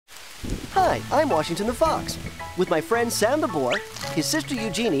Hi, I'm Washington the Fox. With my friend Sam the boar, his sister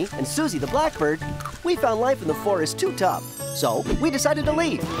Eugénie, and Suzie the blackbird, we found life in the forest too tough. So we decided to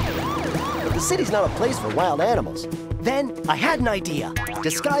leave. But the city's not a place for wild animals. Then I had an idea.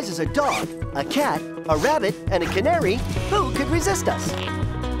 Disguised as a dog, a cat, a rabbit, and a canary, who could resist us?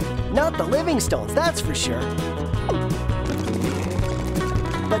 Not the Livingstones, that's for sure.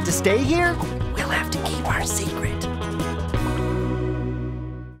 But to stay here, we'll have to keep our secret.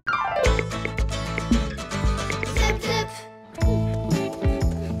 Zip, zip.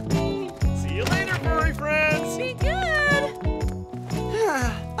 See you later, furry friends. Be good.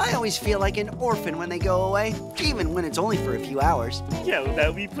 I always feel like an orphan when they go away, even when it's only for a few hours. How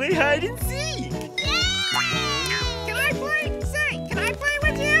about we play hide and seek? Can I play? Say, can I play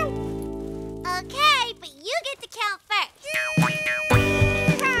with you? Okay, but you get to count first.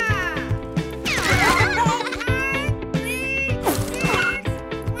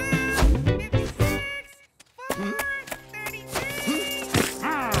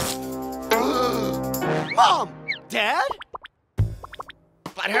 Mom! Dad?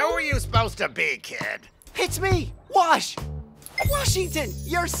 But who are you supposed to be, kid? It's me, Wash! Washington,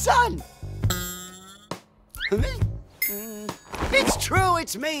 your son! It's true,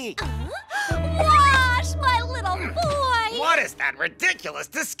 it's me! Wash, my little boy! What is that ridiculous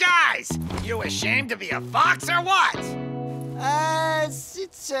disguise? You ashamed to be a fox or what?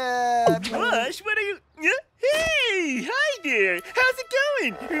 Wash, what are you... Hey, hi there. How's it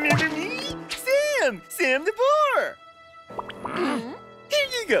going? Remember me? Sam the boar. Here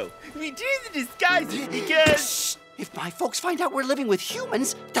you go. We do the disguises because... Shh! If my folks find out we're living with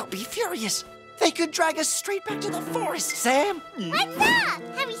humans, they'll be furious. They could drag us straight back to the forest, Sam. What's up?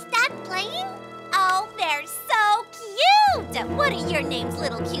 Have we stopped playing? Oh, they're so cute! What are your names,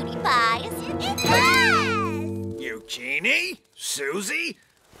 little cutie pies? It's us! Eugénie? Suzie?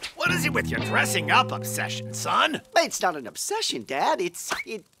 What is it with your dressing up obsession, son? It's not an obsession, Dad. It's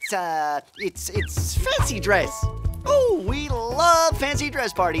fancy dress. Oh, we love fancy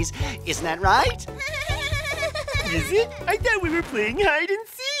dress parties. Isn't that right? Is it? I thought we were playing hide and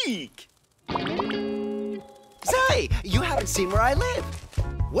seek. Say, you haven't seen where I live.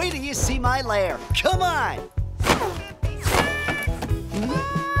 Wait till you see my lair. Come on.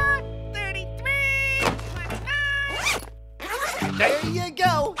 33! There you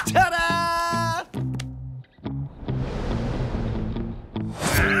go. Ta-da!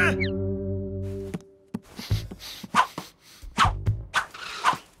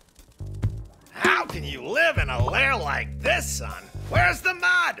 How can you live in a lair like this, son? Where's the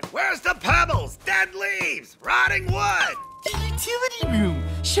mud? Where's the pebbles? Dead leaves? Rotting wood? The utility room.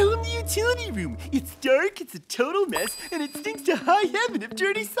 Show him the utility room. It's dark, it's a total mess, and it stinks to high heaven of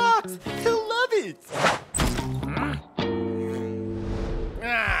dirty socks. He'll love it.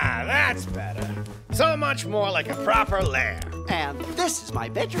 Ah, that's better. So much more like a proper lair. And this is my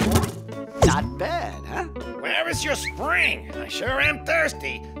bedroom. Not bad, huh? Where is your spring? I sure am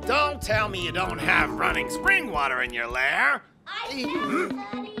thirsty. Don't tell me you don't have running spring water in your lair.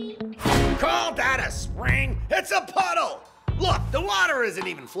 Call that a spring? It's a puddle. Look, the water isn't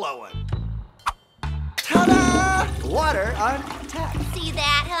even flowing. Ta-da! Water on tap. See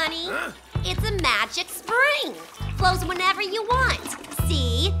that, honey? Huh? It's a magic spring. Flows whenever you want.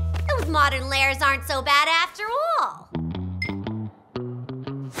 See? Those modern lairs aren't so bad after all.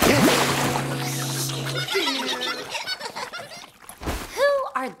 Who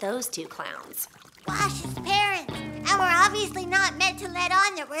are those two clowns? Wash's parents. And we're obviously not meant to let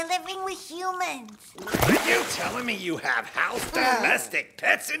on that we're living with humans. Are you telling me you have house domestic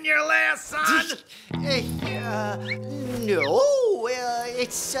pets in your lair, son? No,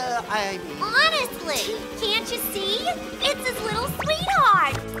 it's, Honestly, can't you see? It's his little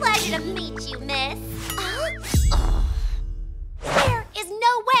sweetheart. Pleasure to meet you, miss. There is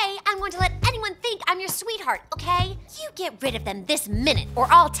no way I'm going to let anyone think I'm your sweetheart, okay? You get rid of them this minute, or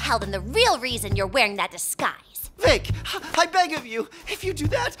I'll tell them the real reason you're wearing that disguise. Vic, I beg of you, if you do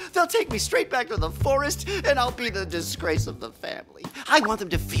that, they'll take me straight back to the forest and I'll be the disgrace of the family. I want them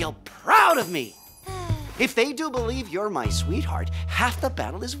to feel proud of me. If they do believe you're my sweetheart, half the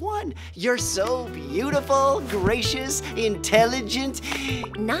battle is won. You're so beautiful, gracious, intelligent.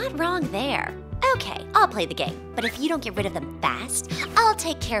 Not wrong there. Okay, I'll play the game. But if you don't get rid of them fast, I'll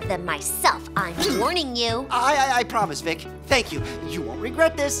take care of them myself. I'm warning you. I promise, Vic. Thank you. You won't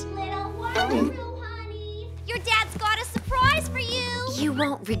regret this. Little honey. Your dad's got a surprise for you. You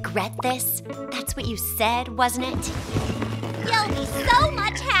won't regret this. That's what you said, wasn't it? You'll be so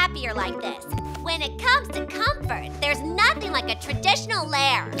much happier like this. When it comes to comfort, there's nothing like a traditional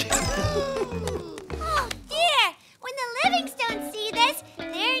lair. Oh, dear. When the Livingstones see this,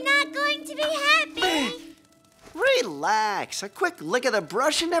 they're not going to relax. A quick lick of the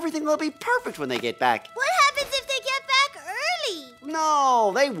brush and everything will be perfect when they get back. What happens if they get back early?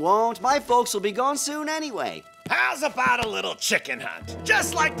 No, they won't. My folks will be gone soon anyway. How's about a little chicken hunt?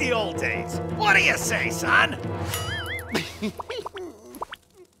 Just like the old days. What do you say, son?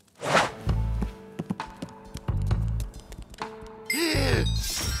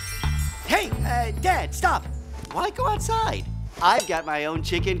 Hey, Dad, stop. Why go outside? I've got my own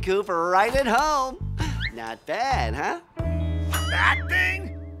chicken coop right at home. Not bad, huh? That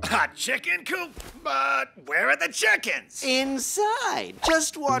thing? A chicken coop? But where are the chickens? Inside.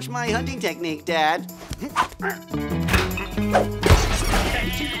 Just watch my hunting technique, Dad.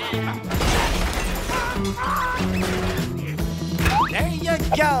 There you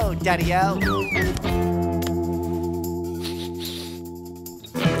go, Daddy-o.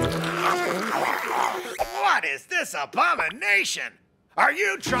 What is this abomination? Are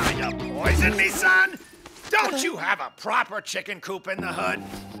you trying to poison me, son? Don't you have a proper chicken coop in the hood?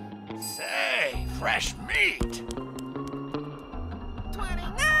 Say, fresh meat.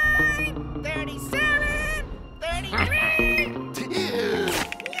 29, 37, 33.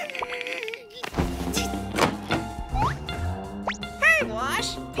 Hey,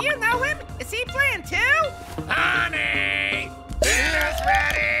 Wash, do you know him? Is he playing too? Honey, dinner's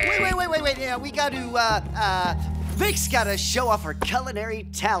ready. Wait. Yeah, we got to, Vic's got to show off her culinary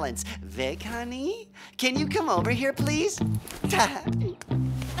talents. Vic, honey, can you come over here, please?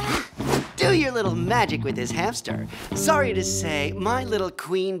 Do your little magic with this hamster. Sorry to say, my little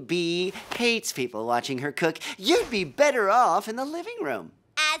queen bee hates people watching her cook. You'd be better off in the living room.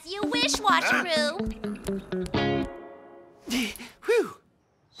 As you wish, Washeroo. Whew.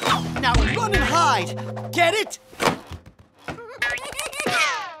 Now run and hide. Get it?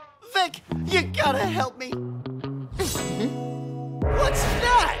 Vic, you gotta help me. What's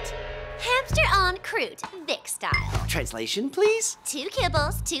that? Hamster en croûte, Vic style. Translation, please? 2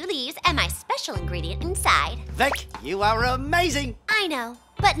 kibbles, 2 leaves, and my special ingredient inside. Vic, you are amazing. I know,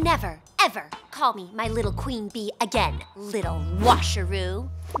 but never, ever call me my little queen bee again, little Washeroo.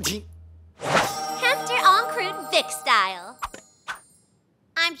 Hamster en croûte, Vic style.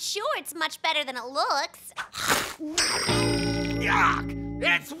 I'm sure it's much better than it looks. Yuck!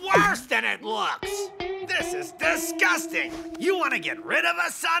 It's worse than it looks! This is disgusting! You want to get rid of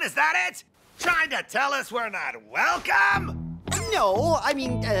us, son? Is that it? Trying to tell us we're not welcome? No, I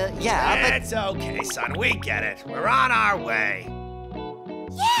mean, yeah, but... It's okay, son. We get it. We're on our way.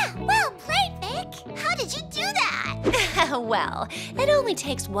 Yeah, well played, Vic. How did you do that? Well, it only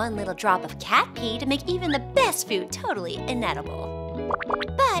takes one little drop of cat pee to make even the best food totally inedible.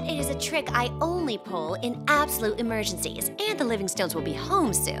 But it is a trick I only pull in absolute emergencies, and the Livingstones will be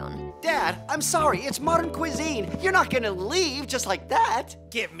home soon. Dad, I'm sorry, it's modern cuisine. You're not gonna leave just like that.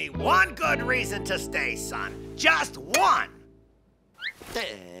 Give me one good reason to stay, son. Just one. I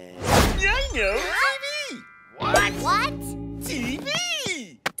know, TV! What? TV!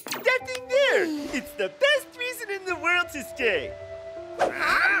 That thing there! It's the best reason in the world to stay.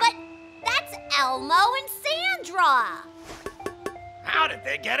 Huh? But that's Elmo and Sandra. How did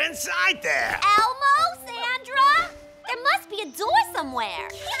they get inside there? Elmo, Sandra? There must be a door somewhere.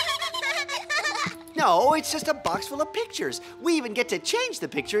 No, it's just a box full of pictures. We even get to change the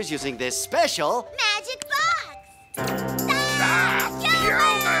pictures using this special... Magic box! Stop,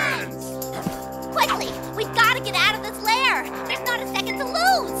 humans! Quickly, we've got to get out of this lair. There's not a second to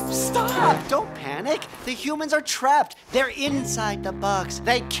lose. Stop! Don't panic. The humans are trapped. They're inside the box.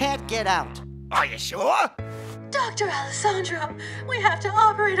 They can't get out. Are you sure? Dr. Alessandro, we have to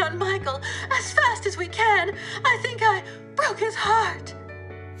operate on Michael as fast as we can. I think I broke his heart.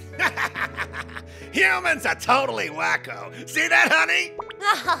 Humans are totally wacko. See that, honey?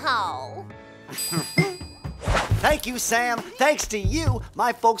 Oh. Thank you, Sam. Thanks to you,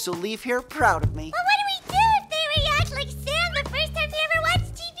 my folks will leave here proud of me. Well, what do we do if they react like Sam the first time they ever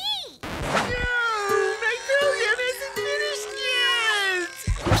watched TV? No, my program isn't finished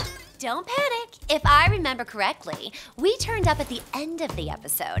yet! Don't panic. If I remember correctly, we turned up at the end of the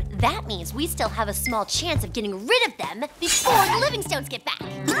episode. That means we still have a small chance of getting rid of them before the Livingstones get back.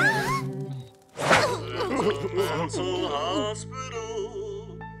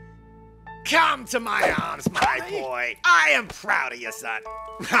 Come to my arms, my boy. I am proud of you, son.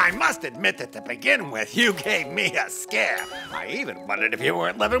 I must admit that to begin with, you gave me a scare. I even wondered if you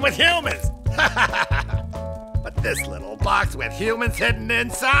weren't living with humans. But this little box with humans hidden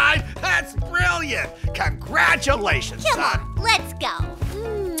inside, that's brilliant. Congratulations, Come son. on, let's go.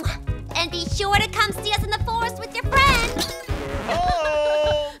 And be sure to come see us in the forest with your friends.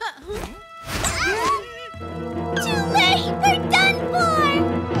 Oh! Too late, we're done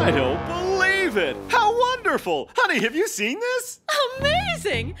for. I don't believe it! How wonderful! wonderful! Honey, have you seen this?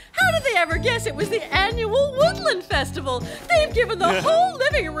 Amazing! How did they ever guess it was the annual Woodland Festival? They've given the whole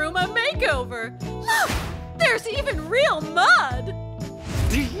living room a makeover. Look, there's even real mud.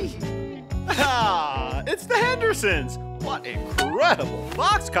 Ah, it's the Hendersons! What incredible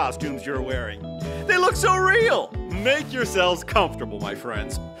fox costumes you're wearing! They look so real! Make yourselves comfortable, my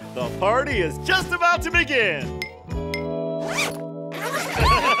friends. The party is just about to begin!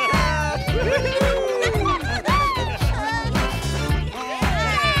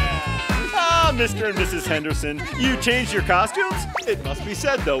 Ah, Mr. and Mrs. Henderson, you changed your costumes? It must be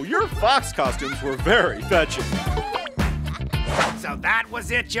said, though, your fox costumes were very fetching. So that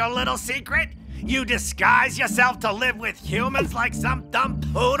was it, your little secret? You disguise yourself to live with humans like some dumb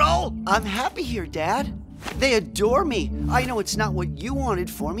poodle? I'm happy here, Dad. They adore me. I know it's not what you wanted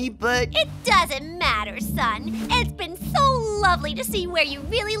for me, but... It doesn't matter, son. It's been so lovely to see where you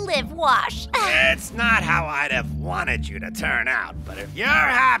really live, Wash. It's not how I'd have wanted you to turn out, but if you're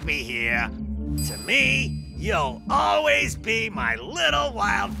happy here, to me, you'll always be my little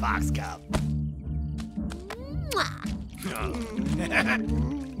wild fox cub.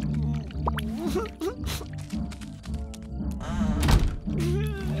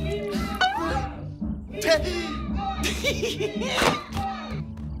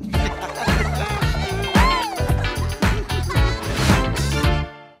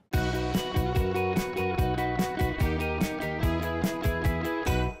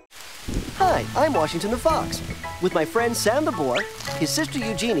 Hi, I'm Washington the Fox. With my friend Sam the Boar, his sister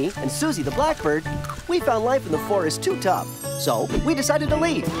Eugénie, and Suzie the Blackbird, we found life in the forest too tough, so we decided to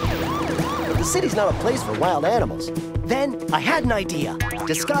leave. But the city's not a place for wild animals. Then I had an idea.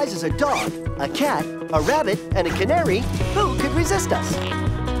 Disguised as a dog, a cat, a rabbit, and a canary, who could resist us?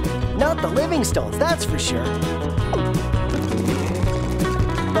 Not the Livingstones, that's for sure.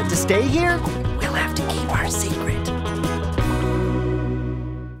 But to stay here, we'll have to keep our secret.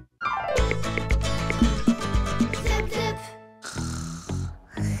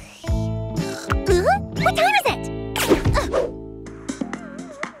 What time is it?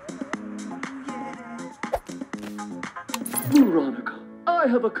 Veronica, I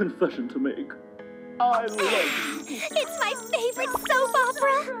have a confession to make. I love you. It's my favorite soap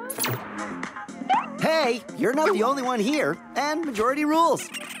opera. Hey, you're not the only one here, and majority rules.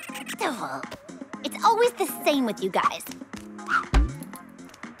 It's always the same with you guys.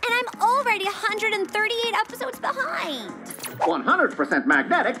 And I'm already 138 episodes behind. 100%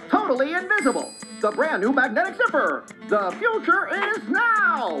 magnetic, totally invisible. The brand new magnetic zipper. The future is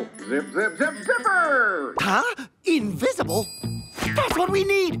now. Zip, zip, zip, zipper. Huh? Invisible? That's what we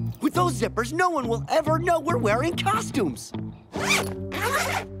need. With those zippers, no one will ever know we're wearing costumes.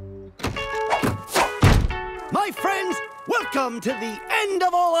 My friends, welcome to the end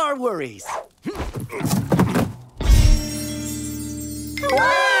of all our worries.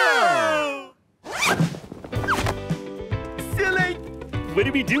 Wow! Silly! What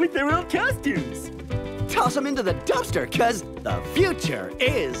do we do with their old costumes? Toss them into the dumpster, because the future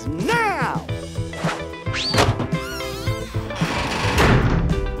is now.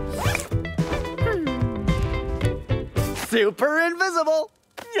 Super invisible.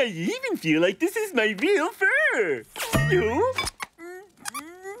 I even feel like this is my real fur. You?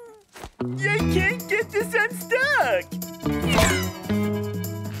 I can't get this unstuck.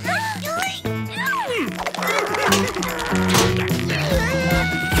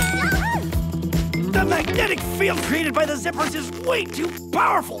 The magnetic field created by the zippers is way too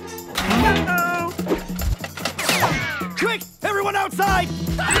powerful. Uh-oh. Quick, everyone outside!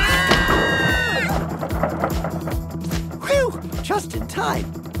 Whew, just in time.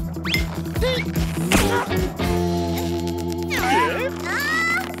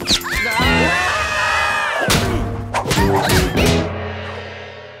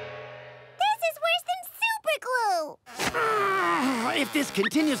 If this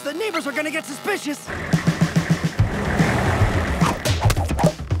continues, the neighbors are gonna get suspicious.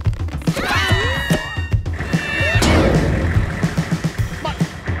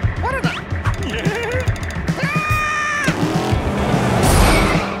 What an...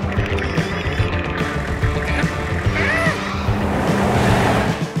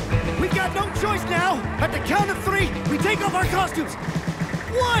 We've got no choice now. At the count of 3, we take off our costumes.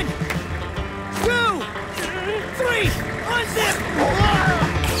 1, 2, 3, unzip!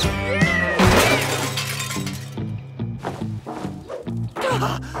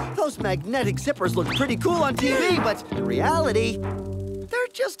 Those magnetic zippers look pretty cool on TV, but in reality, they're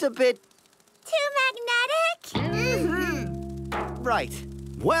just a bit... Too magnetic? Right.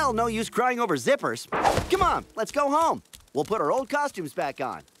 Well, no use crying over zippers. Come on, let's go home. We'll put our old costumes back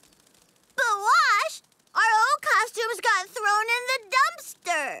on. But Wash, our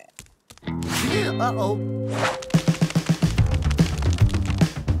Uh-oh.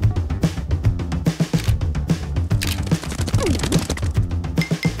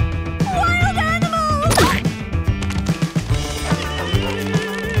 Wild animals!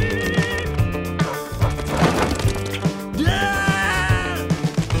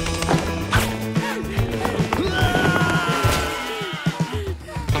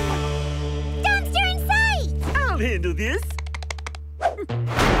 Dumpster in sight! I'll handle this.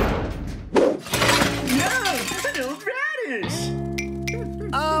 No radish.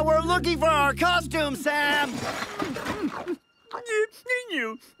 We're looking for our costume, Sam.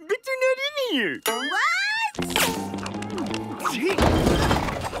 You, but they're not in here.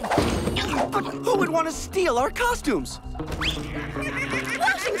 But who would want to steal our costumes?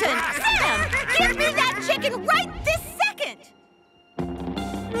 Washington! Sam! Give me that chicken right this second!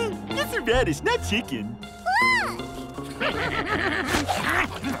 It's a radish, not chicken.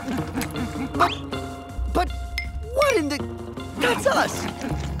 But what in the... That's us!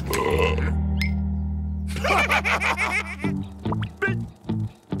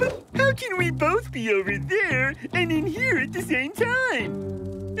 But how can we both be over there and in here at the same time?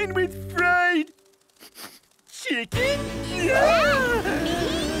 And with fried chicken?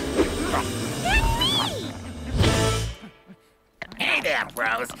 Hey there,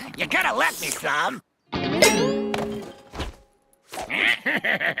 bros. You gotta let me some.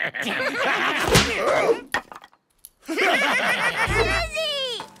 Suzie!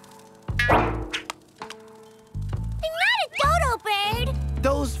 I'm not a dodo bird.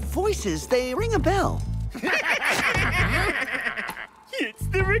 Those voices, they ring a bell. It's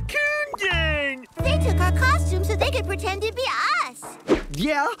the raccoon gang! They took our costumes so they could pretend to be us.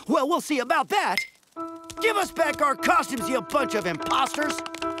 Yeah? Well, we'll see about that. Give us back our costumes, you bunch of imposters.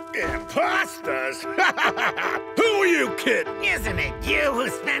 Imposters? Who are you kidding? Isn't it you who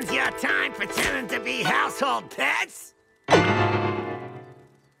spends your time pretending to be household pets?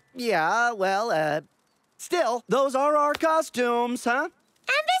 Yeah, well, still, those are our costumes, huh?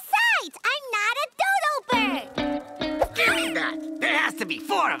 And besides, I'm not a dodo bird. Give me that. There has to be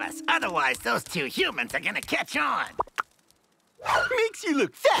 4 of us. Otherwise, those 2 humans are gonna catch on. Makes you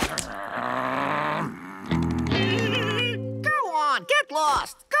look fat. Go on, get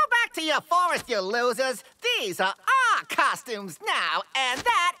lost. Go back to your forest, you losers. These are our costumes now, and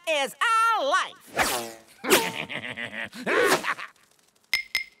that is our life.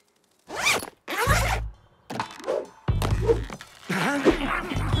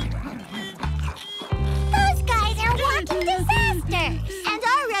 Those guys are walking disasters. And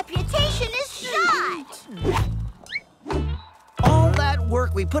our reputation is shot. All that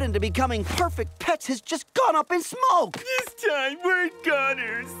work we put into becoming perfect pets has just gone up in smoke. This time we're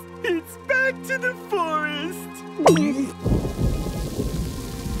goners. It's back to the forest.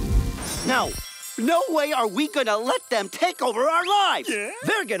 No way are we gonna let them take over our lives. Yeah?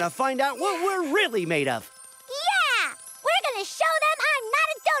 They're gonna find out what we're really made of. Yeah! We're gonna show them I'm not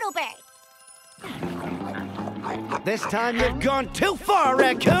a dodo bird. This time you've gone too far,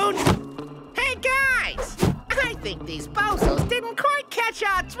 raccoon. Hey, guys! I think these bozos didn't quite catch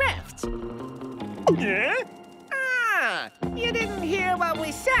our drift. Yeah? Ah, you didn't hear what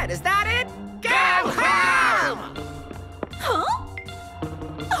we said, is that it? Go home! Huh?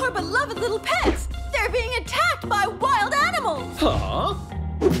 Our beloved little pets! They're being attacked by wild animals! Huh?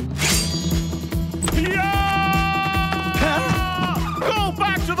 Yeah! Go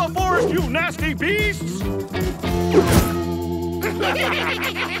back to the forest, you nasty beasts!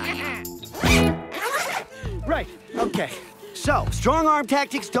 Right, okay. So, strong-arm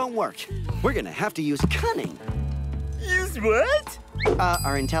tactics don't work. We're gonna have to use cunning. Use what?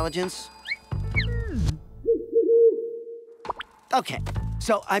 Our intelligence. Okay,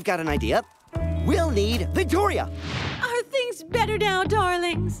 so I've got an idea. We'll need Victoria. Are things better now,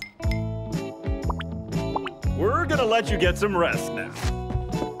 darlings? We're gonna let you get some rest now.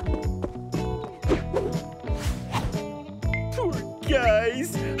 Poor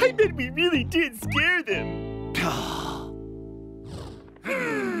guys. I bet we really did scare them.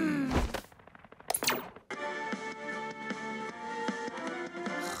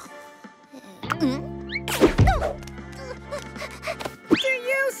 Do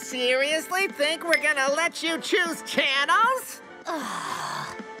you seriously think we're gonna let you choose channels?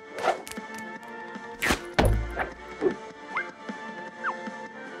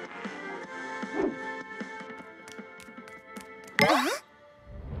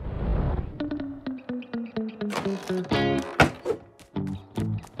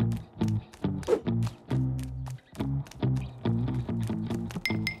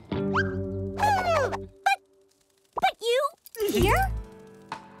 But you here?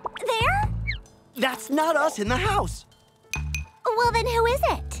 not us in the house. Well, then who is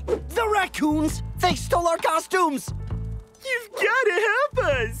it? The raccoons! They stole our costumes! You've got to help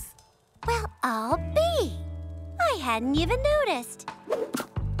us! Well, I'll be. I hadn't even noticed.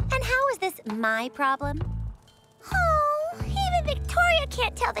 And how is this my problem? Oh, even Victoria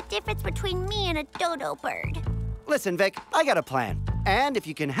can't tell the difference between me and a dodo bird. Listen, Vic, I got a plan. And if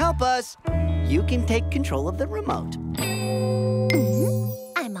you can help us, you can take control of the remote.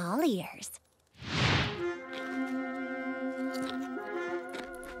 I'm all ears.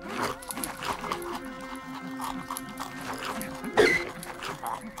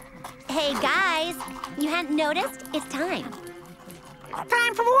 Hey, guys. You hadn't noticed? It's time.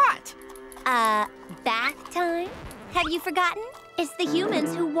 Time for what? Bath time? Have you forgotten? It's the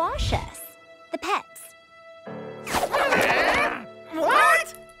humans who wash us. The pets.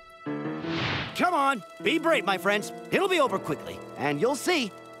 What? Come on, be brave, my friends. It'll be over quickly. And you'll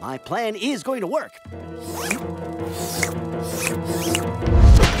see, my plan is going to work.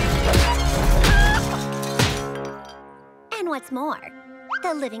 And what's more, the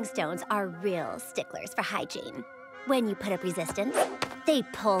Livingstones are real sticklers for hygiene. When you put up resistance, they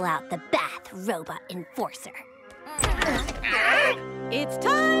pull out the bath robot enforcer. It's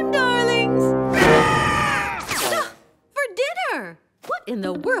time, darlings! For dinner! What in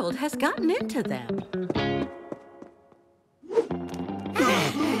the world has gotten into them?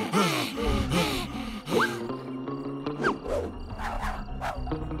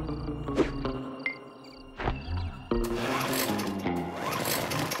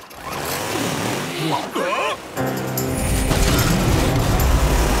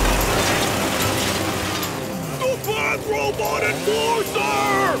 The bath robot enforcer!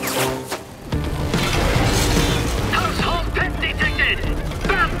 Household pet detected!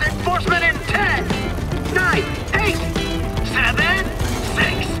 Bath enforcement in 10, 9, 8, 7,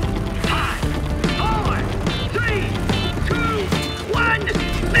 6, 5, 4, 3, 2, 1,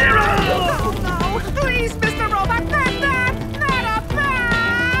 0! No! Please, Mr. Robot, not that! Not a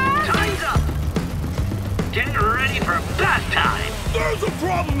bath! Time's up! Get ready for bath time! There's a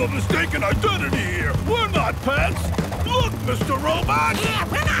problem of mistaken identity here. We're not pets. Look, Mr. Robot. Yeah,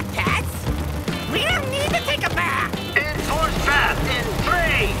 we're not pets! We don't need to take a bath! Enforce bath in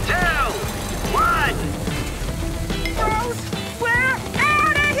 3, 2, 1! Rose, we're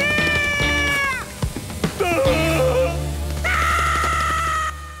out of here!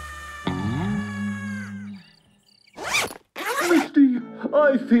 Misty,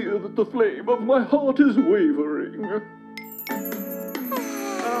 I fear that the flame of my heart is wavering.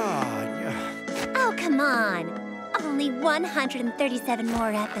 Oh, come on. Only 137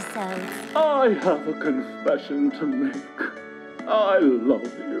 more episodes. I have a confession to make. I love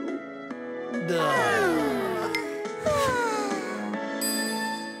you.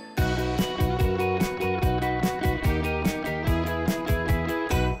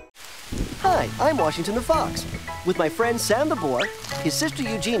 Hi, I'm Washington the Fox. With my friend Sam the boar, his sister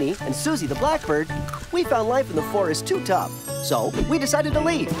Eugénie, and Suzie the blackbird, we found life in the forest too tough. So we decided to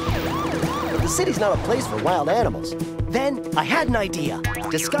leave. The city's not a place for wild animals. Then I had an idea.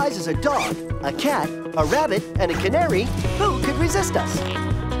 Disguised as a dog, a cat, a rabbit, and a canary, who could resist us?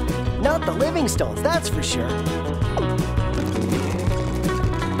 Not the Livingstones, that's for sure.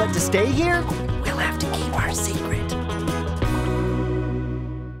 But to stay here, we'll have to keep our secret.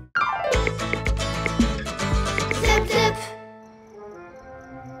 Zip, zip.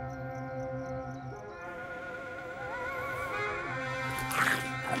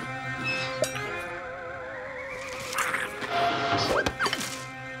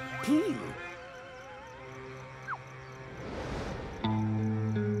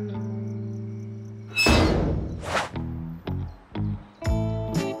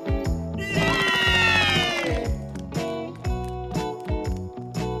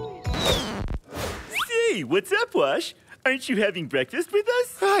 Hey, what's up, Wash? Aren't you having breakfast with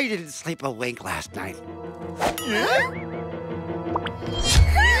us? I didn't sleep a wink last night. Yeah?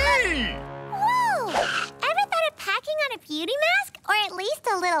 Hey! Whoa! Ever thought of packing on a beauty mask? Or at least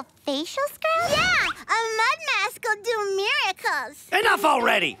a little facial scrub? Yeah, a mud mask will do miracles. Enough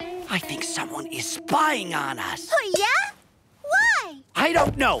already! I think someone is spying on us. Oh, yeah? Why? I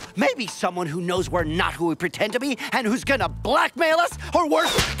don't know. Maybe someone who knows we're not who we pretend to be and who's gonna blackmail us, or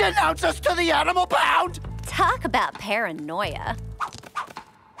worse, denounce us to the animal pound! Talk about paranoia.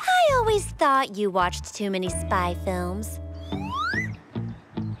 I always thought you watched too many spy films.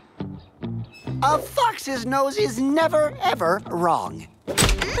 A fox's nose is never, ever wrong.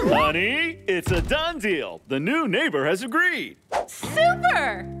 Honey, it's a done deal. The new neighbor has agreed.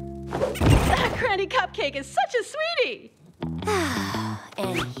 Super! That Granny Cupcake is such a sweetie.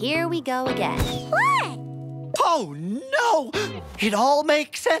 And here we go again. What? Oh, no! It all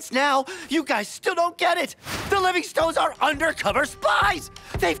makes sense now. You guys still don't get it. The Livingstones are undercover spies.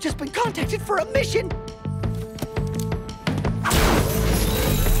 They've just been contacted for a mission.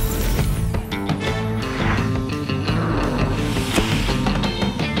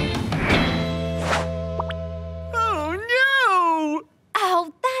 Oh, no!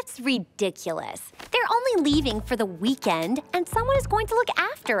 Oh, that's ridiculous. They're only leaving for the weekend, and someone is going to look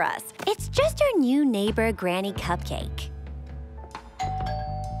after us. It's just our new neighbor, Granny Cupcake.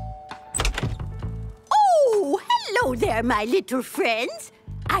 Oh, hello there, my little friends.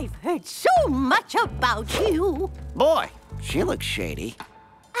 I've heard so much about you. Boy, she looks shady.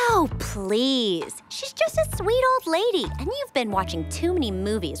 Oh, please. She's just a sweet old lady, and you've been watching too many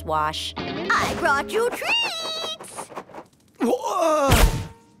movies, Wash. I brought you treats.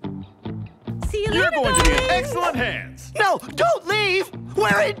 See you You're later, going to be in guys. excellent hands. No, don't leave!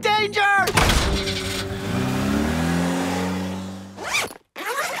 We're in danger!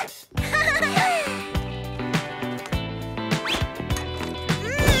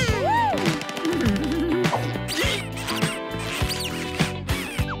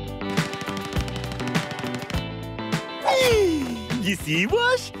 You see,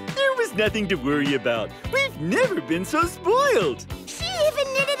 Wash? There was nothing to worry about. We've never been so spoiled. She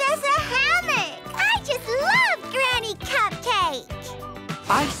even knitted us a hammock. I just love Granny Cupcake.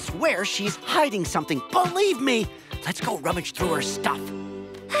 I swear she's hiding something. Believe me. Let's go rummage through her stuff.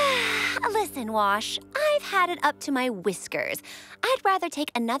 Listen, Wash, I've had it up to my whiskers. I'd rather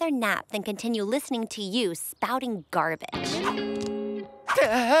take another nap than continue listening to you spouting garbage.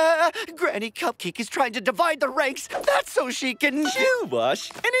 Granny Cupcake is trying to divide the ranks. That's so she can... Chill,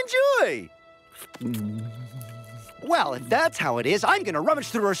 Wash, and enjoy. Well, if that's how it is, I'm gonna rummage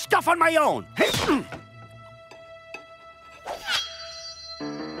through her stuff on my own.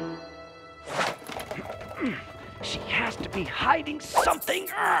 She has to be hiding something.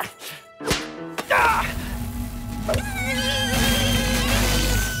 All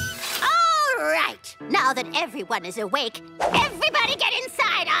right, now that everyone is awake, everybody get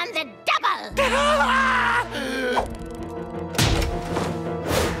inside on the double.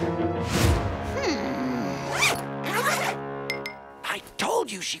 I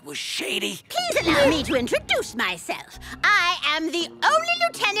told you she was shady. Please allow me to introduce myself. I am the only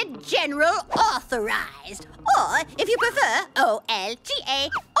Lieutenant General authorized, or if you prefer, OLGA,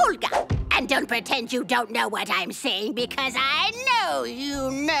 Olga. And don't pretend you don't know what I'm saying, because I know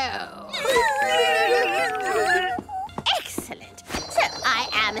you know. Excellent. So I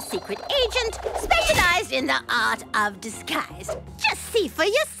am a secret agent specialized in the art of disguise. Just see for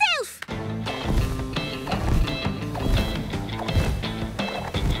yourself.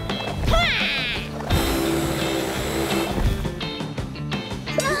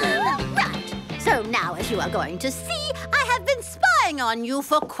 Right. So now, as you are going to see, I have been spying on you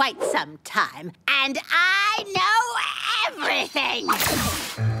for quite some time, and I know everything.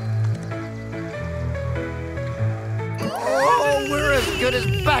 Oh, we're as good as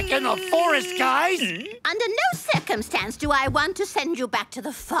back in the forest, guys. Under no circumstance do I want to send you back to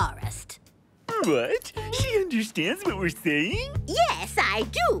the forest. What? She understands what we're saying? Yes, I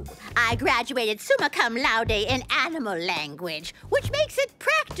do. I graduated summa cum laude in animal language, which makes it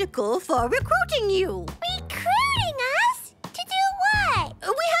practical for recruiting you. Recruiting us? To do what?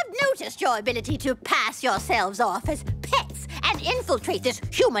 We have noticed your ability to pass yourselves off as pets and infiltrate this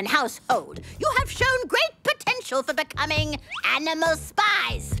human household. You have shown great potential for becoming animal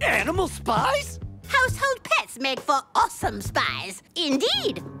spies. Animal spies? Household pets make for awesome spies.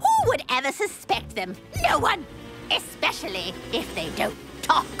 Indeed. Who would ever suspect them? No one. Especially if they don't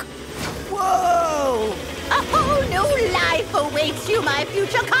talk. Whoa! A whole new life awaits you, my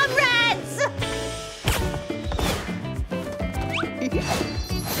future comrades!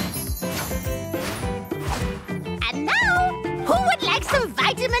 And now, who would like some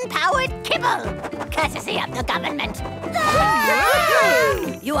vitamin-powered kibble? Courtesy of the government.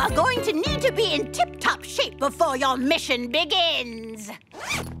 You are going to need to be in tip-top shape before your mission begins.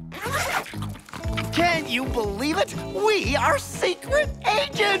 Can you believe it? We are secret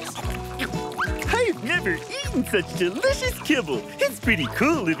agents! I've never eaten such delicious kibble. It's pretty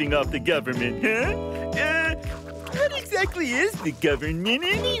cool living off the government, huh? What exactly is the government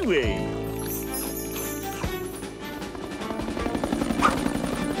anyway?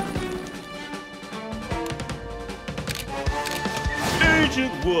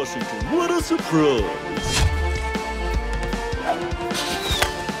 Agent Washington, what a surprise!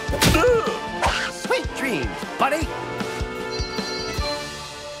 Sweet dreams, buddy!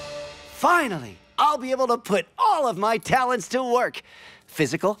 Finally, I'll be able to put all of my talents to work.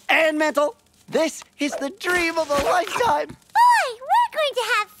 physical and mental. This is the dream of a lifetime. Boy, we're going to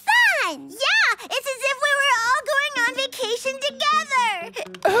have fun. Yeah, it's as if we were all going on vacation together.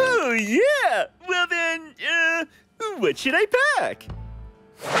 Oh, yeah. Well, then, what should I pack?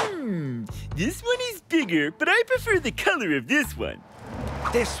 This one is bigger, but I prefer the color of this one.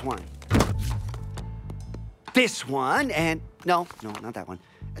 This one. This one, and no, not that one.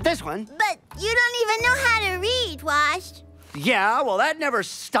 This one. But you don't even know how to read, Wash. Yeah, well, that never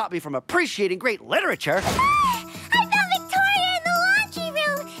stopped me from appreciating great literature. I found Victoria in the laundry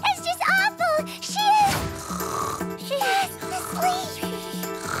room. It's just awful. She is asleep.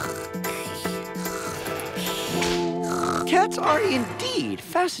 Cats are indeed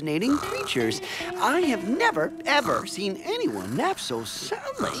fascinating creatures. I have never, ever seen anyone nap so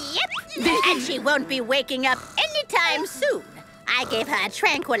soundly. Yep, and she won't be waking up anytime soon. I gave her a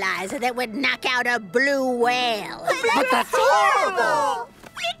tranquilizer that would knock out a blue whale. But that's horrible!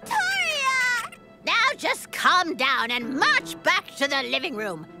 Victoria! Now just calm down and march back to the living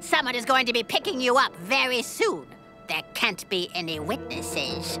room. Someone is going to be picking you up very soon. There can't be any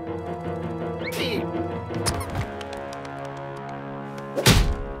witnesses.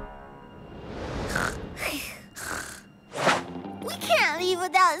 We can't leave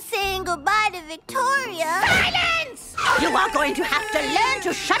without saying goodbye to Victoria. Silence! You are going to have to learn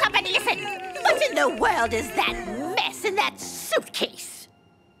to shut up and listen. What in the world is that mess in that suitcase?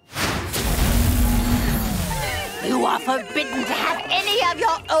 You are forbidden to have any of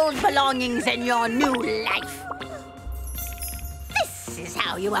your old belongings in your new life. This is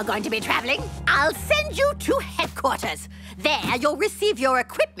how you are going to be traveling. I'll send you to headquarters. There, you'll receive your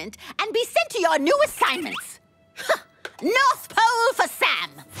equipment and be sent to your new assignments. North Pole for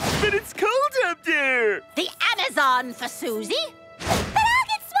Sam. But it's cold up there. The Amazon for Suzie. But I'll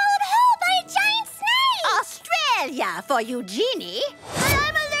get swallowed whole by a giant snake. Australia for Eugénie. But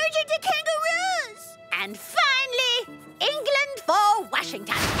I'm allergic to kangaroos. And finally, England for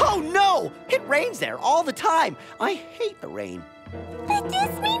Washington. Oh, no! It rains there all the time. I hate the rain. But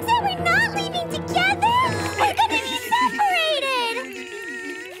this means that we're not leaving together. We're gonna be separated.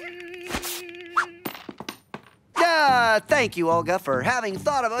 Thank you, Olga, for having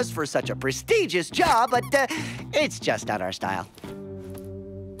thought of us for such a prestigious job, but it's just not our style.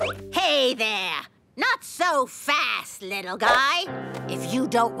 Hey there. Not so fast, little guy. If you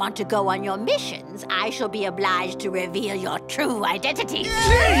don't want to go on your missions, I shall be obliged to reveal your true identity.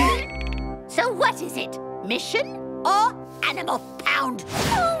 So what is it? Mission or animal pound?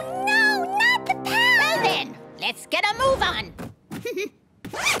 Oh, no, not the pound. Well then, let's get a move on.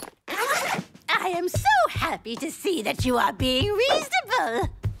 I am so happy to see that you are being reasonable.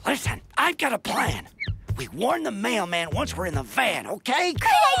 Listen, I've got a plan. We warn the mailman once we're in the van, okay? Good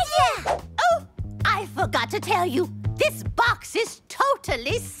idea. Oh, I forgot to tell you. This box is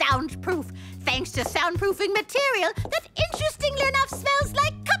totally soundproof, thanks to soundproofing material that, interestingly enough, smells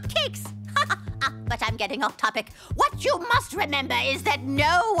like cupcakes. But I'm getting off topic. What you must remember is that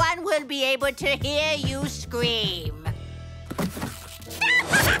no one will be able to hear you scream.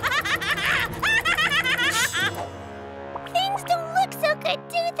 Things don't look so good,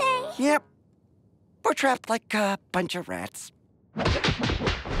 do they? Yep. We're trapped like a bunch of rats. What's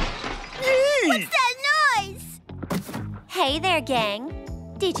that noise? Hey there, gang.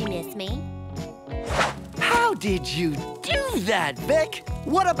 Did you miss me? How did you do that, Vic?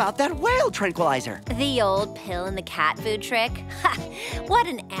 What about that whale tranquilizer? The old pill and the cat food trick? Ha! What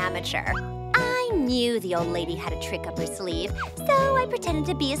an amateur. I knew the old lady had a trick up her sleeve, so I pretended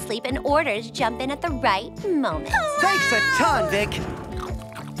to be asleep in order to jump in at the right moment. Thanks a ton, Vic.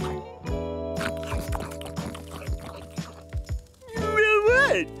 Well,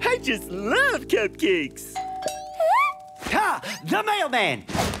 what? I just love cupcakes. Ha! The mailman!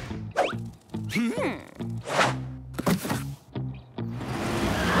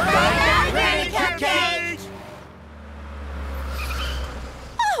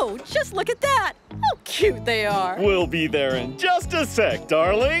 Oh, just look at that. How cute they are. We'll be there in just a sec,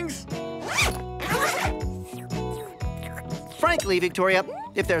 darlings. Frankly, Victoria,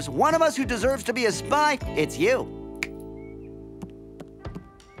 if there's one of us who deserves to be a spy, it's you.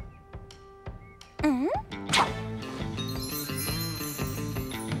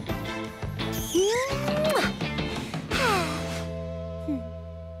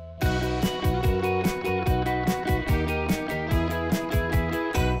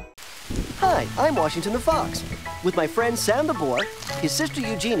 Hi, I'm Washington the Fox. With my friend Sam the boar, his sister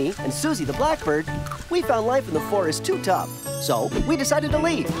Eugénie, and Suzie the blackbird, we found life in the forest too tough. So we decided to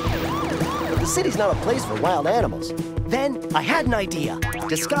leave. The city's not a place for wild animals. Then I had an idea.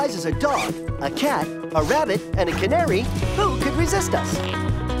 Disguised as a dog, a cat, a rabbit, and a canary, who could resist us?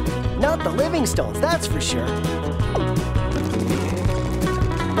 Not the Livingstones, that's for sure.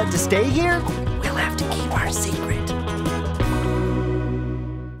 But to stay here, we'll have to keep our secret.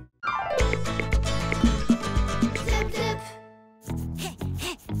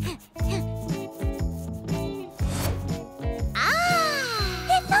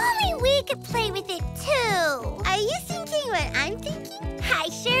 If only we could play with it too. Are you thinking what I'm thinking? I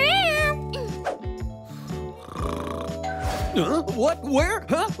sure am. What? Where?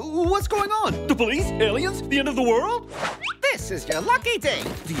 Huh? What's going on? The police? Aliens? The end of the world? This is your lucky day.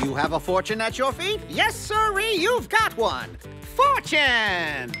 Do you have a fortune at your feet? Yes, sirree, you've got one.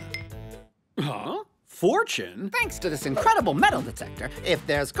 Fortune! Huh? Fortune? Thanks to this incredible metal detector, if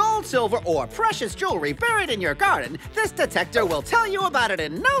there's gold, silver, or precious jewelry buried in your garden, this detector will tell you about it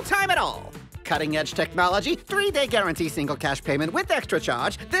in no time at all. Cutting-edge technology, 3-day guarantee single cash payment with extra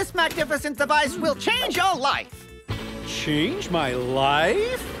charge. This magnificent device will change your life. Change my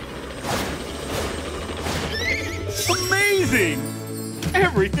life? Amazing!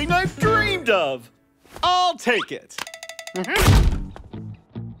 Everything I've dreamed of! I'll take it.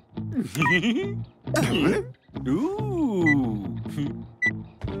 Ooh.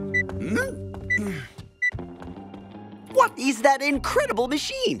 What is that incredible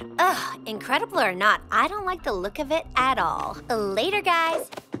machine? Ugh, incredible or not, I don't like the look of it at all. Later, guys.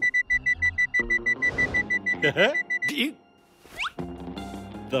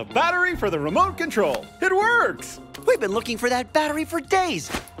 The battery for the remote control. It works! We've been looking for that battery for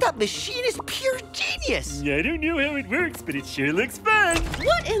days. That machine is pure genius. I don't know how it works, but it sure looks fun.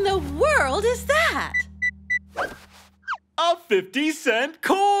 What in the world is that? A 50-cent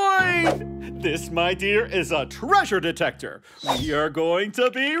coin! This, my dear, is a treasure detector. We are going to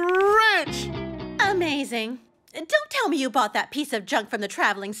be rich! Amazing. Don't tell me you bought that piece of junk from the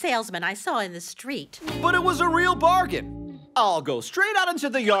traveling salesman I saw in the street. But it was a real bargain. I'll go straight out into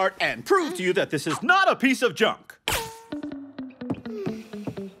the yard and prove to you that this is not a piece of junk.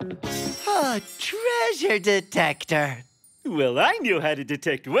 A treasure detector. Well, I know how to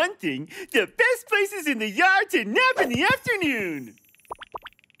detect one thing. The best places in the yard to nap in the afternoon.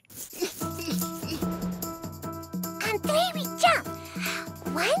 On 3 we jump.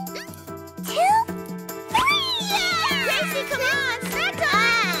 1, 2, 3! Yeah! Gracie, come on, snack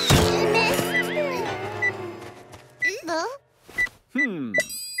time! Huh?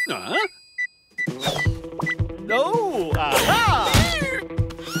 Oh, aha!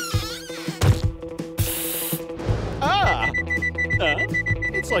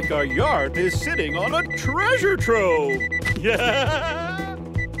 It's like our yard is sitting on a treasure trove. Yeah.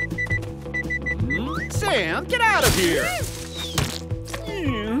 Sam, get out of here.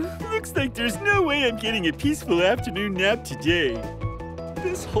 Looks like there's no way I'm getting a peaceful afternoon nap today.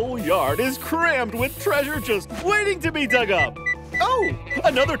 This whole yard is crammed with treasure just waiting to be dug up. Oh,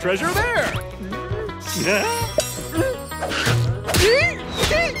 another treasure there.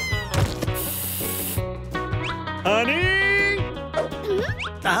 Honey!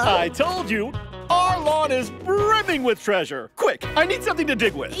 I told you, our lawn is brimming with treasure. Quick, I need something to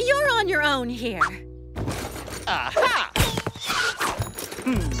dig with. You're on your own here. Aha!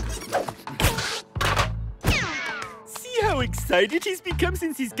 See how excited he's become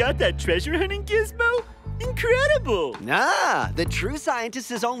since he's got that treasure hunting gizmo? Incredible! Ah, the true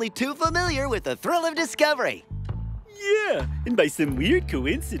scientist is only too familiar with the thrill of discovery. Yeah, and by some weird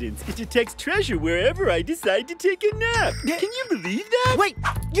coincidence, it detects treasure wherever I decide to take a nap. Can you believe that? Wait,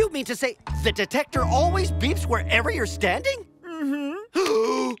 you mean to say the detector always beeps wherever you're standing?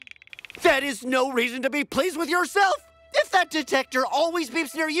 Mm-hmm. That is no reason to be pleased with yourself. If that detector always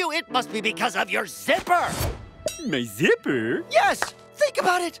beeps near you, it must be because of your zipper. My zipper? Yes, think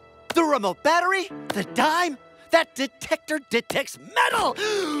about it. The remote battery, the dime, that detector detects metal.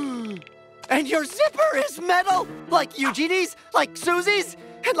 And your zipper is metal, like Eugenie's, like Susie's,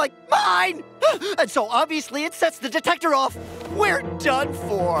 and like mine. And so obviously it sets the detector off. We're done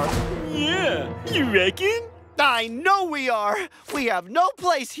for. Yeah, you reckon? I know we are. We have no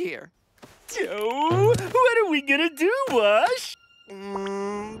place here. So, what are we gonna do, Wash?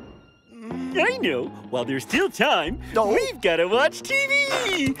 I know. While there's still time, we've gotta watch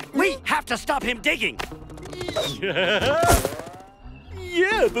TV. We have to stop him digging.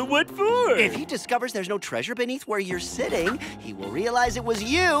 Yeah, but what for? If he discovers there's no treasure beneath where you're sitting, he will realize it was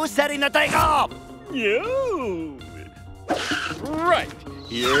you setting the thing off. Yo. Right,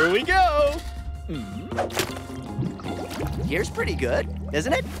 here we go. Here's pretty good,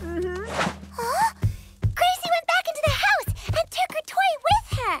 isn't it? Huh? Gracie went back into the house and took her toy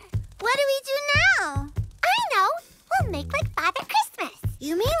with her. What do we do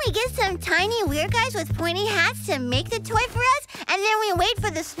we get some tiny weird guys with pointy hats to make the toy for us, and then we wait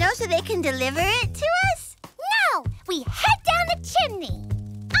for the snow so they can deliver it to us? No, we head down the chimney.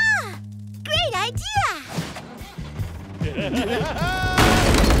 Ah, great idea.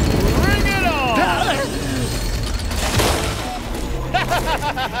 Bring it on!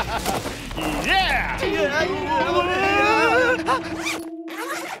 Yeah!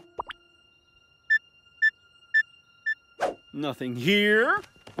 Nothing here.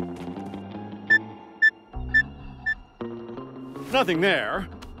 Nothing there.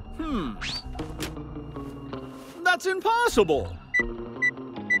 That's impossible.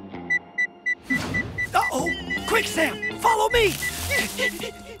 Uh-oh! Quick, Sam! Follow me!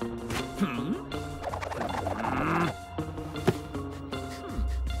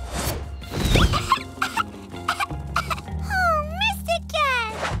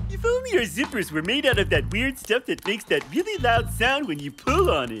 If only our zippers were made out of that weird stuff that makes that really loud sound when you pull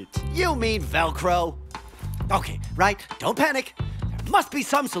on it. You mean Velcro? Okay, right, don't panic. There must be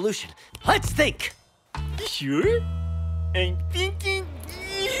some solution. Let's think. Sure? I'm thinking.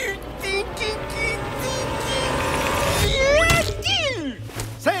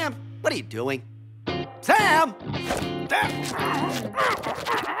 Sam, what are you doing? Sam!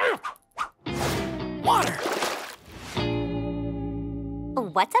 Water!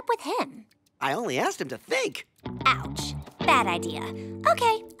 What's up with him? I only asked him to think. Ouch. Bad idea.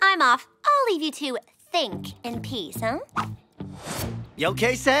 Okay, I'm off. I'll leave you to think in peace, huh? You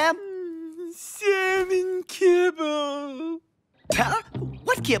okay, Sam? Salmon kibble. Huh?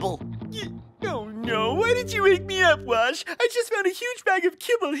 What kibble? Oh no, why did you wake me up, Wash? I just found a huge bag of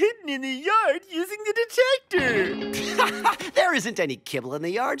kibble hidden in the yard using the detector. There isn't any kibble in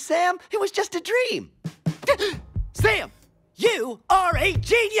the yard, Sam. It was just a dream. Sam, you are a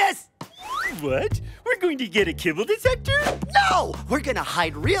genius! What? We're going to get a kibble detector? No! We're gonna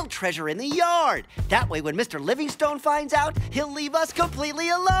hide real treasure in the yard. That way, when Mr. Livingstone finds out, he'll leave us completely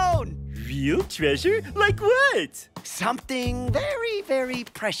alone. Real treasure? Like what? Something very, very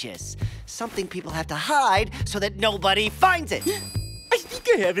precious. Something people have to hide so that nobody finds it. I think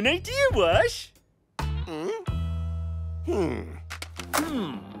I have an idea, Wash.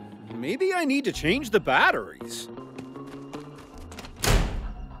 Maybe I need to change the batteries.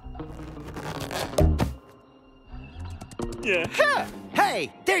 Aha!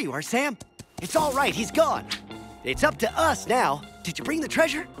 Hey, there you are, Sam. It's all right, he's gone. It's up to us now. Did you bring the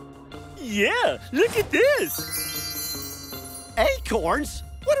treasure? Yeah, look at this. Acorns?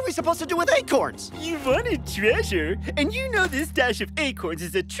 What are we supposed to do with acorns? You wanted treasure, and you know this stash of acorns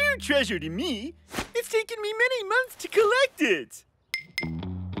is a true treasure to me. It's taken me many months to collect it.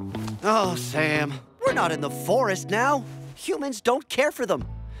 Oh, Sam, we're not in the forest now. Humans don't care for them.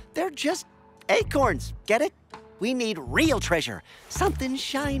 They're just acorns, get it? We need real treasure, something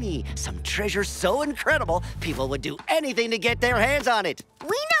shiny, some treasure so incredible people would do anything to get their hands on it. We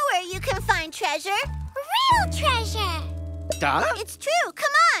know where you can find treasure. Real treasure. Huh? It's true.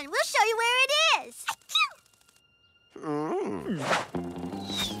 Come on. We'll show you where it is.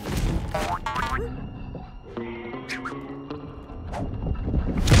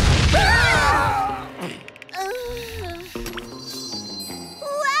 Wow!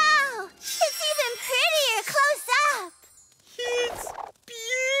 It's even prettier close up. It's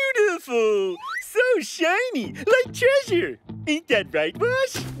beautiful. So shiny, like treasure. Ain't that right,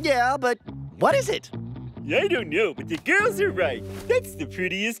 Wash? Yeah, but what is it? I don't know, but the girls are right. That's the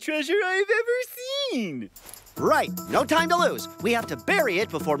prettiest treasure I've ever seen. Right, no time to lose. We have to bury it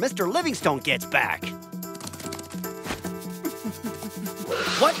before Mr. Livingstone gets back.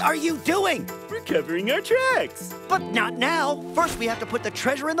 What are you doing? We're covering our tracks. But not now. First, we have to put the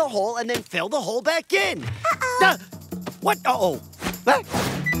treasure in the hole and then fill the hole back in. Uh-oh. What? Uh-oh.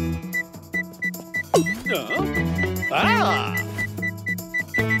 Ah. Ah!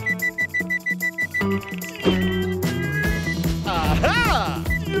 Aha!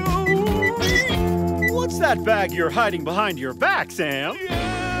 What's that bag you're hiding behind your back, Sam? You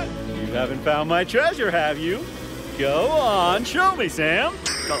haven't found my treasure, have you? Go on, show me, Sam.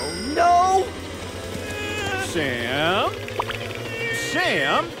 Oh, no! Sam?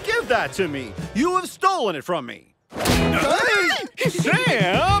 Sam, give that to me. You have stolen it from me. Hey!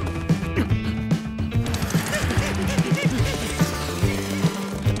 Sam!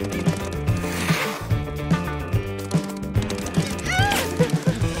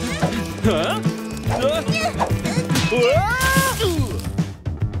 Huh?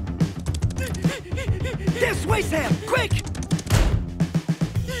 This way, Sam! Quick!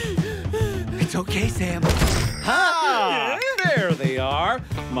 It's okay, Sam. Ah! There they are,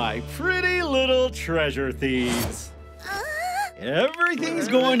 my pretty little treasure thieves. Everything's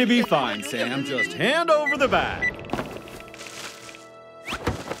going to be fine, Sam. Just hand over the bag.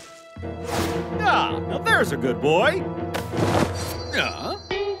 Ah, now there's a good boy.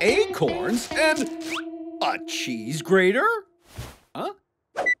 Acorns and a cheese grater? Huh?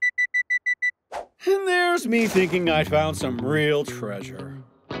 And there's me thinking I'd found some real treasure.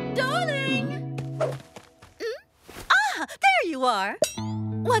 Darling! Ah, there you are.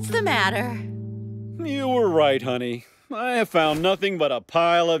 What's the matter? You were right, honey. I have found nothing but a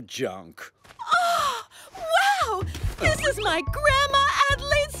pile of junk. Oh, wow! This is my Grandma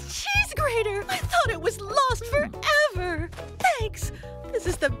Adelaide's cheese grater. I thought it was lost forever. Thanks. This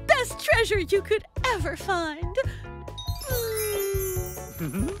is the best treasure you could ever find.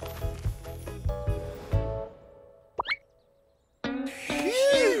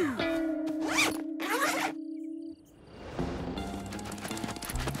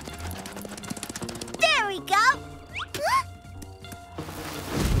 There we go.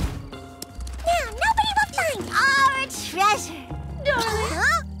 Now nobody will find our treasure. Darling,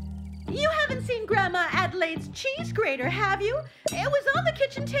 you haven't seen Grandma Adelaide's cheese grater, have you? It was on the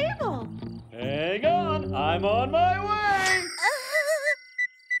kitchen table. Hang on, I'm on my way.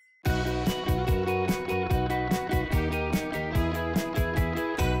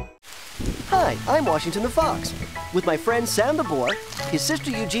 Hi, I'm Washington the Fox. With my friend Sam the boar, his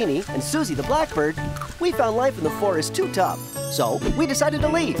sister Eugénie, and Suzie the blackbird, we found life in the forest too tough, so we decided to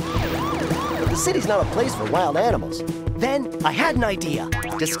leave. But the city's not a place for wild animals. Then I had an idea.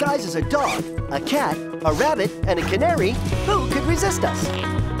 Disguised as a dog, a cat, a rabbit, and a canary, who could resist us?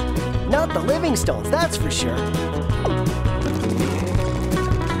 Not the Livingstones, that's for sure.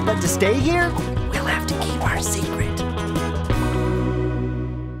 But to stay here, we'll have to keep our secret.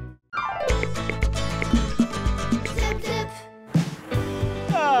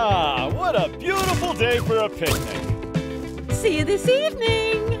 Ah, what a beautiful day for a picnic. See you this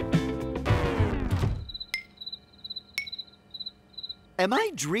evening. Am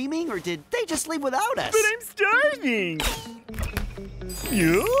I dreaming, or did they just leave without us? But I'm starving.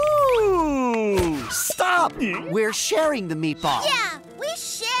 You. Stop! We're sharing the meatball. Yeah, we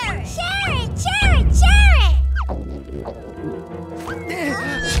share it. Share it, share it, share it.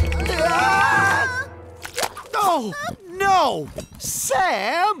 Oh, no!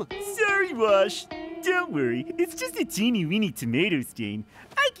 Sam! Sorry, Wash. Don't worry. It's just a teeny weeny tomato stain.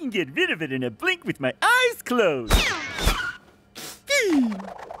 I can get rid of it in a blink with my eyes closed.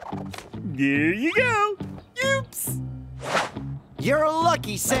 There you go. Oops. You're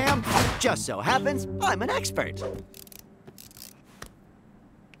lucky, Sam. Just so happens I'm an expert.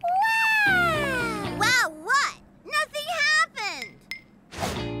 Wow! Wow, what? Nothing happened.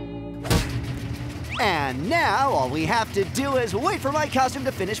 And now all we have to do is wait for my costume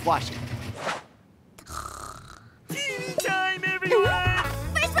to finish washing. TV time, everyone.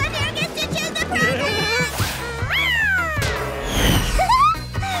 First one here gets to choose the program.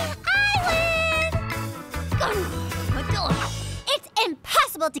 It's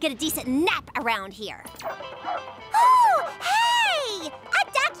impossible to get a decent nap around here. Oh, hey! A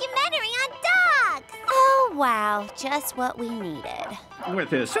documentary on dogs! Oh, wow. Just what we needed. With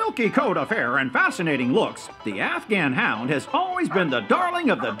his silky coat of hair and fascinating looks, the Afghan hound has always been the darling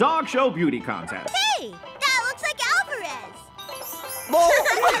of the dog show beauty contest. Hey! That looks like Alvarez!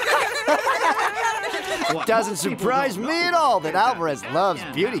 Doesn't surprise me at all that Alvarez loves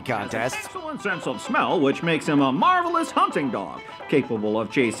beauty contests. Excellent sense of smell, which makes him a marvelous hunting dog, capable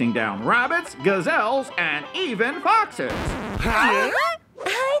of chasing down rabbits, gazelles, and even foxes.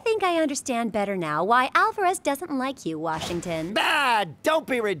 I think I understand better now why Alvarez doesn't like you, Washington. Ah, don't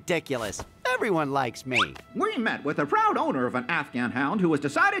be ridiculous. Everyone likes me. We met with the proud owner of an Afghan hound who has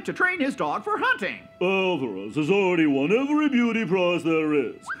decided to train his dog for hunting. Alvarez has already won every beauty prize there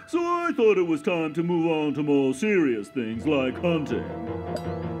is, so I thought it was time to move on to more serious things like hunting.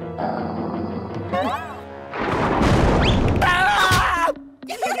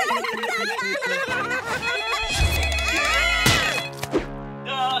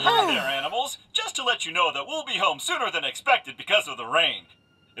 Hi there, animals. Just to let you know that we'll be home sooner than expected because of the rain.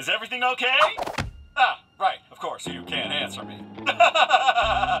 Is everything okay? Ah, right, of course, you can't answer me.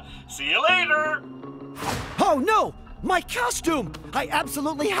 See you later! Oh no! My costume! I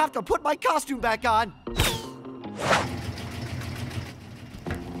absolutely have to put my costume back on!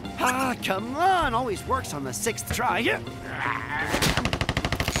 Ah, come on! Always works on the 6th try. You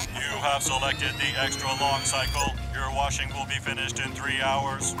have selected the extra long cycle. Your washing will be finished in 3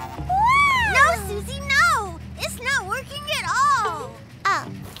 hours. No, Suzie, no! It's not working at all! Oh.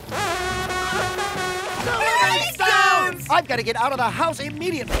 Livingstones! I've got to get out of the house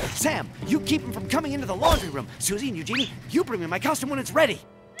immediately. Sam, you keep him from coming into the laundry room. Suzie and Eugénie, you bring me my costume when it's ready.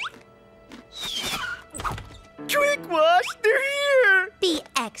 Quick, Wash, they're here! Be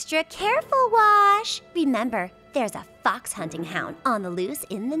extra careful, Wash. Remember, there's a fox hunting hound on the loose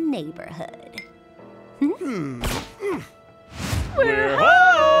in the neighborhood. We're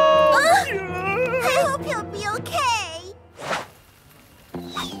home! I hope he'll be okay.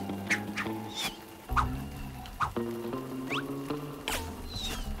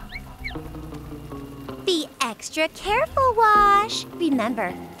 Be extra careful, Wash.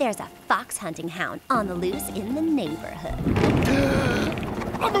 Remember, there's a fox hunting hound on the loose in the neighborhood.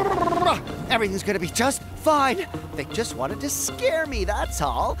 Everything's gonna be just fine. They just wanted to scare me, that's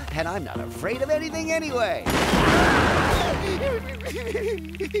all. And I'm not afraid of anything anyway.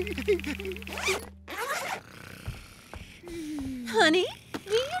 Honey,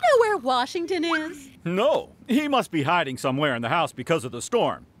 do you know where Washington is? No, he must be hiding somewhere in the house because of the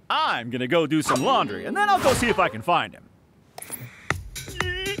storm. I'm gonna go do some laundry, and then I'll go see if I can find him.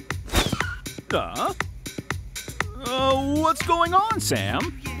 What's going on,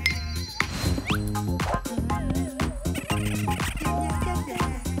 Sam?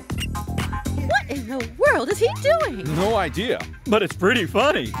 What in the world is he doing? No idea, but it's pretty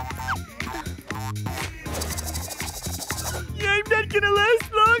funny. I'm not gonna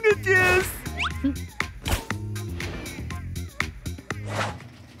last long at this!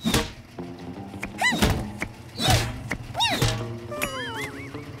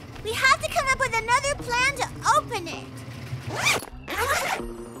 We have to come up with another plan to open it.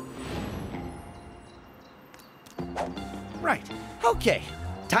 Right, okay.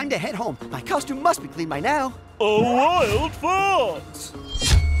 Time to head home. My costume must be clean by now. A wild fox!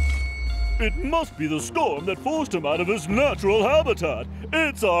 It must be the storm that forced him out of his natural habitat.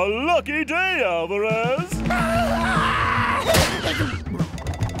 It's our lucky day, Alvarez!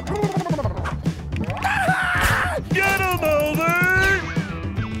 Get him, Alvy!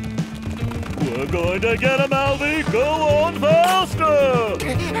 We're going to get him, Alvy! Go on faster!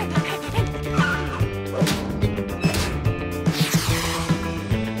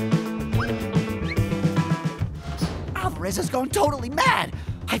 Alvarez has gone totally mad.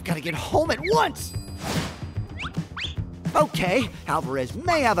 I've got to get home at once. Okay, Alvarez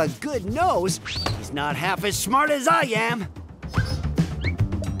may have a good nose, but he's not half as smart as I am.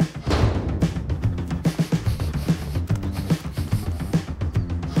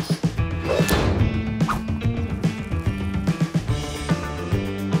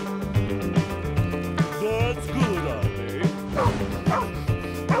 That's good, Alvy.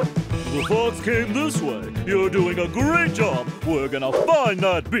 The fox came this way. You're doing a great job. We're gonna find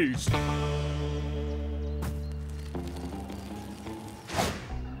that beast.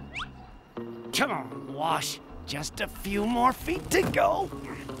 Come on, Wash. Just a few more feet to go.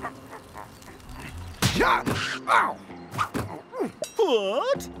 Ow!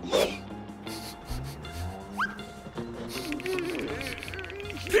 What?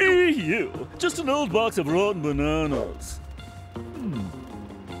 P.U. Just an old box of rotten bananas.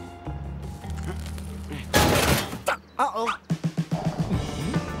 Uh-oh.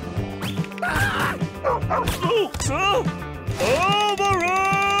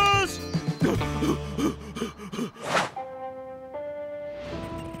 Alvarez!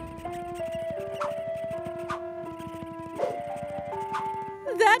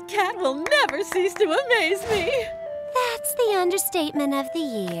 That cat will never cease to amaze me. That's the understatement of the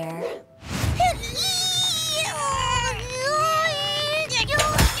year.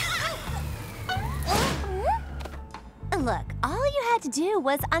 Look, all you had to do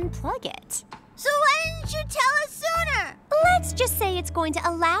was unplug it. So why didn't you tell us sooner? Let's just say it's going to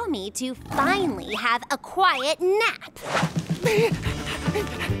allow me to finally have a quiet nap.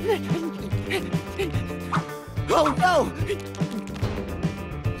 Oh, no!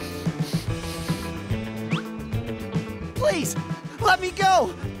 Please, let me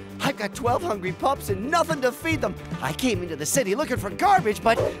go! I've got 12 hungry pups and nothing to feed them. I came into the city looking for garbage,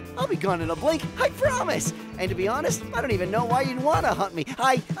 but I'll be gone in a blink, I promise. And to be honest, I don't even know why you'd want to hunt me.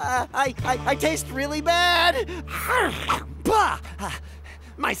 I taste really bad. Bah!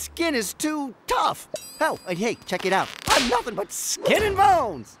 My skin is too tough. Oh, and hey, check it out. I'm nothing but skin and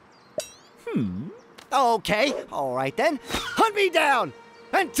bones. Okay, all right then. Hunt me down.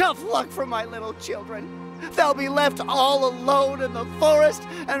 And tough luck for my little children. They'll be left all alone in the forest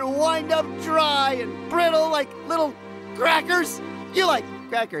and wind up dry and brittle like little crackers. You like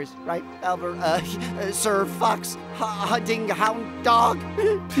crackers, right, Sir Fox Hunting Hound Dog?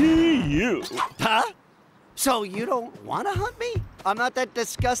 P.U. Huh? So you don't want to hunt me? I'm not that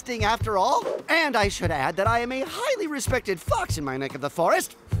disgusting after all. And I should add that I am a highly respected fox in my neck of the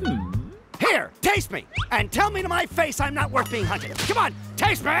forest. Here, taste me, and tell me to my face I'm not worth being hunted. Come on,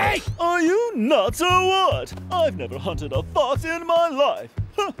 taste me! Are you nuts or what? I've never hunted a fox in my life.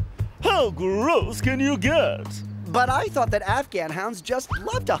 How gross can you get? But I thought that Afghan hounds just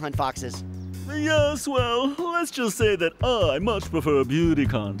love to hunt foxes. Yes, well, let's just say that I much prefer beauty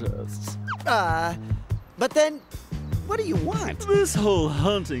contests. But then, what do you want? This whole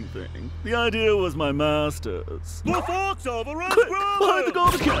hunting thing, the idea was my master's. The fox overruns Quick, brother! behind the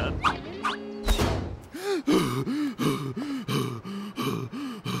garbage can!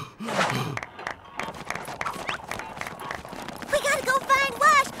 We gotta go find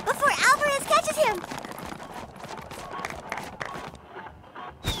Wash before Alvarez catches him.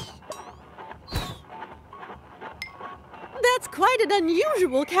 That's quite an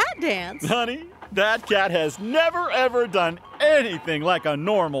unusual cat dance. Honey, that cat has never ever done anything like a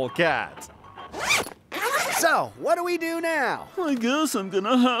normal cat. So, what do we do now? I guess I'm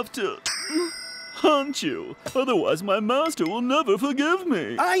gonna have to hunt you. Otherwise, my master will never forgive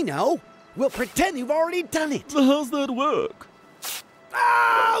me. I know. We'll pretend you've already done it. How's that work?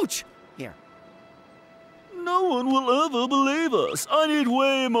 Ouch! Here. No one will ever believe us. I need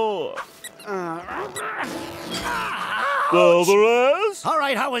way more. Alvarez? All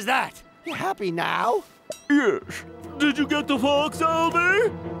right, how was that? You happy now? Yes. Did you get the fox,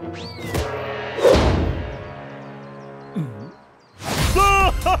 Albie?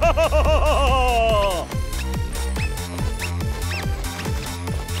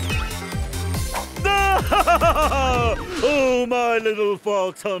 Oh, my little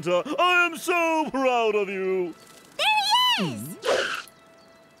fox hunter, I am so proud of you. There he is!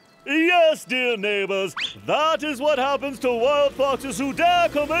 Yes, dear neighbors, that is what happens to wild foxes who dare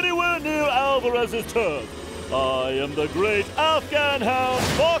come anywhere near Alvarez's turf. I am the great Afghan hound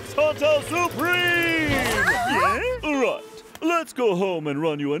fox hunter supreme! Yeah? Right, let's go home and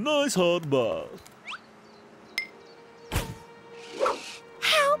run you a nice hot bath.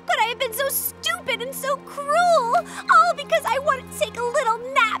 How could I have been so stupid and so cruel? All because I wanted to take a little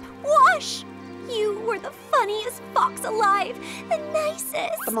nap. Wash! You were the funniest fox alive, the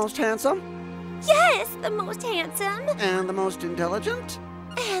nicest. The most handsome? Yes, the most handsome. And the most intelligent?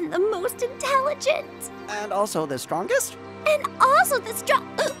 And the most intelligent. And also the strongest? And also the strong...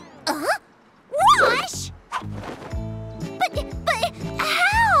 Wash! But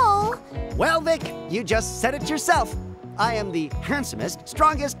how? Well, Vic, you just said it yourself. I am the handsomest,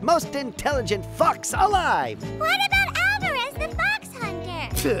 strongest, most intelligent fox alive. What about Alvarez, the fox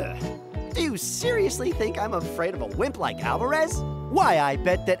hunter? Do you seriously think I'm afraid of a wimp like Alvarez? Why, I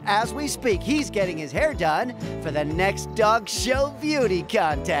bet that as we speak, he's getting his hair done for the next dog show beauty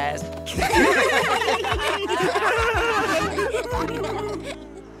contest.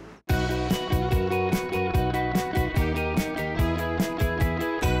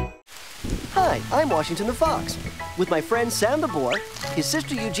 Hi, I'm Washington the Fox. With my friend Sam the Boar, his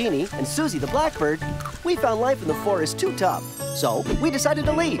sister Eugénie, and Suzie the Blackbird, we found life in the forest too tough, so we decided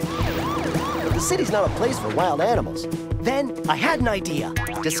to leave. But the city's not a place for wild animals. Then I had an idea.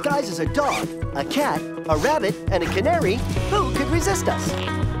 Disguised as a dog, a cat, a rabbit, and a canary, who could resist us?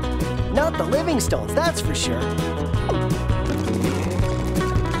 Not the Livingstones, that's for sure.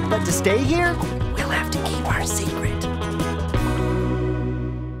 But to stay here, we'll have to keep our secret.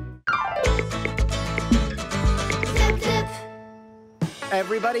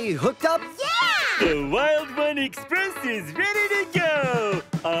 Everybody hooked up? Yeah! The Wild One Express is ready to go!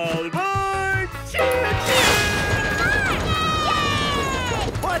 All aboard! Choo-choo!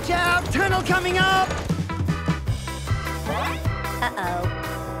 Watch out! Tunnel coming up! Uh-oh.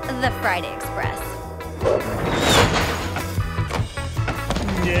 The Friday Express.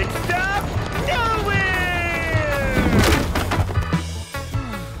 Next stop, nowhere!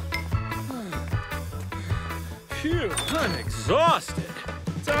 Phew, I'm exhausted.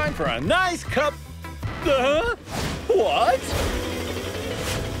 Time for a nice cup. What?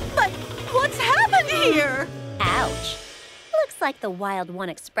 But what's happened here? Ouch. Looks like the Wild One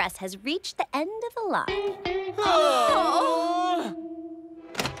Express has reached the end of the line. Oh.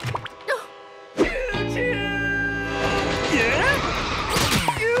 Yeah?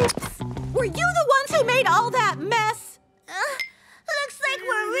 Oops. Were you the ones who made all that mess? Looks like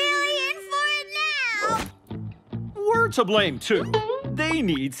we're really in for it now. We're to blame, too. They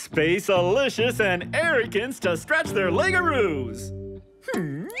need Space-alicious and Ericans to stretch their legaroos.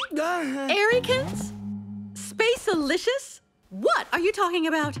 Ericans? Space-alicious? What are you talking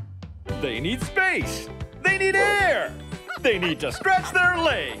about? They need space. They need air. They need to stretch their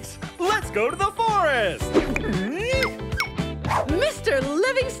legs. Let's go to the forest. Mr.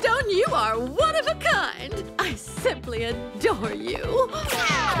 Livingstone, you are one of a kind. I simply adore you.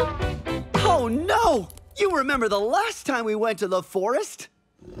 Oh, no! You remember the last time we went to the forest?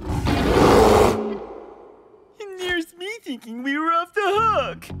 And there's me thinking we were off the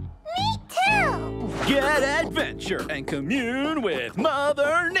hook. Me too! Get adventure and commune with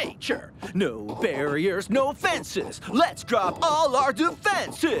Mother Nature. No barriers, no fences. Let's drop all our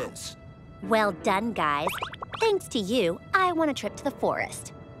defenses. Well done, guys. Thanks to you, I want a trip to the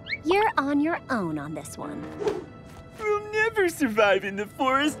forest. You're on your own on this one. We'll never survive in the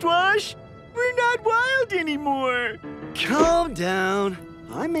forest, Wash. We're not wild anymore. Calm down.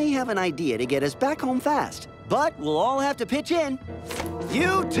 I may have an idea to get us back home fast, but we'll all have to pitch in.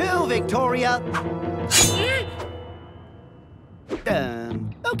 You too, Victoria.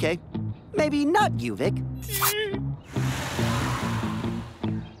 Okay. Maybe not you, Vic.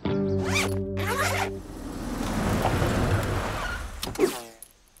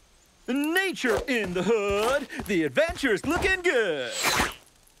 Nature in the hood. The adventure's looking good.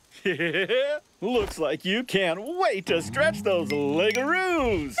 Looks like you can't wait to stretch those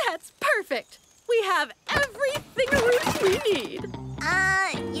legaroos. That's perfect. We have every thingaroos we need.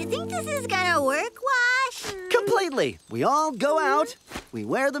 You think this is gonna work, Wash? Completely. We all go out, we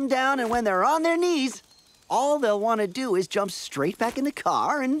wear them down, and when they're on their knees, all they'll want to do is jump straight back in the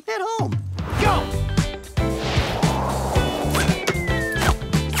car and head home. Go!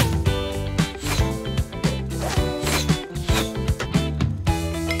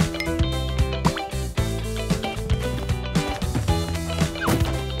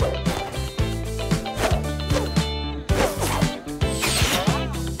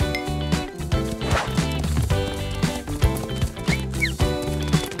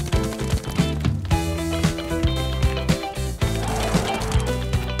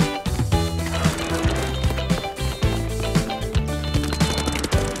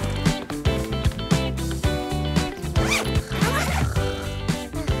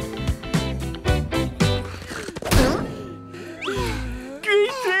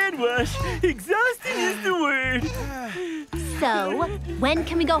 Exhausting is the word. So, when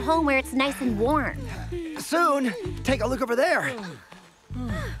can we go home where it's nice and warm? Soon. Take a look over there.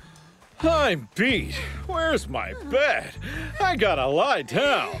 I'm beat. Where's my bed? I gotta lie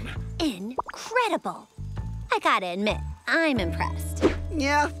down. Incredible. I gotta admit, I'm impressed.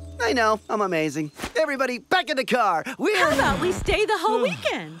 Yeah, I know. I'm amazing. Everybody, back in the car. How about we stay the whole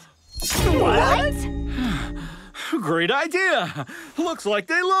weekend? What? Great idea. Looks like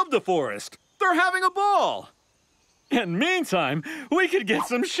they love the forest. They're having a ball. And meantime, we could get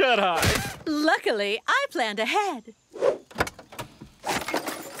some shut-eye. Luckily, I planned ahead.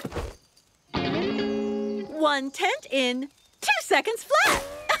 1 tent in 2 seconds flat.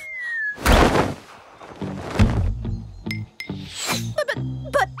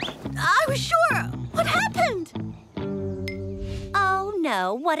 But I was sure. What happened? Oh,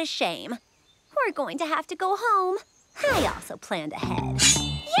 no, what a shame. We're going to have to go home. I also planned ahead.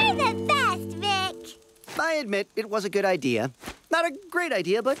 You're the best, Vic. I admit it was a good idea. Not a great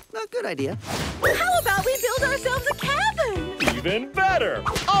idea, but a good idea. How about we build ourselves a cabin? Even better.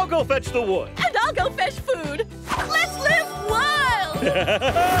 I'll go fetch the wood. And I'll go fetch food. Let's live wild!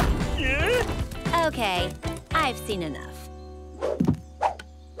 Yeah? Okay, I've seen enough.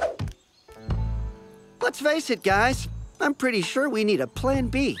 Let's face it, guys. I'm pretty sure we need a plan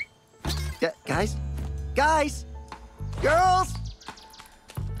B. Guys? Girls?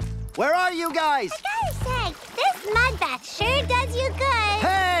 Where are you guys? I gotta say, this mud bath sure does you good.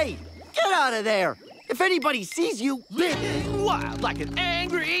 Hey! Get out of there! If anybody sees you... Living wild like an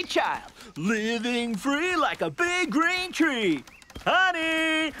angry child. Living free like a big green tree.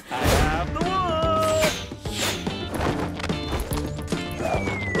 Honey, I have the wood.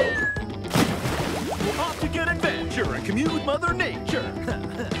 We'll off to get adventure and commune with Mother Nature.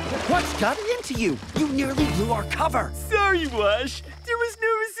 What's gotten into you? You nearly blew our cover. Sorry, Wash. There was no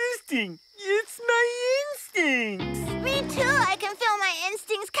resisting. It's my instincts. Me too. I can feel my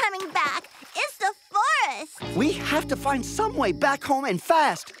instincts coming back. It's the forest. We have to find some way back home and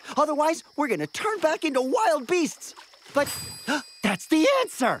fast. Otherwise, we're gonna turn back into wild beasts. But that's the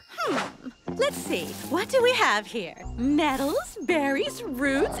answer. Let's see. What do we have here? Nettles, berries,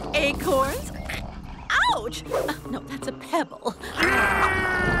 roots, acorns. Ouch! No, that's a pebble.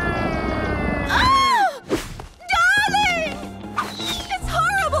 Oh! Darling! It's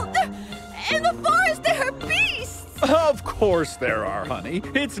horrible! In the forest, there are beasts! Of course there are, honey.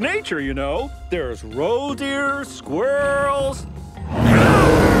 It's nature, you know. There's roe deer, squirrels,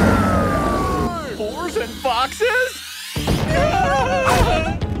 boars and foxes.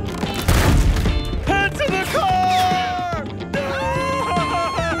 Head to the car! No!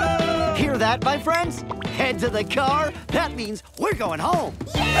 friends? Head to the car. That means we're going home.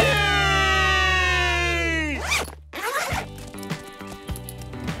 Yay!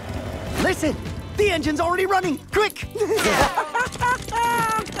 Listen, the engine's already running. Quick!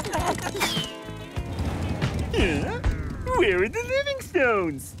 Where are the living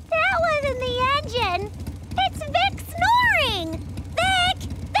stones? That wasn't the engine. It's Vic snoring. Vic!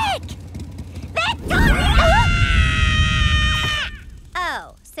 Vic! Vic!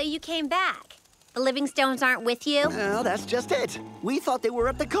 Oh, so you came back. The Livingstones aren't with you? No, that's just it. We thought they were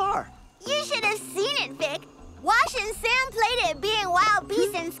at the car. You should have seen it, Vic. Wash and Sam played at being wild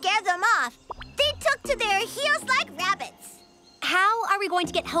beasts and scared them off. They took to their heels like rabbits. How are we going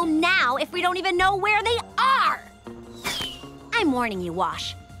to get home now if we don't even know where they are? I'm warning you,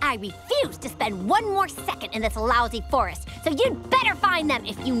 Wash. I refuse to spend one more second in this lousy forest, so you'd better find them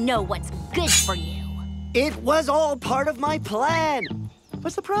if you know what's good for you. It was all part of my plan.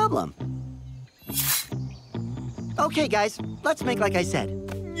 What's the problem? Okay, guys, let's make like I said.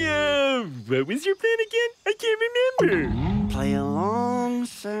 Yeah, what was your plan again? I can't remember. Play along,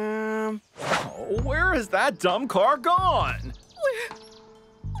 Sam. Oh, where is that dumb car gone?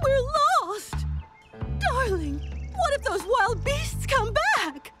 We're lost. Darling, what if those wild beasts come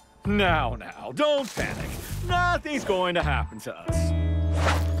back? Now, don't panic. Nothing's going to happen to us.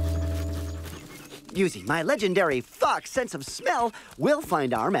 Using my legendary fox sense of smell, we'll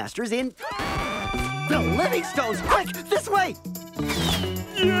find our masters in the Livingstones. Quick, this way!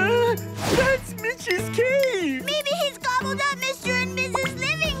 Yeah, that's Mitch's cave. Maybe he's gobbled up Mr. and Mrs.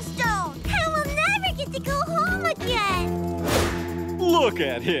 Livingstone, and we'll never get to go home again. Look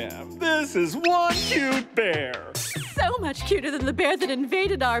at him. This is one cute bear. So much cuter than the bear that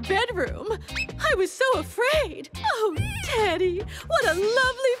invaded our bedroom. I was so afraid. Oh, Teddy, what a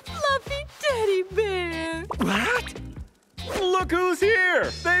lovely, fluffy teddy bear. What? Look who's here!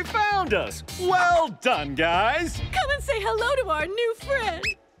 They found us! Well done, guys! Come and say hello to our new friend.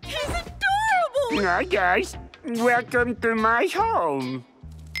 He's adorable! Hi, guys. Welcome to my home.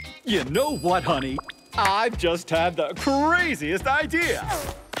 You know what, honey? I've just had the craziest idea.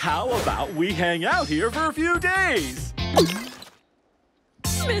 How about we hang out here for a few days?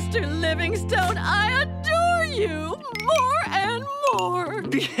 Mr. Livingstone, I adore you more and more.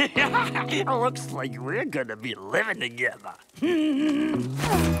 Looks like we're gonna be living together. No,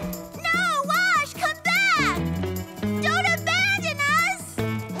 Wash, come back! Don't abandon us!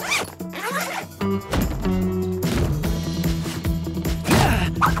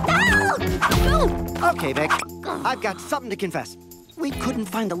 Okay, Vic, I've got something to confess. We couldn't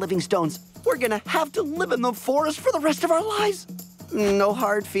find the Livingstones. We're gonna have to live in the forest for the rest of our lives. No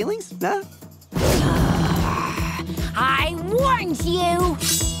hard feelings, huh? I warned you!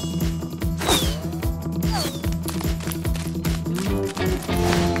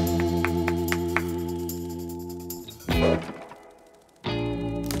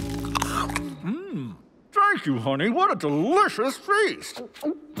 Thank you, honey. What a delicious feast.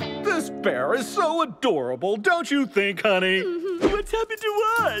 This bear is so adorable, don't you think, honey? What's happened to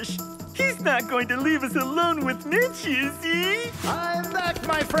Wash? He's not going to leave us alone with Mitch, is he? I'm back,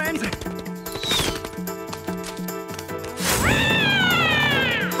 my friends.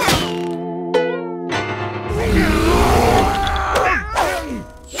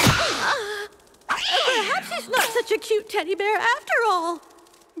 Perhaps he's not such a cute teddy bear after all.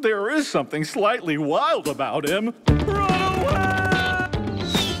 There is something slightly wild about him.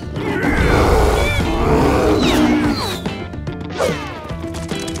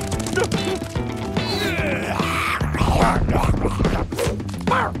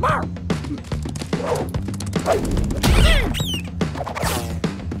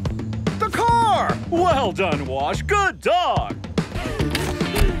 The car! Well done, Wash. Good dog.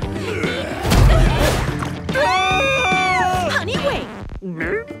 Honey, wait.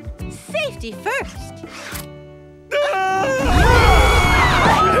 Safety first.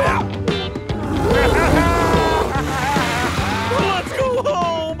 Let's go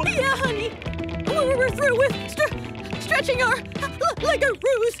home! Yeah, honey. We're through with stretching our... like a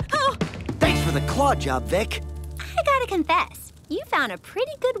ruse. Oh. Thanks for the claw job, Vic. I gotta confess, you found a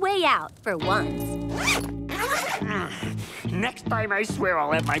pretty good way out for once. Next time, I swear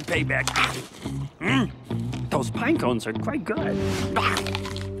I'll have my payback. Those pine cones are quite good.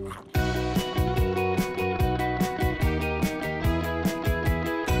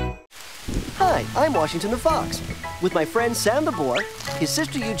 Hi, I'm Washington the Fox. With my friend Sam the Boar, his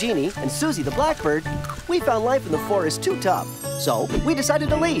sister Eugénie, and Suzie the Blackbird, we found life in the forest too tough, so we decided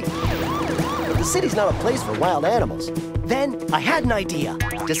to leave. But the city's not a place for wild animals. Then I had an idea.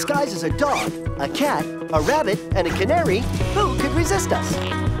 Disguised as a dog, a cat, a rabbit, and a canary, who could resist us?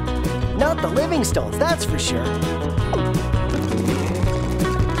 Not the Livingstones, that's for sure.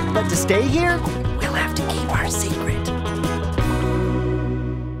 But to stay here, we'll have to keep our secret.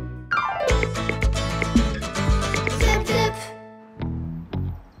 Zip, zip.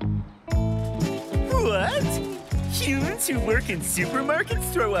 What? Humans who work in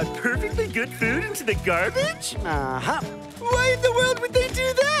supermarkets throw out perfectly good food into the garbage? Uh-huh. Why in the world would they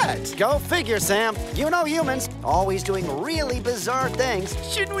do that? Go figure, Sam. You know humans, always doing really bizarre things.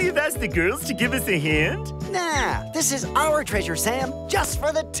 Shouldn't we have asked the girls to give us a hand? Nah, this is our treasure, Sam, just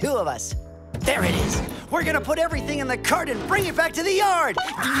for the two of us. There it is. We're gonna put everything in the cart and bring it back to the yard.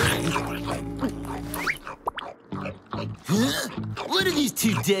 What do these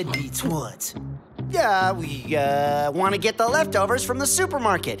two deadbeats want? We want to get the leftovers from the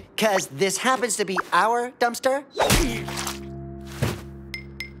supermarket, 'cause this happens to be our dumpster.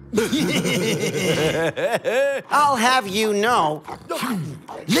 I'll have you know.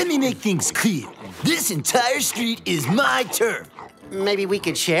 Let me make things clear. This entire street is my turf. Maybe we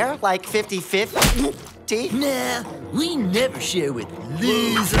could share, like 50-50? Nah, we never share with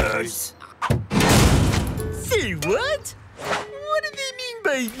losers. Say what? What do they mean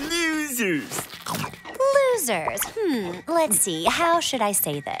by losers? Losers. Let's see. How should I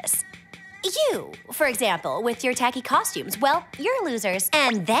say this? You, for example, with your tacky costumes. Well, you're losers.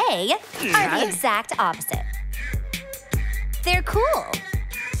 And they are the exact opposite. They're cool.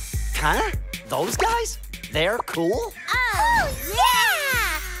 Huh? Those guys? They're cool? Oh,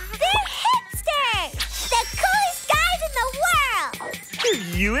 yeah! They're hipsters! The coolest guys in the world! Have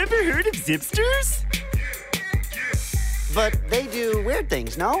you ever heard of zipsters? But they do weird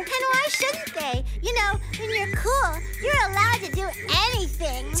things, no? And why shouldn't they? You know, when you're cool, you're allowed to do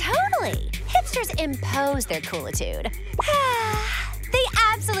anything. Totally. Hipsters impose their coolitude. They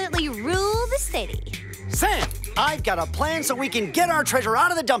absolutely rule the city. Sam, I've got a plan so we can get our treasure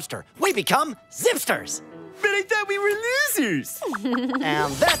out of the dumpster. We become zipsters. But I thought we were losers.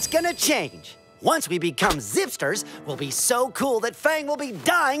 And that's gonna change. Once we become zipsters, we'll be so cool that Fang will be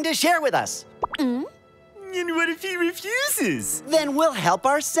dying to share with us. And what if he refuses? Then we'll help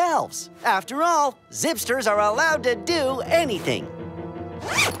ourselves. After all, zipsters are allowed to do anything.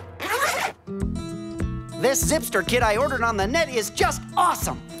 This zipster kit I ordered on the net is just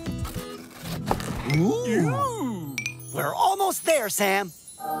awesome. Ooh. We're almost there, Sam.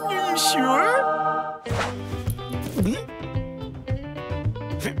 Are you sure?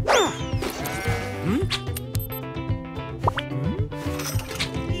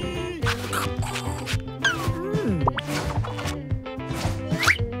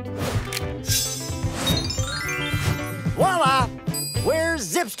 Voila! We're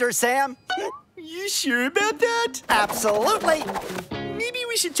zipsters, Sam. You sure about that? Absolutely. Maybe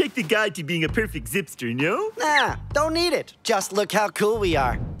we should check the guide to being a perfect zipster, no? Nah, don't need it. Just look how cool we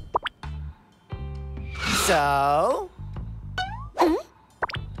are. So?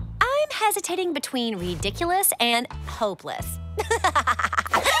 I'm hesitating between ridiculous and hopeless.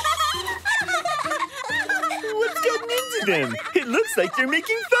 What's gotten into them? It looks like they're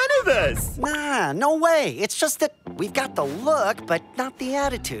making fun of us. Nah, no way. It's just that we've got the look, but not the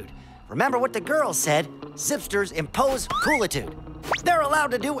attitude. Remember what the girls said? Zipsters impose coolitude. They're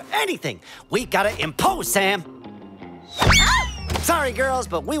allowed to do anything. We gotta impose, Sam. Sorry, girls,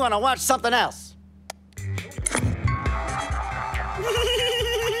 but we want to watch something else. Hey,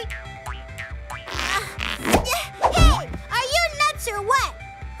 are you nuts or what?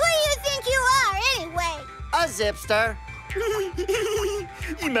 Who do you think you are, anyway? A zipster.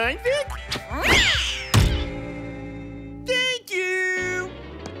 You mind, Vic? Thank you.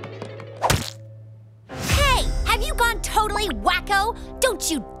 Hey, have you gone totally wacko? Don't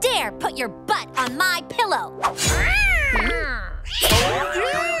you dare put your butt on my pillow. I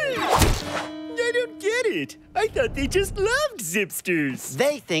don't get it. I thought they just loved zipsters.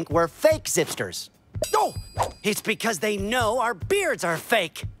 They think we're fake zipsters. Oh, it's because they know our beards are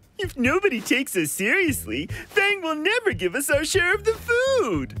fake. If nobody takes us seriously, Fang will never give us our share of the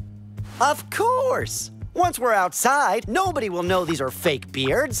food. Of course. Once we're outside, nobody will know these are fake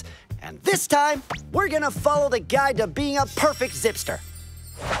beards. And this time, we're gonna follow the guide to being a perfect zipster.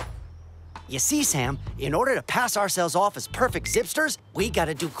 You see, Sam, in order to pass ourselves off as perfect zipsters, we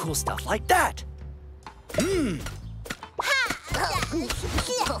gotta do cool stuff like that.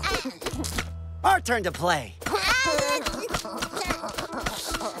 Our turn to play.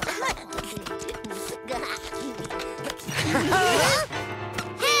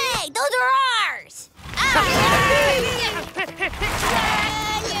 Hey, those are ours!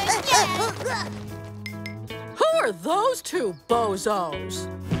 Who are those two bozos?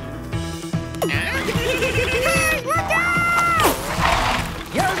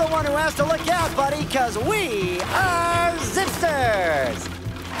 You're the one who ass to look out, buddy, because we are Zipsters!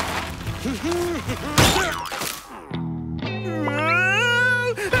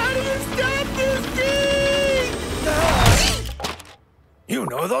 How do you stop this thing? You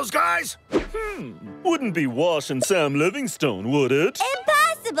know those guys? Wouldn't be Wash and Sam Livingstone, would it?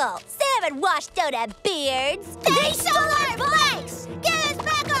 Impossible! Sam and Wash don't have beards. They stole our blanks! Give us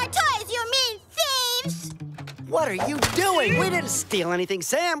back our toys, you mean thieves! What are you doing? We didn't steal anything,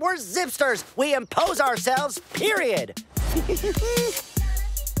 Sam. We're Zipsters. We impose ourselves, period.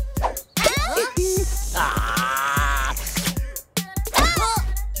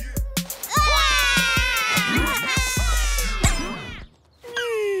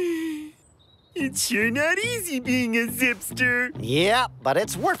 It's sure not easy being a Zipster. Yeah, but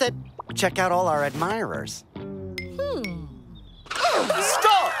it's worth it. Check out all our admirers.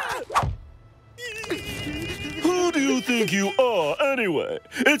 Stop! Who do you think you are, anyway?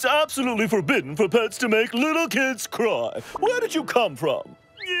 It's absolutely forbidden for pets to make little kids cry. Where did you come from?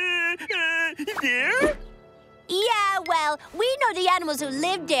 There? Yeah, well, we know the animals who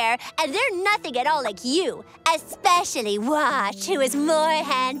live there, and they're nothing at all like you. Especially Wash, who is more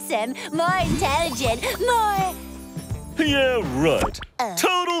handsome, more intelligent, more... Yeah, right.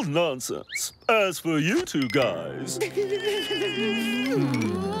 Total nonsense. As for you two guys...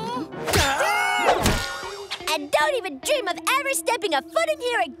 And don't even dream of ever stepping a foot in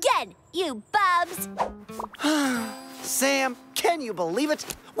here again, you bubs. Sam, can you believe it?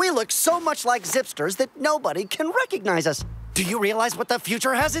 We look so much like Zipsters that nobody can recognize us. Do you realize what the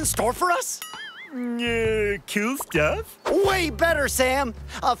future has in store for us? Cool stuff? Way better, Sam.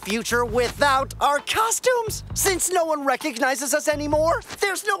 A future without our costumes. Since no one recognizes us anymore,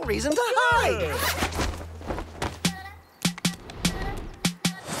 there's no reason to hide.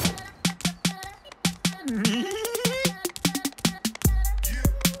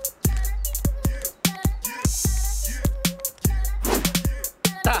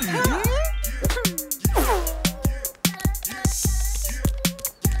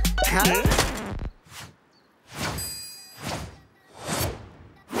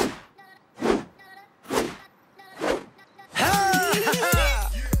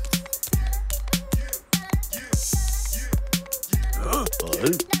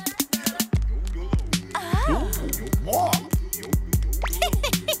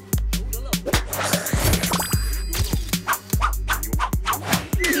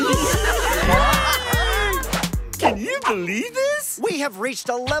 Can you believe this? We have reached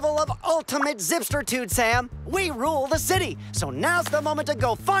a level of ultimate Zipstertude, Sam. We rule the city. So now's the moment to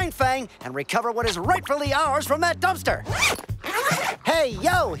go find Fang and recover what is rightfully ours from that dumpster. Hey,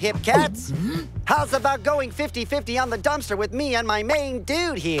 yo, hip cats. How's about going 50-50 on the dumpster with me and my main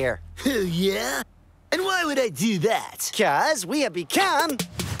dude here? Oh, yeah? And why would I do that? 'Cause we have become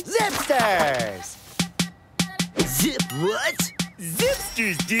Zipsters. Zip what?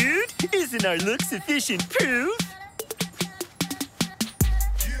 Zipsters, dude! Isn't our look sufficient proof?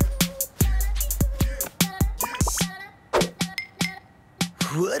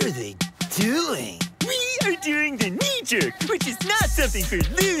 What are they doing? We are doing the knee jerk, which is not something for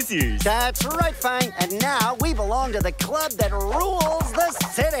losers. That's right, Fang. And now we belong to the club that rules the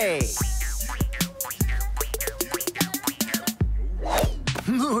city.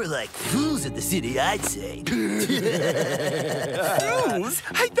 More like fools at the city, I'd say. Fools?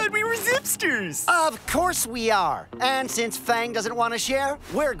 I thought we were Zipsters. Of course we are. And since Fang doesn't want to share,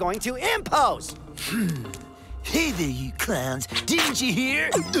 we're going to impose. Hey there, you clowns. Didn't you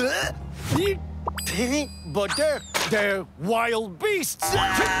hear? But they're wild beasts.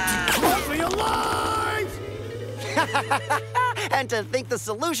 Keep me alive! And to think the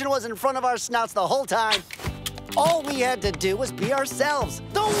solution was in front of our snouts the whole time. All we had to do was be ourselves,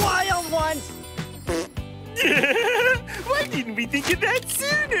 the wild ones. Why didn't we think of that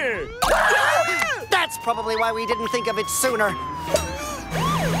sooner? That's probably why we didn't think of it sooner.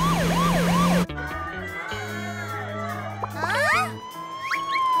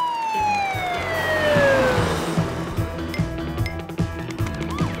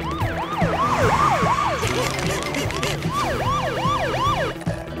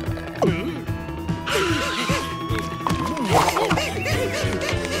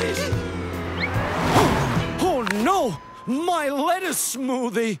 Oh no! My lettuce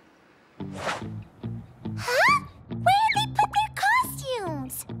smoothie! Huh? Where'd they put their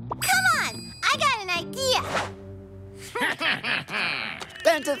costumes? Come on, I got an idea.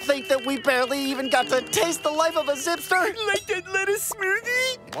 And to think that we barely even got to taste the life of a Zipster. Like that lettuce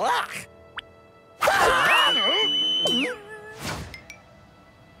smoothie?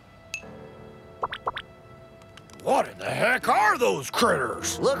 What in the heck are those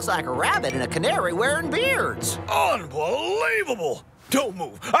critters? Looks like a rabbit and a canary wearing beards. Unbelievable! Don't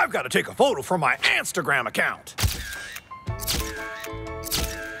move. I've got to take a photo for my Instagram account.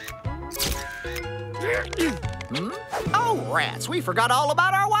 Oh, rats, we forgot all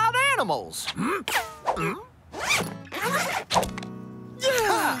about our wild animals.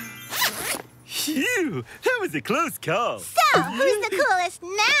 Phew, that was a close call. So, who's the coolest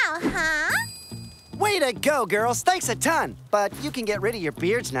now, huh? Way to go, girls. Thanks a ton. But you can get rid of your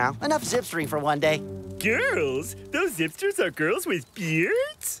beards now. Enough zipstering for one day. Girls? Those zipsters are girls with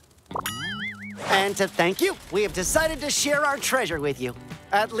beards? And to thank you, we have decided to share our treasure with you.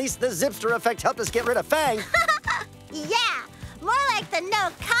 At least the zipster effect helped us get rid of Fang. Yeah, more like the no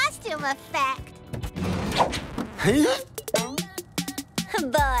costume effect.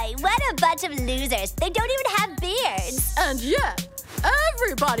 Boy, what a bunch of losers. They don't even have beards. And yet,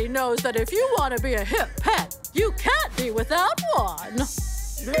 everybody knows that if you want to be a hip pet, you can't be without one.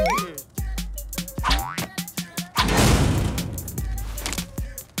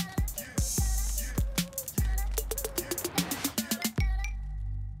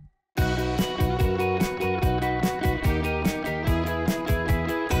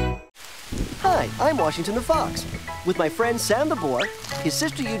 Hi, I'm Washington the Fox. With my friend Sam the boar, his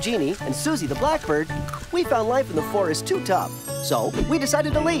sister Eugénie, and Suzie the blackbird, we found life in the forest too tough, so we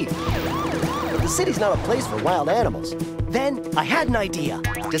decided to leave. But the city's not a place for wild animals. Then I had an idea.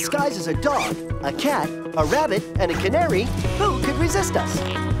 Disguised as a dog, a cat, a rabbit, and a canary, who could resist us?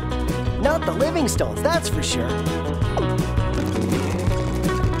 Not the Livingstones, that's for sure.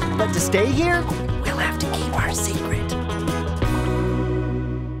 But to stay here, we'll have to keep our secret.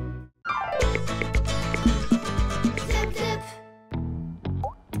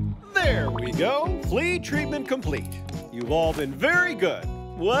 There we go. Flea treatment complete. You've all been very good.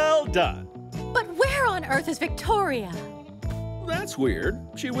 Well done. But where on earth is Victoria? That's weird.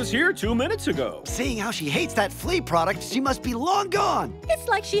 She was here 2 minutes ago. Seeing how she hates that flea product, she must be long gone. It's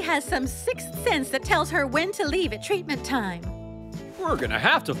like she has some sixth sense that tells her when to leave at treatment time. We're gonna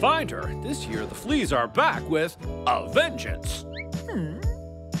have to find her. This year the fleas are back with a vengeance.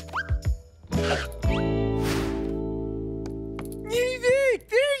 Hey, Vic,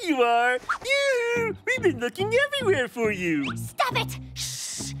 there you are. Yoo-hoo! We've been looking everywhere for you. Stop it!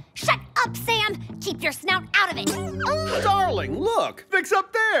 Shh! Shut up, Sam! Keep your snout out of it! Darling, look! Vic's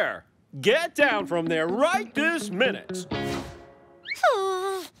up there! Get down from there right this minute!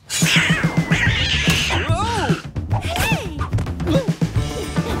 Oh. Hey!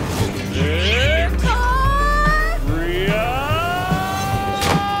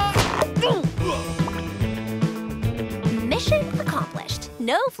 Mission accomplished.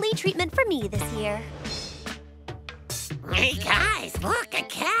 No flea treatment for me this year. Hey guys, look, a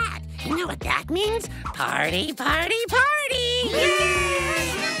cat. You know what that means? Party, party, party!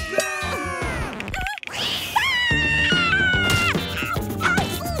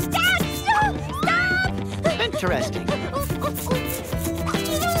 Interesting.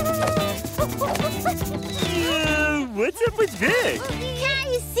 What's up with Vic? Can't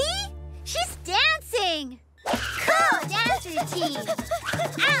you see? She's dancing. Cool dance routine.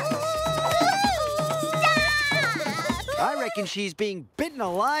 I reckon she's being bitten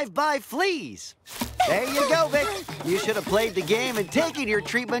alive by fleas. There you go, Vic. You should have played the game and taken your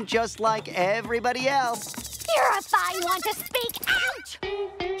treatment just like everybody else. Purify want to speak out!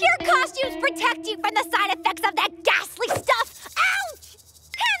 Your costumes protect you from the side effects of that ghastly stuff! Ouch!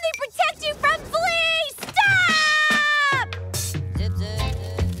 And they protect you from fleas! Stop!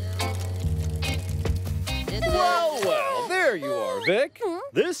 Well, there you are, Vic.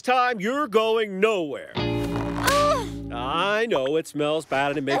 This time you're going nowhere. I know it smells bad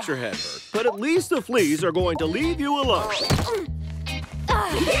and it makes your head hurt, but at least the fleas are going to leave you alone. Get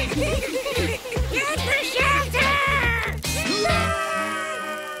the shelter!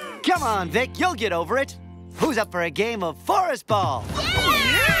 Come on, Vic, you'll get over it. Who's up for a game of forest ball?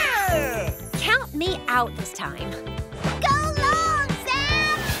 Yeah! Count me out this time. Go long,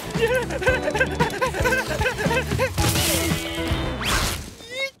 Sam!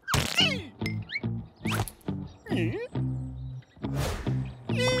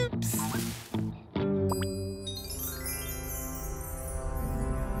 Oops.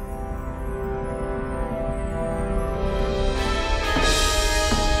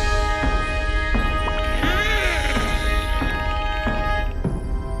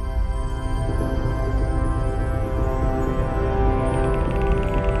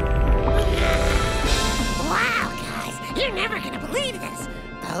 Wow, guys, you're never gonna believe this.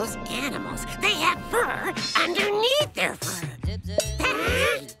 Those animals, they have fur underneath their fur.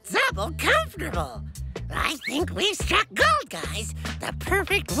 That's double comfortable. I think we've struck gold, guys. The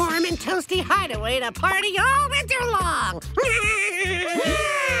perfect warm and toasty hideaway to party all winter long.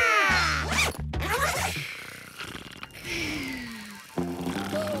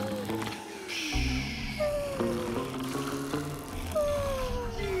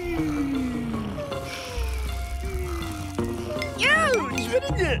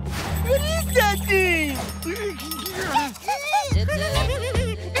 What is that thing?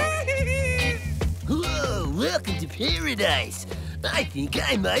 Whoa, welcome to paradise. I think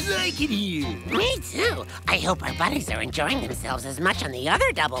I might like it here. Me too. I hope our buddies are enjoying themselves as much on the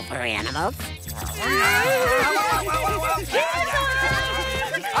other double fur animals.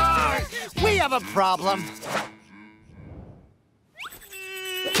 We have a problem.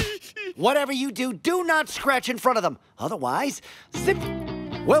 Whatever you do, do not scratch in front of them. Otherwise, zip,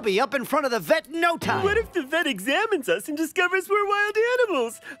 we'll be up in front of the vet in no time. What if the vet examines us and discovers we're wild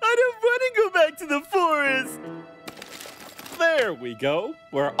animals? I don't want to go back to the forest. There we go.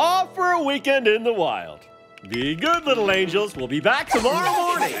 We're off for a weekend in the wild. Be good, little angels. We'll be back tomorrow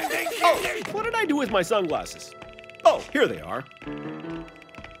morning. Oh, what did I do with my sunglasses? Oh, here they are.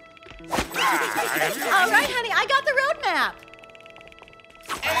 All right, honey, I got the road map.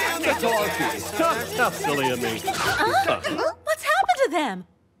 How silly of me. What's happened to them?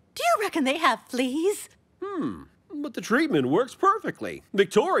 Do you reckon they have fleas? But the treatment works perfectly.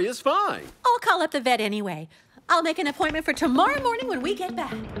 Victoria's fine. I'll call up the vet anyway. I'll make an appointment for tomorrow morning when we get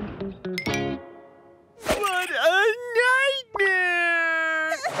back. What a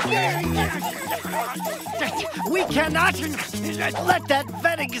nightmare! We cannot let that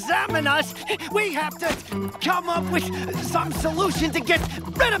vet examine us. We have to come up with some solution to get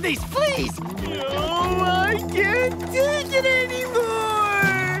rid of these fleas. No, I can't take it anymore!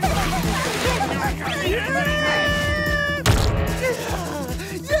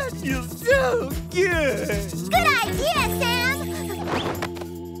 That feels so good! Good idea, Sam!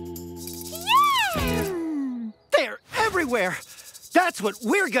 Yeah! They're everywhere. That's what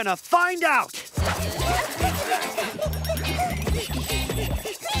we're gonna find out.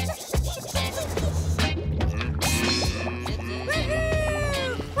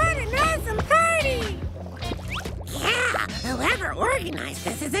 What an awesome party! Yeah, whoever organized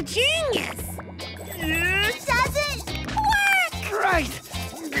this is a genius. Does it work? Right.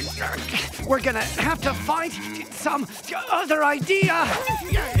 We're gonna have to find some other idea.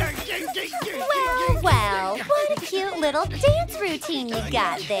 Well, what a cute little dance routine you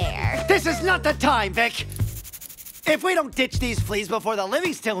got there. This is not the time, Vic. If we don't ditch these fleas before the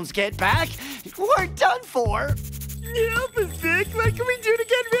Livingstones get back, we're done for. Help us, Vic. What can we do to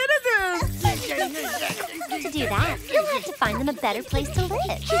get rid of them? To do that, you'll have to find them a better place to live.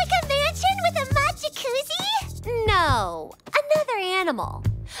 Like a mansion with a mud jacuzzi? No, another animal.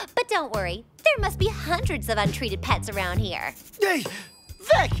 But don't worry, there must be hundreds of untreated pets around here. Hey,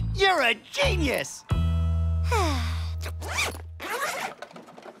 Vic, you're a genius. But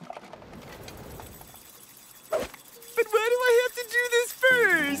why do I have to do this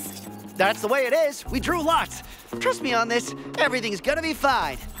first? That's the way it is. We drew lots. Trust me on this. Everything's gonna be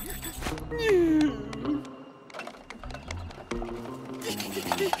fine.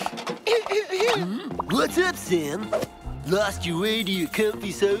 What's up, Sam? Lost your way to your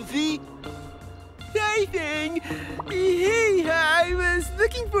comfy Sophie? Nothing. Hey, I was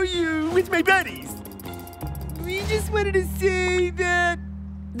looking for you with my buddies. We just wanted to say that...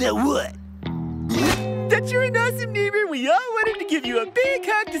 That what? That you're an awesome neighbor. We all wanted to give you a big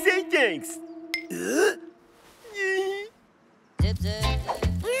hug to say thanks.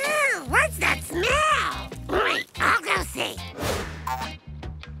 What's that smell? Wait, I'll go see.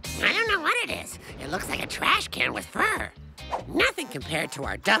 I don't know what it is. It looks like a trash can with fur. Nothing compared to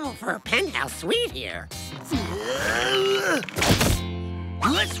our double fur penthouse suite here.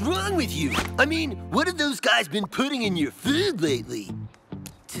 What's wrong with you? I mean, what have those guys been putting in your food lately?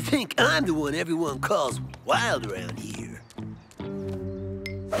 To think I'm the one everyone calls wild around here.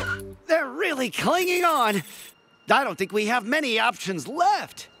 They're really clinging on. I don't think we have many options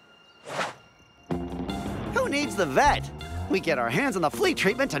left. Who needs the vet? We get our hands on the flea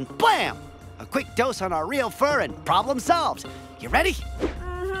treatment and blam! A quick dose on our real fur and problem solved. You ready?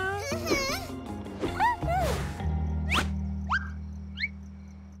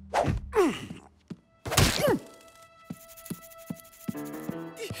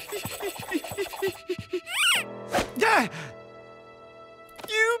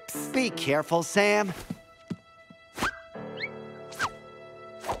 Oops! Be careful, Sam.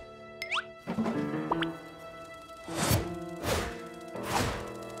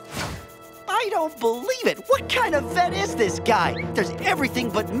 I don't believe believe it! What kind of vet is this guy? There's everything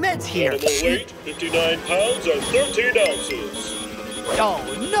but meds here. Animal weight, 59 pounds and 13 ounces.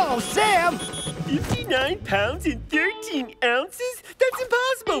 Oh, no, Sam! 59 pounds and 13 ounces? That's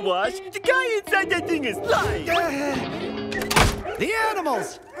impossible, Wash. The guy inside that thing is lying. The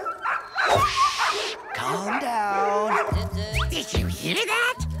animals! Calm down. Did you hear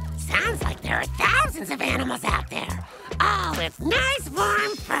that? Sounds like there are thousands of animals out there, all with nice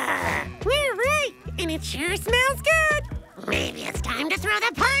warm fur. We're right, and it sure smells good. Maybe it's time to throw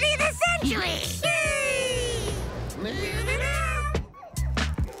the party of the century. Yay! Moving on.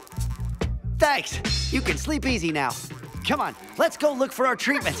 Thanks. You can sleep easy now. Come on, let's go look for our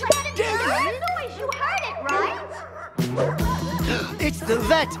treatment. You heard it, right? It's the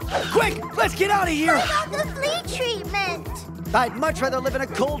vet! Quick, let's get out of here! What about the flea treatment? I'd much rather live in a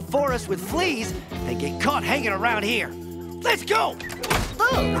cold forest with fleas than get caught hanging around here. Let's go!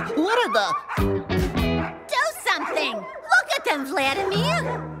 Oh, what in the... Do something! Look at them,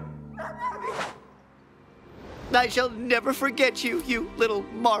 Vladimir! I shall never forget you, you little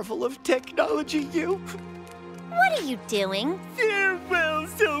marvel of technology, you. What are you doing? Farewell,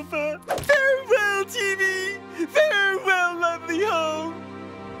 sofa. Farewell, TV. Farewell, lovely home.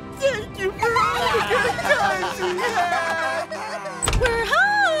 Thank you for all the good times we had. We're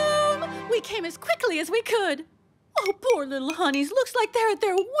home! We came as quickly as we could. Oh, poor little honeys. Looks like they're at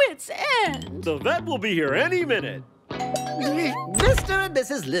their wits' end. The vet will be here any minute. Mr. and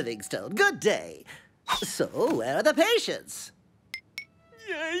Mrs. Livingstone, good day. So, where are the patients?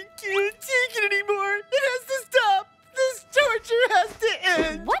 I can't take it anymore. It has to stop. This torture has to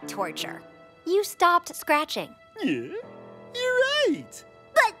end. What torture? You stopped scratching. Yeah, you're right.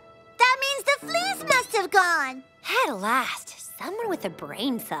 But that means the fleas must have gone. At last, someone with a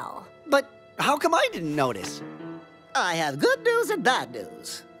brain cell. But how come I didn't notice? I have good news and bad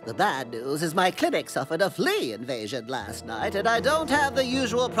news. The bad news is my clinic suffered a flea invasion last night, and I don't have the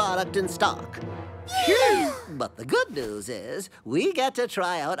usual product in stock. Yeah. But the good news is we get to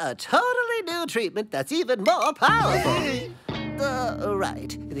try out a totally new treatment that's even more powerful.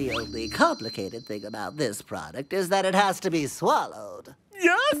 Right. The only complicated thing about this product is that it has to be swallowed.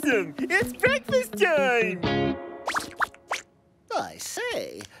 Awesome! It's breakfast time! I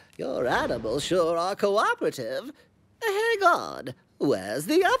say, your animals sure are cooperative. Hang on, where's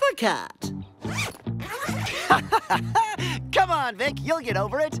the other cat? Come on, Vic, you'll get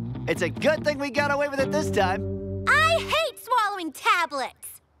over it. It's a good thing we got away with it this time. I hate swallowing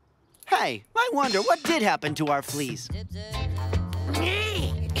tablets. Hey, I wonder what did happen to our fleas.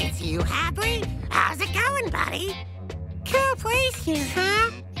 Hey, it's you, Hadley. How's it going, buddy? Cool place here,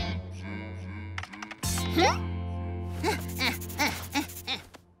 huh?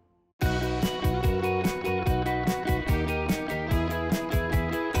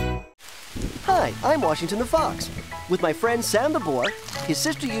 Hi, I'm Washington the Fox. With my friend Sam the Boar, his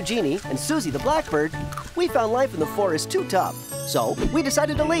sister Eugénie, and Suzie the Blackbird, we found life in the forest too tough, so we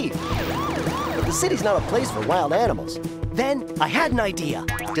decided to leave. But the city's not a place for wild animals. Then I had an idea.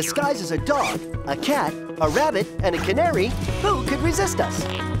 Disguised as a dog, a cat, a rabbit, and a canary, who could resist us?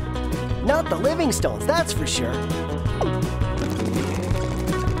 Not the Livingstones, that's for sure.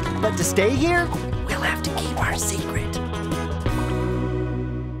 But to stay here, we'll have to keep our secret.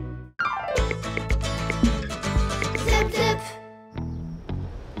 Zip, zip.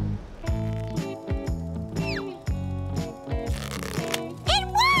 It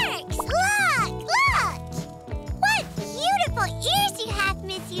works! Look, look! What beautiful ears you have,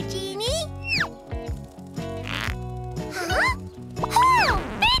 Miss Eugénie. Huh? Oh,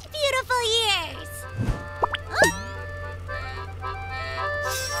 big beautiful ears!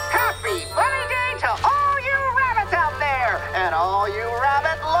 Happy Bunny Day to all you rabbits out there, and all you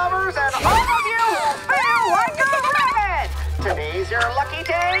rabbit lovers, and all of you who feel like a rabbit! Today's your lucky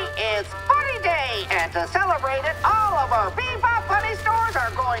day. It's Bunny Day, and to celebrate it, all of our Bebop Bunny stores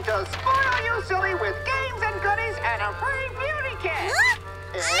are going to spoil you silly with games and goodies and a free beauty kit. Huh?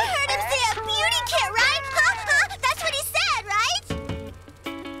 I heard him say a beauty kit, right? That's what he said, right?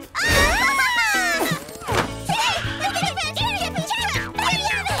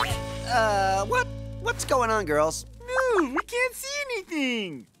 What's going on, girls? No, we can't see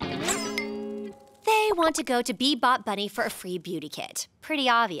anything. They want to go to Bebop Bunny for a free beauty kit. Pretty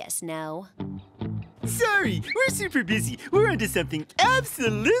obvious, no? Sorry, we're super busy. We're onto something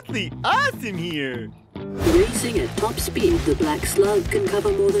absolutely awesome here. Racing at top speed, the black slug can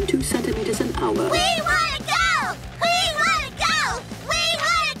cover more than 2 centimeters an hour. We want to go! We want to go! We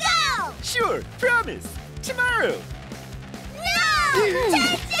want to go! Sure, promise. Tomorrow. No!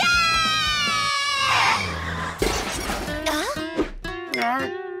 Today!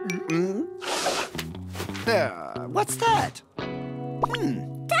 What's that? Duh! It's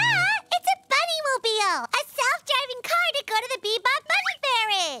a Bunnymobile! A self-driving car to go to the Bebop Bunny Fair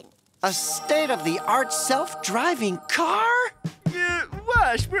in! A state-of-the-art self-driving car?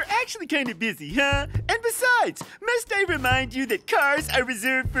 Wash, we're actually kind of busy, huh? And besides, must I remind you that cars are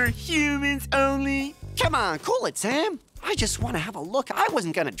reserved for humans only? Come on, cool it, Sam. I just want to have a look. I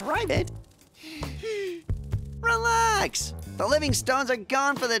wasn't gonna drive it. Relax. The Livingstones are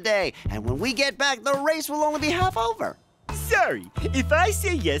gone for the day, and when we get back, the race will only be half over. Sorry, if I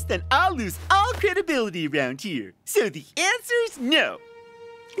say yes, then I'll lose all credibility around here. So the answer's no.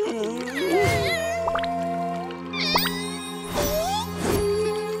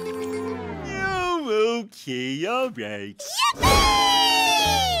 Oh, okay, all right.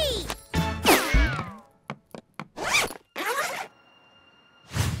 Yippee!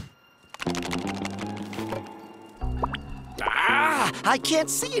 I can't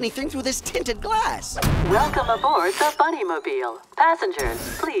see anything through this tinted glass. Welcome aboard the Bunnymobile.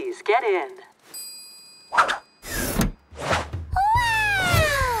 Passengers, please get in. Wow!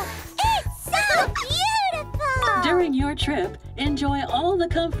 It's so beautiful! During your trip, enjoy all the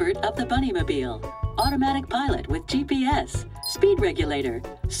comfort of the Bunnymobile. Automatic pilot with GPS, speed regulator,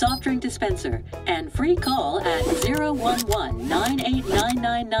 soft drink dispenser, and free call at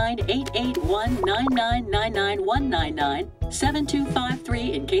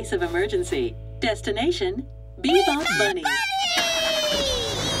 011-98999-881-9999-199-7253 in case of emergency. Destination, Bebop Bunny.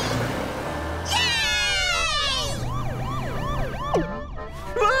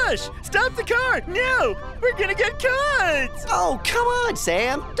 Wash, stop the car, no! We're gonna get caught! Oh, come on,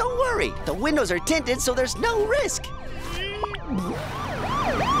 Sam. Don't worry. The windows are tinted, so there's no risk.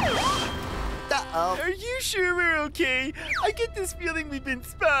 Uh-oh. Are you sure we're okay? I get this feeling we've been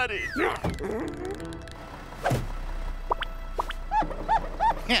spotted.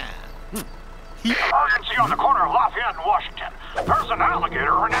 Emergency on the corner of Lafayette and Washington. There's an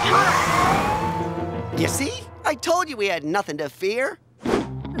alligator in a tree. You see? I told you we had nothing to fear.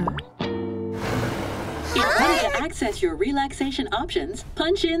 In order to access your relaxation options,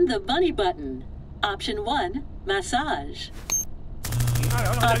 punch in the bunny button. Option 1, massage.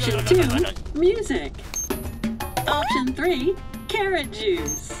 Option 2, music. Option 3, carrot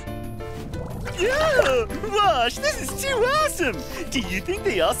juice. Yeah! Wash, this is too awesome! Do you think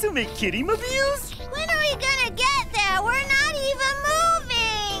they also make kitty mobiles? When are we gonna get there? We're not even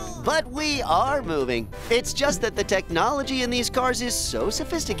moving! But we are moving. It's just that the technology in these cars is so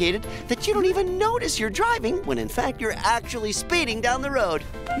sophisticated that you don't even notice you're driving when in fact you're actually speeding down the road.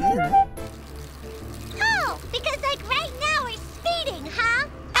 Oh, because like right now we're speeding, huh?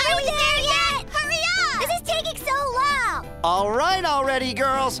 Are we there yet? Hurry up! This is taking so long! All right already,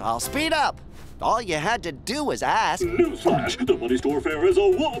 girls. I'll speed up. All you had to do was ask. Newsflash! The Bunny Store Fair is a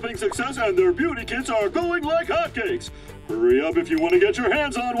whopping success and their beauty kits are going like hotcakes. Hurry up if you want to get your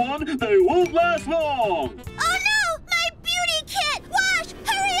hands on one. They won't last long. Oh no! My beauty kit! Wash!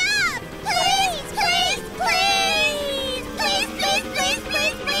 Hurry up! Please! Please! Please! Please! Please! Please!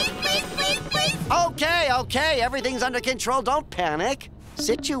 Please! Please! Please! Please! Please! Okay. Everything's under control. Don't panic.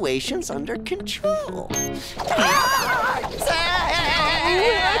 Situation's under control.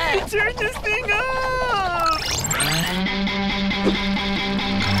 Turn this thing off!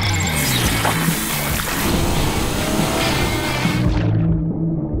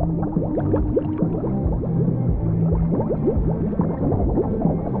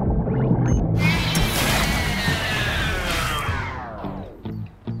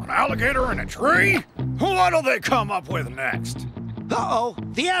 An alligator in a tree? What'll they come up with next? Uh-oh,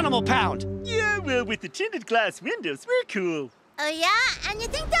 the animal pound. Yeah, well, with the tinted glass windows, we're cool. Oh yeah? And you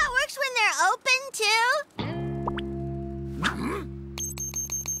think that works when they're open too?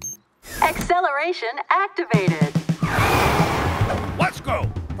 Acceleration activated. Let's go.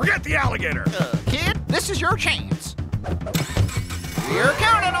 Forget the alligator. Kid, this is your chance. We're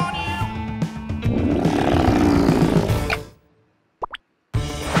counting on you.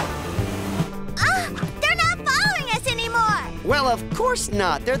 They're not following us anymore! Well, of course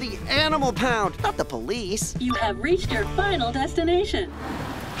not. They're the animal pound, not the police. You have reached your final destination.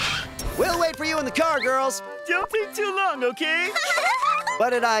 We'll wait for you in the car, girls. Don't take too long, okay?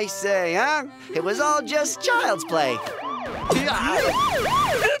 What did I say, huh? It was all just child's play. The pound!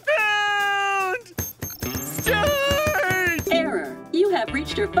 Start! Error. You have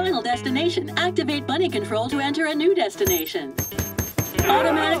reached your final destination. Activate bunny control to enter a new destination.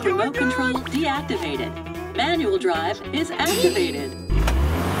 Automatic remote control deactivated. Manual drive is activated.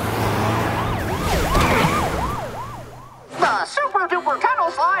 The Super Duper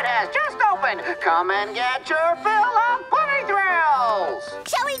Tunnel Slide has just opened. Come and get your fill of bunny thrills.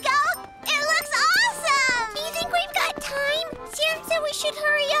 Shall we go? It looks awesome! Do you think we should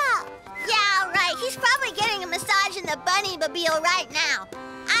hurry up. Yeah, right. He's probably getting a massage in the bunny-mobile right now.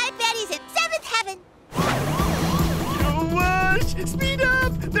 I bet he's in 7th heaven. Oh, Wash! Speed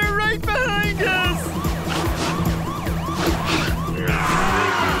up! They're right behind us!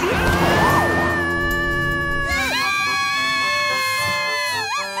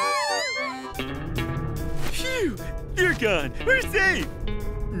 Phew! They're gone. We're safe.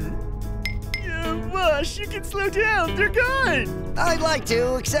 Wash, you can slow down. They're gone. I'd like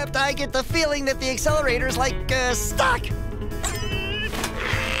to, except I get the feeling that the accelerator's like, stuck.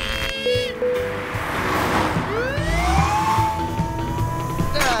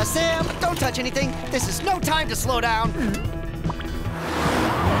 Sam, don't touch anything. This is no time to slow down.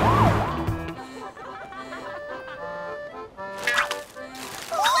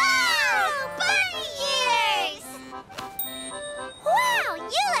 Wow! Bunny ears! Wow,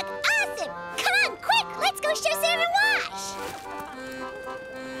 you look awesome! Come on, quick! Let's go show Sam and Wash!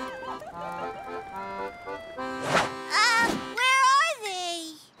 Where are they?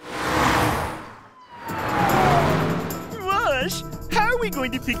 Wash, how are we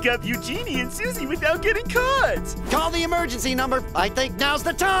going to pick up Eugénie and Suzie without getting caught? Call the emergency number. I think now's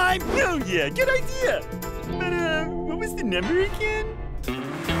the time. Oh, yeah, good idea. But, what was the number again?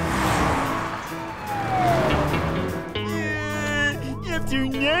 After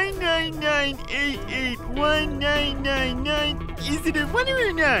 999881999, is it a 1 or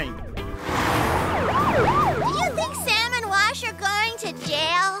a 9? Do you think Sam and Wash are going to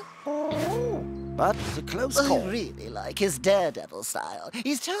jail? But it's a close call. I really like his daredevil style.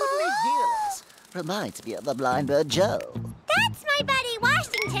 He's totally fearless. Reminds me of the blind bird Joe. That's my buddy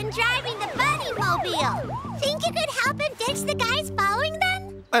Washington driving the bunny-mobile. Think you could help him ditch the guys following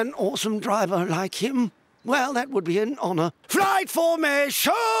them? An awesome driver like him? Well, that would be an honor. Flight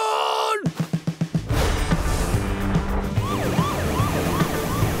formation!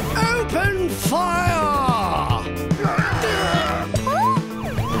 Open fire!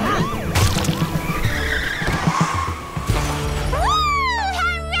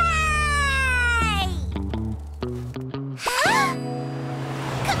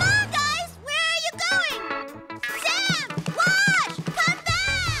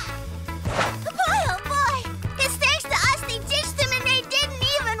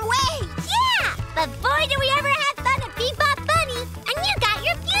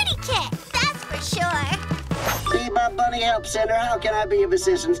 Help Center, how can I be of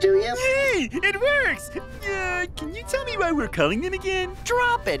assistance to you? Hey, it works! Can you tell me why we're calling them again?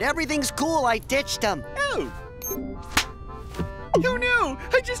 Drop it. Everything's cool. I ditched them. Oh. Oh no!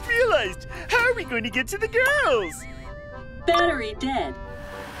 I just realized. How are we going to get to the girls? Battery dead.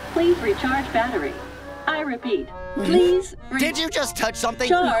 Please recharge battery. I repeat, please Did you just touch something?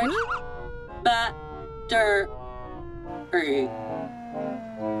 Charge battery.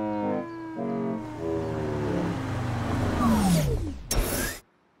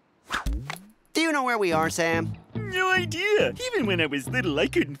 Do you know where we are, Sam? No idea. Even when I was little, I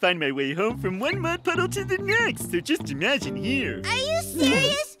couldn't find my way home from one mud puddle to the next. So just imagine here. Are you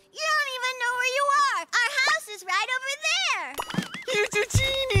serious? You don't even know where you are. Our house is right over there.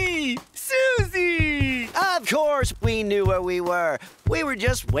 Eugénie! Suzie! Of course we knew where we were. We were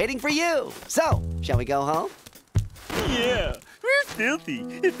just waiting for you. So, shall we go home? Yeah. We're filthy.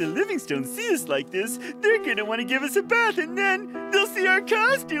 If the Livingstones see us like this, they're gonna want to give us a bath, and then they'll see our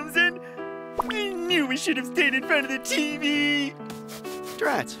costumes, and I knew we should have stayed in front of the TV.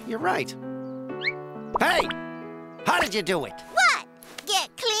 Drat, you're right. Hey! How did you do it? What? Get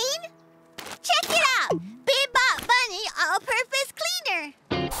clean? Check it out. Bebop Bunny All-Purpose Cleaner.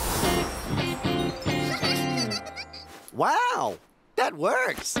 Wow! That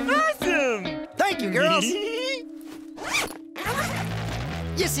works. Awesome! Thank you, girls.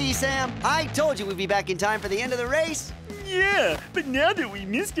 You see, Sam, I told you we'd be back in time for the end of the race. Yeah, but now that we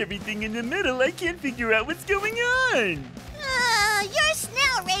missed everything in the middle, I can't figure out what's going on. Your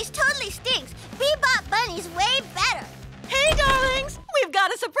snail race totally stinks. Bebop Bunny's way better. Hey, darlings, we've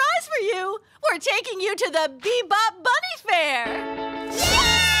got a surprise for you. We're taking you to the Bebop Bunny Fair. Yay!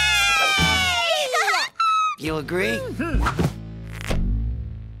 You agree?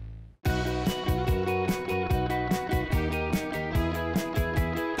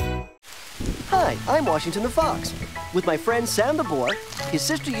 Hi, I'm Washington the Fox. With my friend Sam the boar, his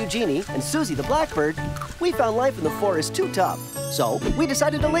sister Eugénie, and Suzie the blackbird, we found life in the forest too tough, so we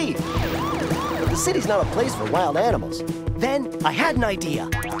decided to leave. The city's not a place for wild animals. Then I had an idea.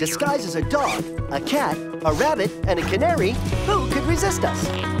 Disguised as a dog, a cat, a rabbit, and a canary, who could resist us?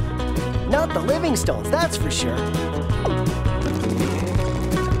 Not the Livingstones, that's for sure.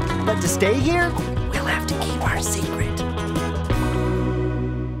 But to stay here, we'll have to keep our secret.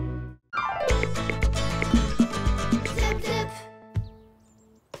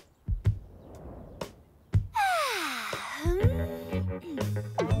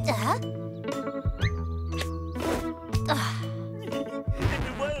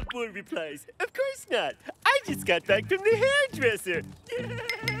 boar replies, "Of course not. I just got back from the hairdresser."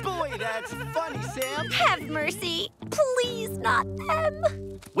 Boy, that's funny, Sam. Have mercy. Please, not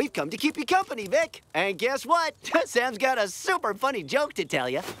them. We've come to keep you company, Vic. And guess what? Sam's got a super funny joke to tell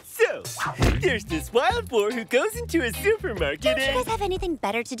you. So, there's this wild boar who goes into a supermarket Don't you guys have anything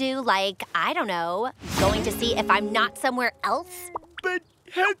better to do? Like, I don't know, going to see if I'm not somewhere else? But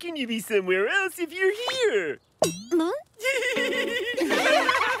how can you be somewhere else if you're here? Huh?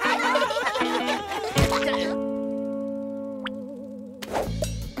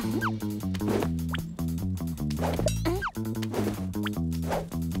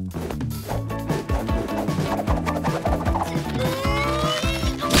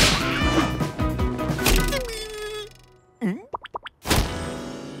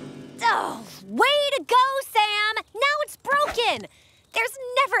 Oh, way to go, Sam! Now it's broken! There's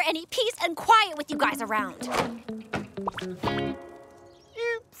never any peace and quiet with you guys around.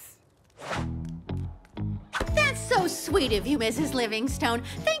 Oops. That's so sweet of you, Mrs. Livingstone.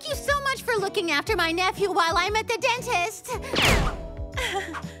 Thank you so much for looking after my nephew while I'm at the dentist.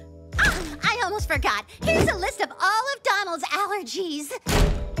 I almost forgot. Here's a list of all of Donald's allergies.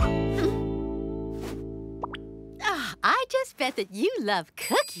 I just bet that you love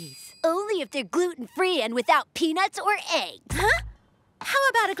cookies. Only if they're gluten-free and without peanuts or eggs. Huh? How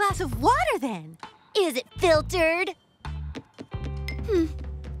about a glass of water, then? Is it filtered?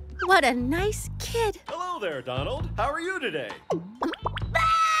 What a nice kid. Hello there, Donald. How are you today? A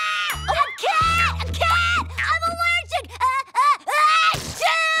cat! A cat! I'm allergic!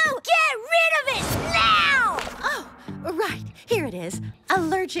 Achoo! Get rid of it now! Oh, right. Here it is.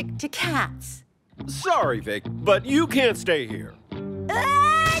 Allergic to cats. Sorry, Vic, but you can't stay here.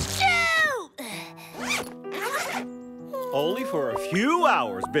 Achoo! Only for a few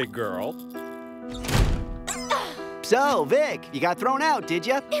hours, big girl. So, Vic, you got thrown out, did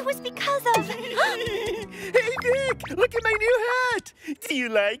you? It was because of... Hey, Vic, look at my new hat. Do you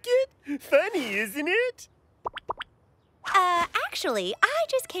like it? Funny, isn't it? Actually, I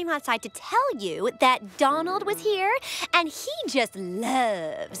just came outside to tell you that Donald was here, and he just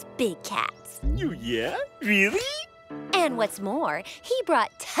loves big cats. You yeah? Really? And what's more, he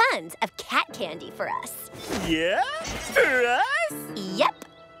brought tons of cat candy for us. Yeah? For us? Yep.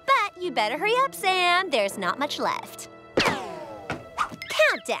 But you better hurry up, Sam. There's not much left.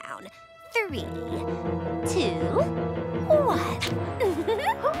 Countdown. 3, 2, 1.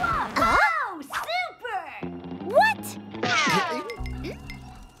 Oh, super! What?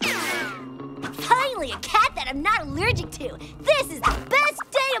 Finally, a cat that I'm not allergic to. This is the best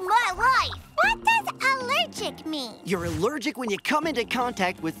day of my life. What does allergic mean? You're allergic when you come into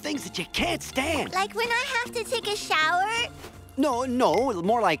contact with things that you can't stand. Like when I have to take a shower? No,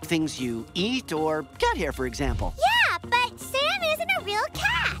 more like things you eat or cat hair, for example. Yeah, but Sam isn't a real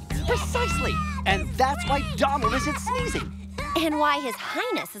cat. Precisely. And that's why Donald isn't sneezing. And why His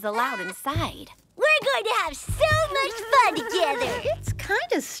Highness is allowed inside. We're going to have so much fun together. It's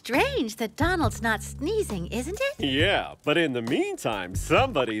kind of strange that Donald's not sneezing, isn't it? Yeah, but in the meantime,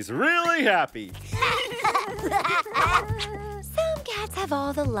 somebody's really happy. Some cats have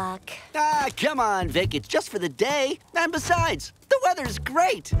all the luck. Ah, come on, Vic. It's just for the day. And besides, the weather's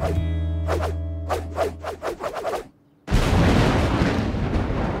great.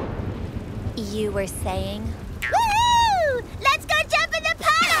 You were saying? Woo! Let's go jump in the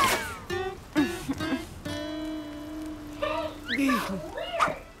puddle!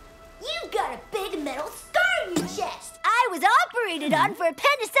 You've got a big metal scar in your chest. I was operated on for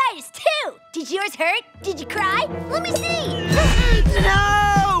appendicitis, too. Did yours hurt? Did you cry? Let me see.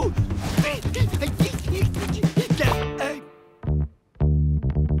 No!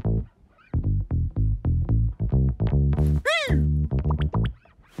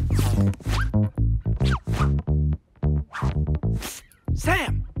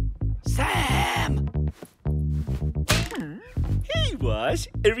 Sam! Sam! Hey, Wash.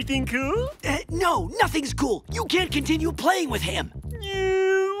 Everything cool? No, nothing's cool. You can't continue playing with him.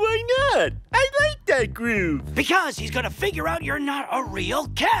 Why not? I like that groove. Because he's gonna figure out you're not a real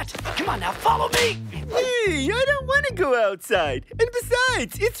cat. Come on now, follow me. Hey, I don't want to go outside. And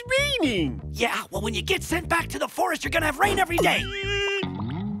besides, it's raining. Yeah, well, when you get sent back to the forest, you're gonna have rain every day.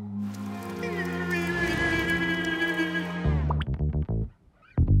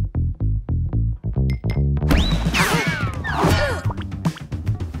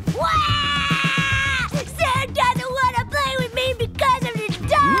 Sam doesn't want to play with me because of the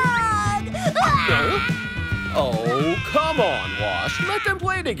dog. Oh, come on, Wash. Let them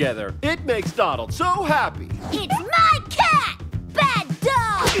play together. It makes Donald so happy. It's my cat, bad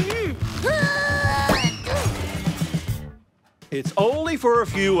dog. It's only for a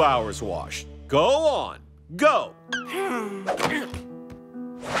few hours, Wash. Go on. Go.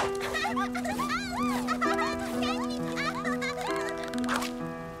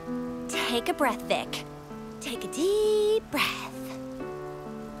 Take a breath, Vic. Take a deep breath.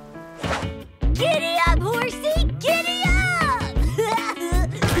 Giddy up, horsey! Giddy up!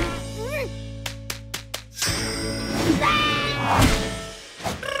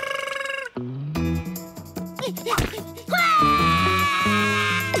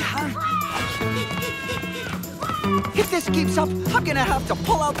 If this keeps up, I'm gonna have to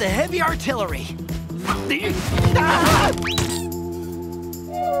pull out the heavy artillery.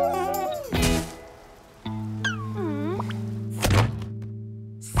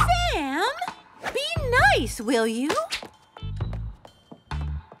 Sam, be nice, will you?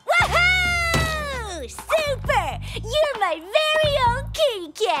 Woohoo! Super! You're my very own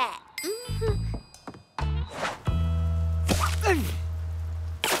kitty cat.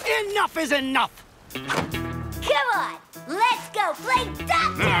 Enough is enough! Come on, let's go play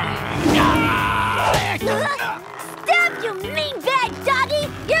doctor! Stop, you mean bad doggy!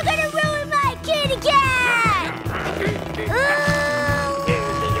 You're gonna ruin my kitty cat!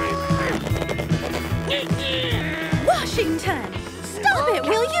 Washington, stop it,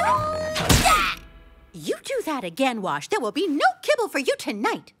 will you? You do that again, Wash. There will be no kibble for you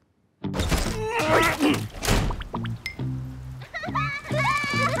tonight.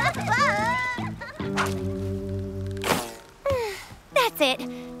 That's it.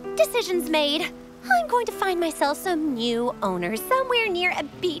 Decision's made. I'm going to find myself some new owner somewhere near a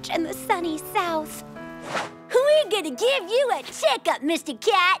beach in the sunny south. We're gonna give you a checkup, Mr.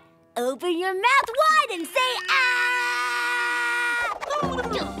 Cat. Open your mouth wide and say, ah!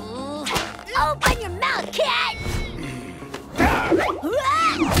 Open your mouth, cat!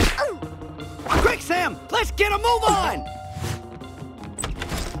 Quick, Sam! Let's get a move on!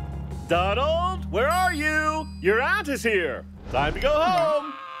 Donald, where are you? Your aunt is here. Time to go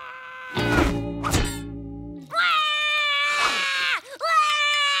home.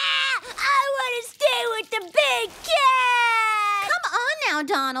 I want to stay with the big cat! Come on now,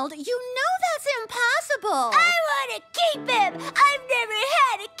 Donald. You know that's impossible. I want to keep him! I've never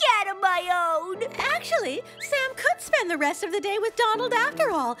had a cat of my own! Actually, Sam could spend the rest of the day with Donald after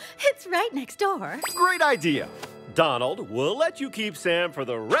all. It's right next door. Great idea. Donald, we'll let you keep Sam for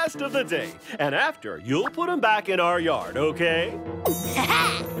the rest of the day. And after, you'll put him back in our yard, okay?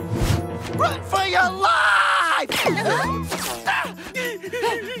 Run for your life!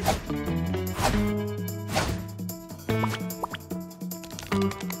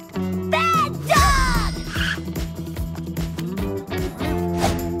 Bad dog!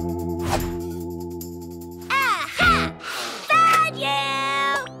 Aha! Found you!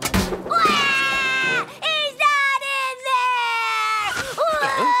 Wah! He's not in there!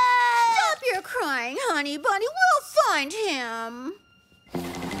 Wah! Stop your crying, honey bunny. We'll find him.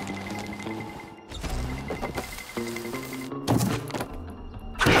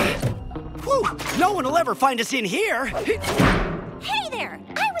 Whew, no one will ever find us in here. Hey there!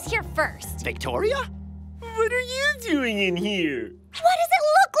 I was here first. Victoria? What are you doing in here? What does it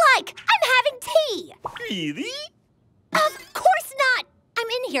look like? I'm having tea. Really? Of course not! I'm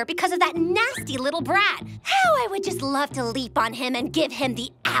in here because of that nasty little brat. How I would just love to leap on him and give him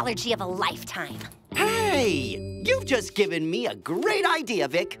the allergy of a lifetime. Hey, you've just given me a great idea,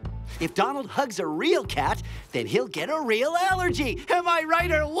 Vic. If Donald hugs a real cat, then he'll get a real allergy. Am I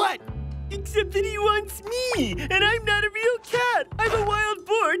right or what? Except that he wants me, and I'm not a real cat. I'm a wild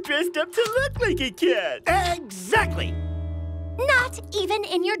boar dressed up to look like a cat. Exactly. Not even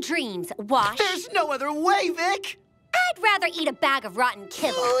in your dreams, Wash. There's no other way, Vic. I'd rather eat a bag of rotten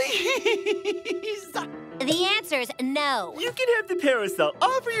kibble. Please. The answer's no. You can have the parasol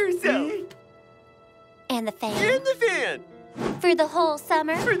all for yourself. And the fan. And the fan. For the whole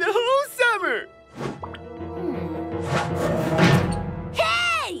summer? For the whole summer.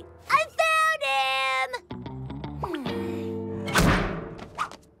 Hey! I found him!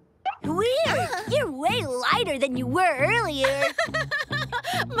 Weird! You're way lighter than you were earlier.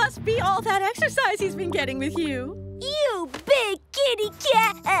 Must be all that exercise he's been getting with you. You big kitty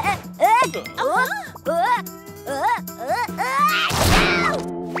cat!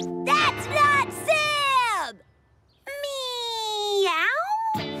 That's not Sam! Meow?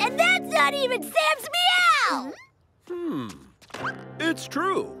 And that's not even Sam's meow! It's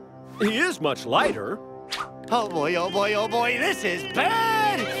true. He is much lighter. Oh boy, oh boy, oh boy, this is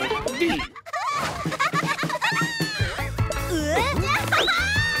bad!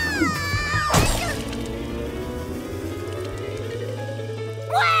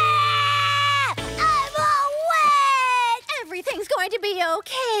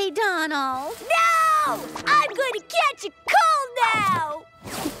 Hey, Donald. No! I'm going to catch a cold now!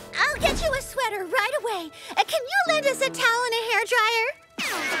 I'll get you a sweater right away. Can you lend us a towel and a hairdryer?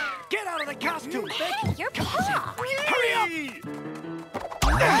 Get out of the costume, Vic! Your paw! Hurry up!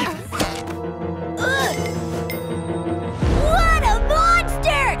 What a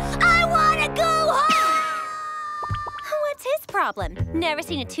monster! I want to go home! What's his problem? Never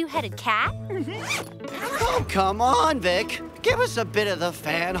seen a two-headed cat? Oh, come on, Vic. Give us a bit of the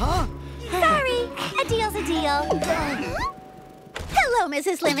fan, huh? Sorry, a deal's a deal. Hello,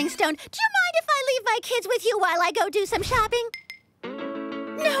 Mrs. Livingstone. Do you mind if I leave my kids with you while I go do some shopping?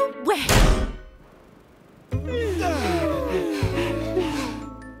 No way!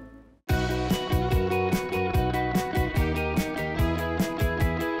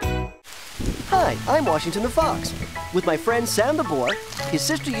 Hi, I'm Washington the Fox. With my friend Sam the boar, his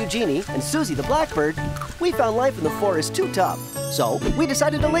sister Eugénie, and Suzie the blackbird, we found life in the forest too tough. So we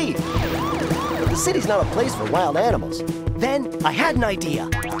decided to leave. The city's not a place for wild animals. Then I had an idea.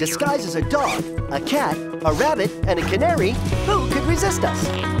 Disguised as a dog, a cat, a rabbit, and a canary, who could resist us?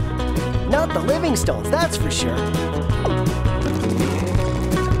 Not the Livingstones, that's for sure.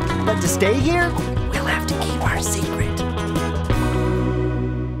 But to stay here, we'll have to keep our secret.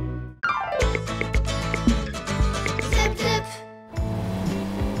 Zip, zip.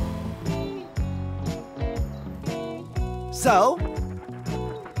 So?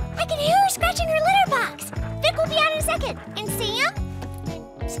 I can hear her scratching her litter box. Vic will be out in a second. And Sam?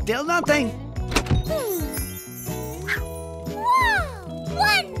 Still nothing. Wow!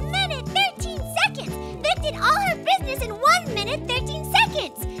 1 minute, 13 seconds. Vic did all her business in 1 minute, 13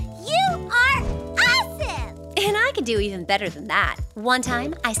 seconds. You are awesome! And I could do even better than that. One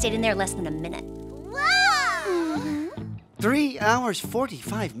time, I stayed in there less than a minute. Whoa! 3 hours,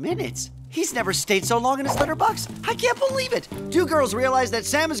 45 minutes. He's never stayed so long in his litter box. I can't believe it. Do girls realize that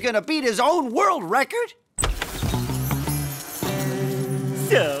Sam is gonna beat his own world record?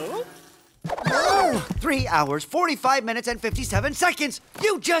 So? Oh, 3 hours, 45 minutes, and 57 seconds.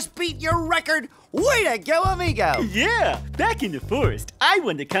 You just beat your record. Way to go, amigo. Yeah, back in the forest, I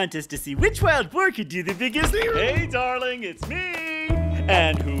won the contest to see which wild boar could do the biggest. Hey, darling, it's me.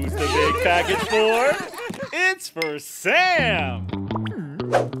 And who's the big package for? It's for Sam.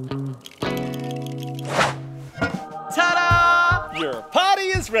 Ta-da! Your potty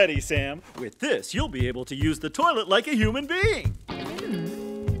is ready, Sam. With this, you'll be able to use the toilet like a human being.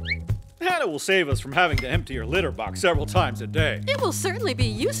 And it will save us from having to empty your litter box several times a day. It will certainly be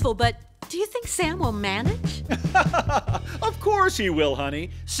useful, but do you think Sam will manage? Of course he will,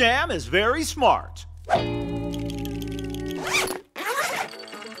 honey. Sam is very smart.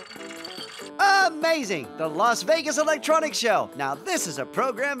 Amazing! The Las Vegas Electronics Show. Now this is a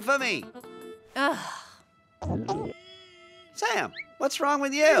program for me. Ugh. Sam, what's wrong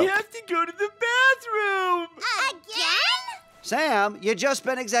with you? You have to go to the bathroom. Again? Sam, you just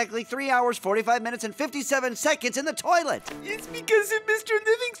spent exactly 3 hours, 45 minutes, and 57 seconds in the toilet. It's because of Mr.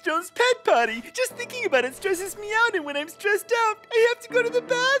 Livingstone's pet potty. Just thinking about it stresses me out, and when I'm stressed out, I have to go to the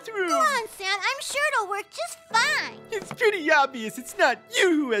bathroom. Go on, Sam. I'm sure it'll work just fine. It's pretty obvious it's not you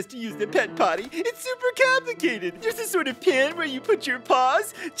who has to use the pet potty. It's super complicated. There's a sort of pan where you put your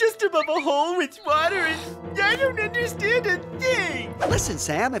paws just above a hole with water, and I don't understand a thing. Listen,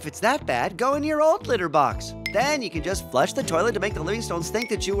 Sam, if it's that bad, go in your old litter box. Then you can just flush the toilet to make the Livingstones think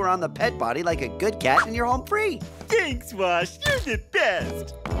that you were on the pet potty like a good cat and you're home free. Thanks, Wash. You're the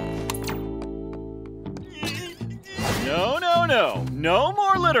best. No, no, no. No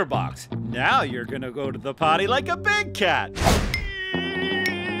more litter box. Now you're gonna go to the potty like a big cat.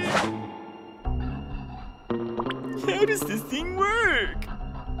 How does this thing work?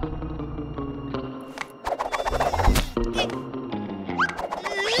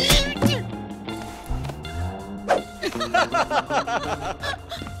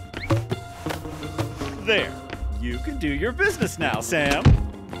 There. You can do your business now, Sam.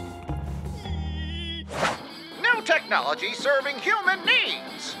 New technology serving human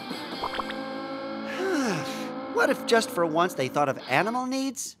needs. What if just for once they thought of animal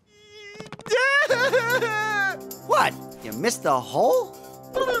needs? What? You missed the hole?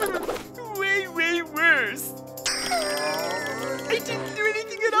 Way, way worse. I didn't do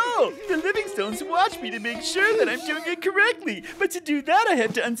anything at all. The Livingstones watch me to make sure that I'm doing it correctly. But to do that, I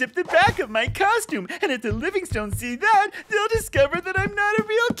had to unzip the back of my costume. And if the Livingstones see that, they'll discover that I'm not a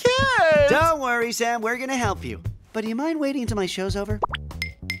real cat. Don't worry, Sam. We're gonna help you. But do you mind waiting until my show's over?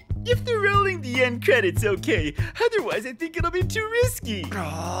 If they're rolling the end credits, okay. Otherwise, I think it'll be too risky.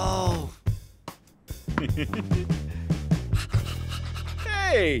 Oh.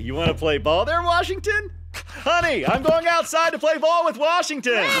 Hey, you want to play ball there, Washington? Honey, I'm going outside to play ball with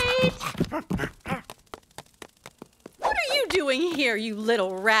Washington. Wait! What are you doing here, you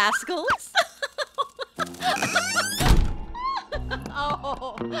little rascals?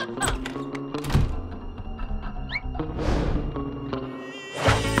 Oh.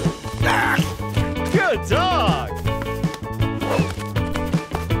 Good dog!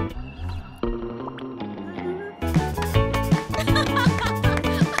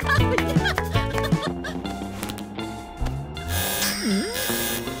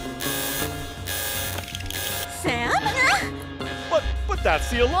 Sam? But that's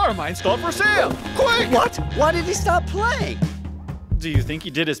the alarm I installed for Sam! Quick! What? Why did he stop playing? Do you think he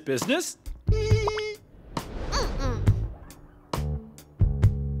did his business?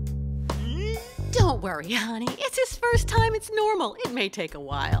 Don't worry, honey. It's his first time. It's normal. It may take a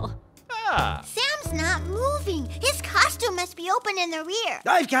while. Ah. Sam's not moving. His costume must be open in the rear.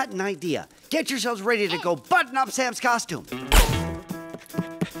 I've got an idea. Get yourselves ready to go button up Sam's costume.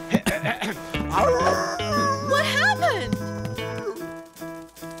 What happened?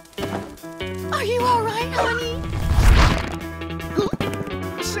 Are you all right, honey?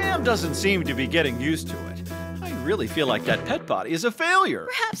 Sam doesn't seem to be getting used to it. I really feel like that pet potty is a failure.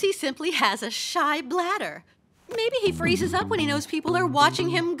 Perhaps he simply has a shy bladder. Maybe he freezes up when he knows people are watching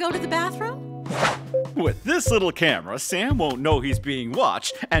him go to the bathroom. With this little camera, Sam won't know he's being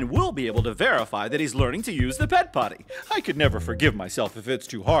watched, and we'll be able to verify that he's learning to use the pet potty. I could never forgive myself if it's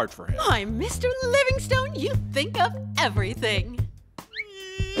too hard for him. Why, Mr. Livingstone, you think of everything.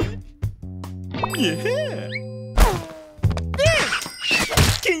 Yeah.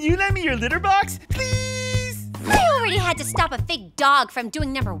 Can you lend me your litter box, please? I already had to stop a fake dog from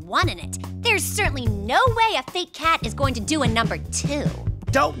doing number 1 in it. There's certainly no way a fake cat is going to do a number 2.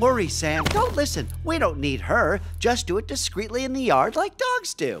 Don't worry, Sam. Don't listen. We don't need her. Just do it discreetly in the yard like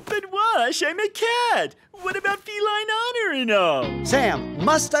dogs do. But Wash, I'm a cat. What about feline honor and all? Sam,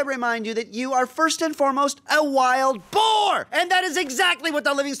 must I remind you that you are first and foremost a wild boar? And that is exactly what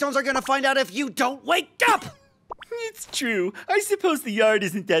the Livingstones are going to find out if you don't wake up. It's true. I suppose the yard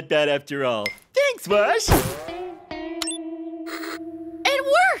isn't that bad after all. Thanks, Wash. It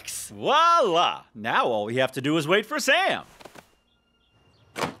works! Voila! Now all we have to do is wait for Sam.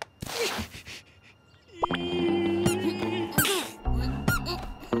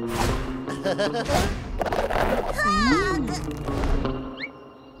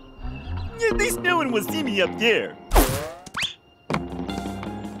 At least no one will see me up there.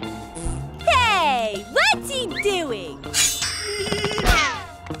 Hey, what's he doing?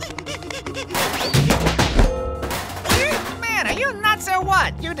 Man, are you nuts or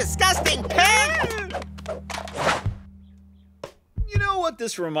what? You disgusting pig! You know what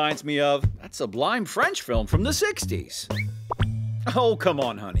this reminds me of? That sublime French film from the 60s. Oh, come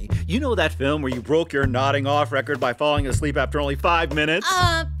on, honey. You know that film where you broke your nodding off record by falling asleep after only 5 minutes?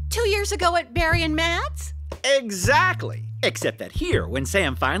 2 years ago at Barry and Matt's? Exactly. Except that here, when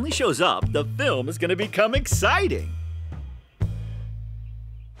Sam finally shows up, the film is gonna become exciting.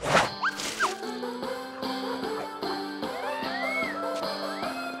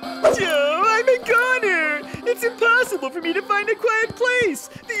 Joe, I'm a goner! It's impossible for me to find a quiet place.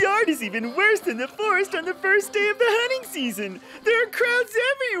 The yard is even worse than the forest on the first day of the hunting season. There are crowds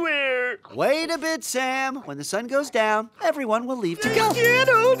everywhere. Wait a bit, Sam. When the sun goes down, everyone will leave to go. I can't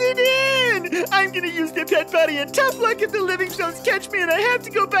hold it in. I'm gonna use the pet potty, and tough luck if the Livingstones catch me and I have to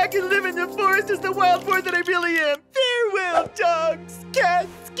go back and live in the forest as the wild boar that I really am. Farewell, dogs, cats,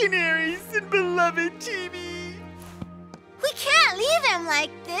 canaries, and beloved TV. We can't leave him like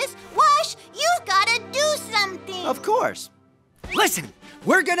this. Wash, you've got to do something. Of course. Listen,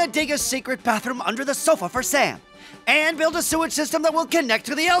 we're gonna dig a secret bathroom under the sofa for Sam and build a sewage system that will connect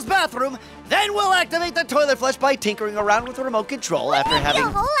to the elf's bathroom. Then we'll activate the toilet flush by tinkering around with the remote control after having...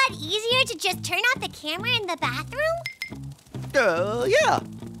 Wouldn't it be a whole lot easier to just turn off the camera in the bathroom? Yeah,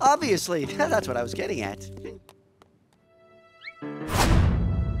 obviously. That's what I was getting at.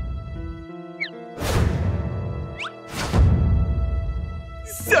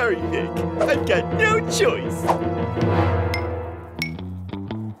 Sorry, Vic. I've got no choice.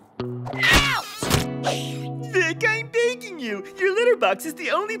 Vic, I'm begging you. Your litter box is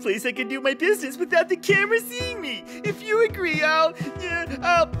the only place I can do my business without the camera seeing me. If you agree, I'll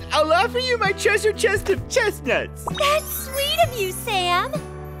offer you my treasure chest of chestnuts. That's sweet of you, Sam.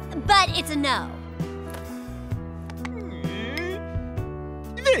 But it's a no.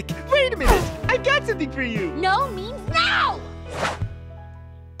 Vic, wait a minute. I've got something for you. No means no!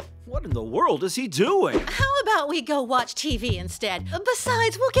 What in the world is he doing? How about we go watch TV instead?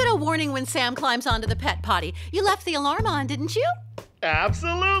 Besides, we'll get a warning when Sam climbs onto the pet potty. You left the alarm on, didn't you?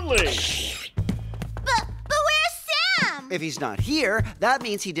 Absolutely. But If he's not here, that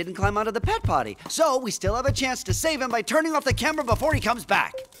means he didn't climb onto the pet potty. So we still have a chance to save him by turning off the camera before he comes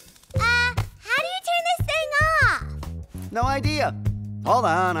back. How do you turn this thing off? No idea. Hold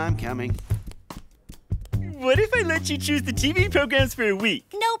on, I'm coming. What if I let you choose the TV programs for a week?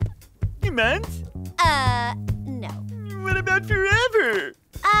 Nope. A month? No. What about forever?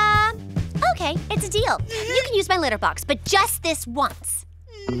 Okay, it's a deal. You can use my litter box, but just this once.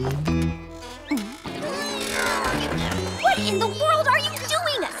 What in the world are you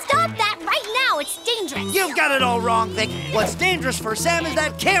doing? Stop that right now, it's dangerous. You've got it all wrong, Vic. What's dangerous for Sam is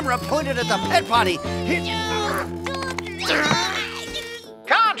that camera pointed at the pet potty.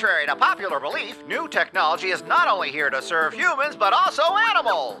 Contrary to popular belief, new technology is not only here to serve humans, but also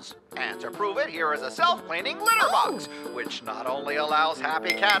animals. And to prove it, here is a self-cleaning litter box, which not only allows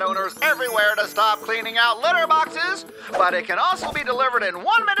happy cat owners everywhere to stop cleaning out litter boxes, but it can also be delivered in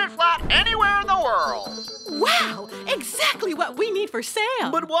 1 minute flat anywhere in the world. Wow, exactly what we need for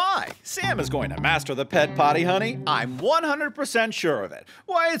Sam. But why? Sam is going to master the pet potty, honey. I'm 100% sure of it.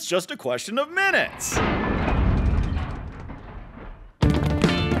 Why, it's just a question of minutes.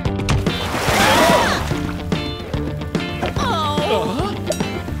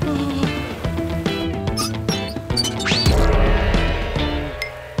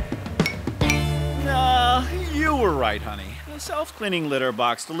 You were right, honey. A self-cleaning litter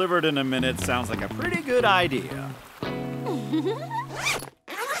box delivered in a minute sounds like a pretty good idea.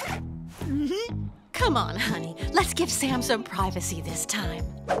 Come on, honey. Let's give Sam some privacy this time.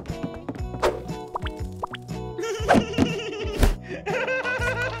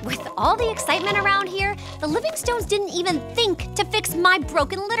 With all the excitement around here, the Livingstones didn't even think to fix my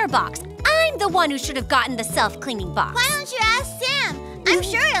broken litter box. I'm the one who should have gotten the self-cleaning box. Why don't you ask Sam? I'm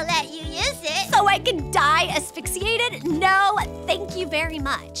sure he'll let you use it. So I can die asphyxiated? No, thank you very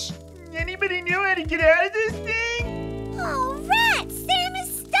much. Anybody know how to get out of this thing? Oh, rats! Sam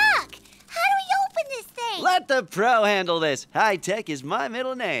is stuck! How do we open this thing? Let the pro handle this. High tech is my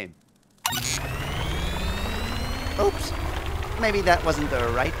middle name. Oops. Maybe that wasn't the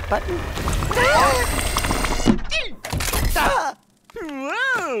right button. Ah!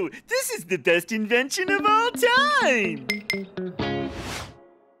 Whoa! This is the best invention of all time!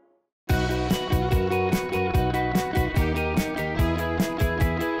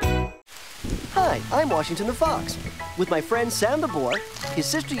 Hi, I'm Washington the Fox. With my friend Sam the Boar, his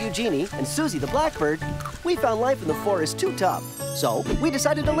sister Eugénie, and Suzie the Blackbird, we found life in the forest too tough. So we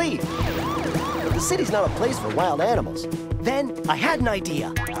decided to leave. But the city's not a place for wild animals. Then I had an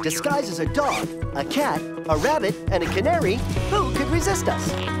idea. Disguised as a dog, a cat, a rabbit, and a canary, who could resist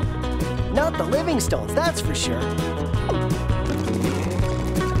us? Not the Livingstones, that's for sure.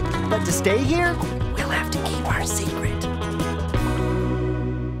 But to stay here, we'll have to keep our secret.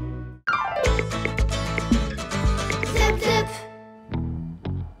 Zip, zip.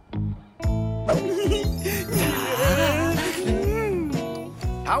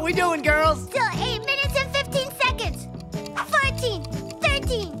 How we doing, girls? Still 8 minutes and 15 seconds. 14,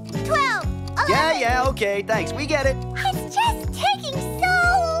 13, 12, 11. Yeah, okay, thanks. We get it. It's just taking so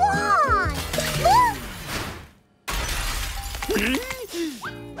long!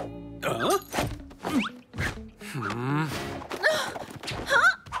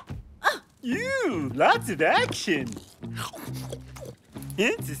 Lots of action.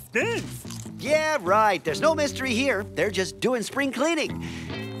 And suspense. Yeah, right. There's no mystery here. They're just doing spring cleaning.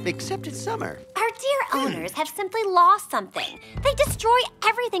 Except it's summer. Our dear owners have simply lost something. They destroy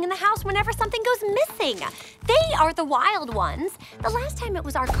everything in the house whenever something goes missing. They are the wild ones. The last time it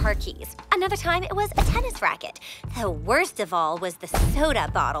was our car keys. Another time it was a tennis racket. The worst of all was the soda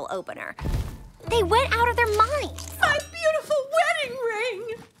bottle opener. They went out of their minds. My beautiful wedding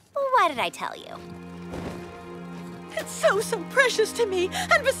ring! What did I tell you? It's so precious to me.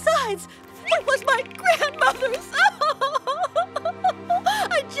 And besides, it was my grandmother's.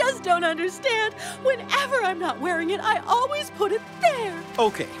 I just don't understand. Whenever I'm not wearing it, I always put it there.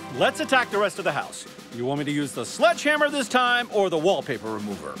 Okay, let's attack the rest of the house. You want me to use the sledgehammer this time or the wallpaper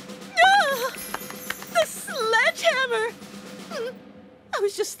remover? The sledgehammer! I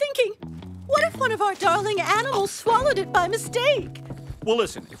was just thinking, what if one of our darling animals swallowed it by mistake? Well,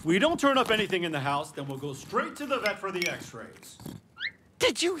 listen, if we don't turn up anything in the house, then we'll go straight to the vet for the x-rays.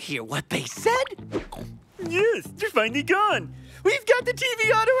 Did you hear what they said? Yes, they're finally gone. We've got the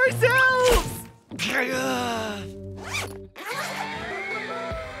TV auto ourselves.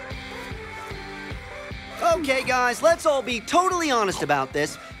 Okay, guys, let's all be totally honest about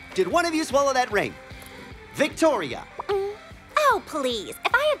this. Did one of you swallow that ring? Victoria. Oh, please.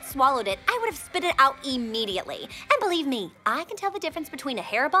 If I had swallowed it, I would have spit it out immediately. And believe me, I can tell the difference between a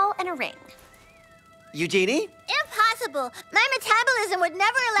hairball and a ring. Eugénie? Impossible. My metabolism would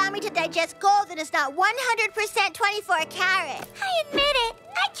never allow me to digest gold that is not 100% 24 karat. I admit it.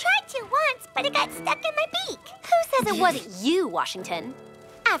 I tried to once, but it got stuck in my beak. Who says it wasn't you, Washington?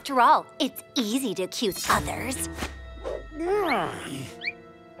 After all, it's easy to accuse others.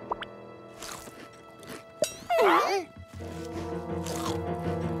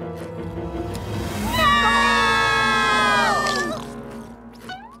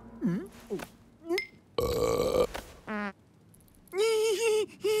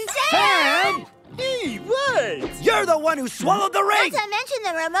 Sam! Hey, what? You're the one who swallowed the ring! Not to mention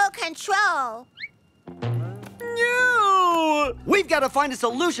the remote control. No! We've got to find a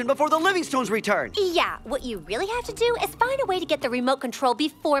solution before the Livingstones return. Yeah, what you really have to do is find a way to get the remote control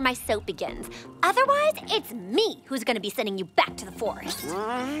before my soap begins. Otherwise, it's me who's going to be sending you back to the forest.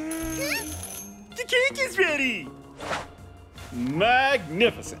 The cake is ready!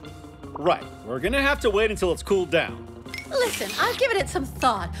 Magnificent. Right, we're gonna have to wait until it's cooled down. Listen, I've given it some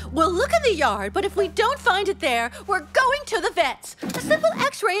thought. We'll look in the yard, but if we don't find it there, we're going to the vets. A simple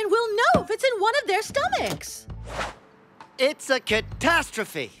x-ray and we'll know if it's in one of their stomachs. It's a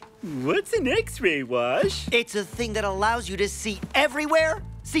catastrophe. What's an x-ray, Wash? It's a thing that allows you to see everywhere,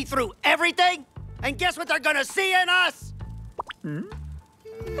 see through everything, and guess what they're gonna see in us?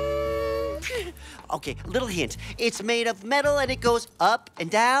 Okay, little hint. It's made of metal and it goes up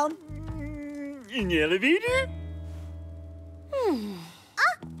and down. In the elevator?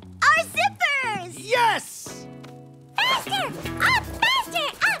 Our zippers! Yes! Faster! Up,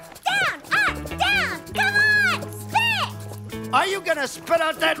 down! Come on, spit! Are you gonna spit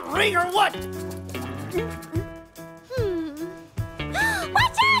out that ring or what?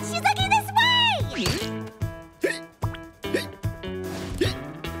 Watch out! She's looking this way!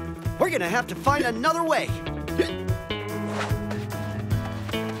 We're gonna have to find another way.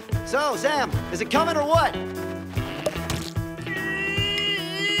 So, Sam, is it coming or what?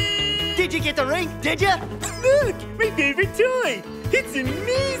 Did you get the ring? Did you? Look, my favorite toy. It's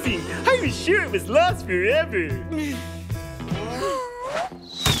amazing. I was sure it was lost forever.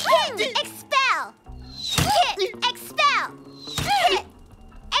 Hit! Expel! Hit! Expel! Hit!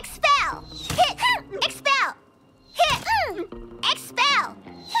 Expel! Hit! Expel! Hit! Expel!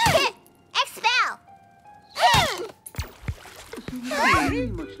 Hit! Expel! Hooray!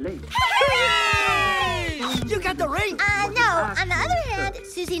 You got the ring? No. On the other hand,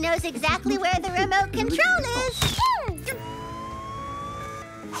 Suzie knows exactly where the remote control is.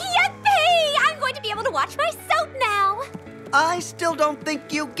 Yippee! I'm going to be able to watch my soap now. I still don't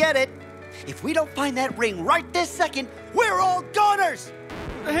think you get it. If we don't find that ring right this second, we're all goners!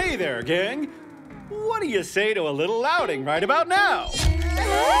 Hey there, gang. What do you say to a little outing right about now?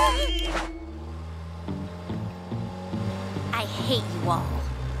 I hate you all.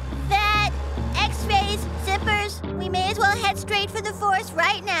 That, x-rays, zippers, we may as well head straight for the forest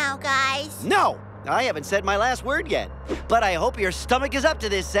right now, guys. No! I haven't said my last word yet. But I hope your stomach is up to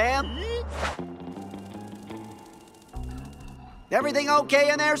this, Sam. Everything okay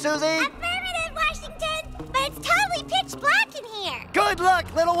in there, Suzie? Affirmative, Washington. But it's totally pitch black in here. Good luck,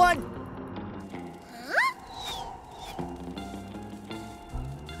 little one.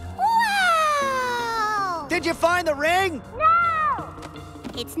 Wow! Did you find the ring? No!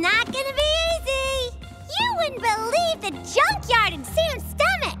 It's not gonna be easy. You wouldn't believe the junkyard in Sam's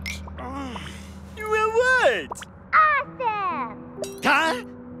stomach. Well, what? Awesome! Huh?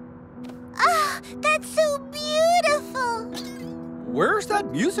 Oh, that's so beautiful. Where's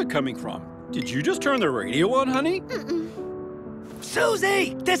that music coming from? Did you just turn the radio on, honey?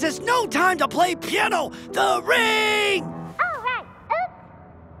 Suzie, this is no time to play piano. The ring! All right. Oops.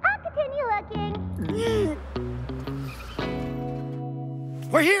 I'll continue looking.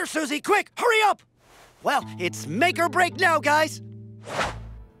 We're here, Suzie. Quick, hurry up. Well, it's make or break now, guys.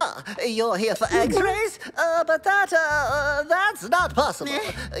 You're here for x-rays? But that's not possible.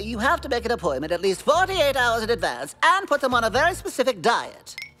 You have to make an appointment at least 48 hours in advance and put them on a very specific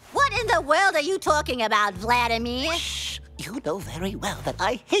diet. What in the world are you talking about, Vladimir? Shh! You know very well that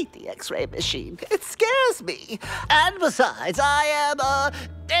I hate the x-ray machine. It scares me. And besides, I am,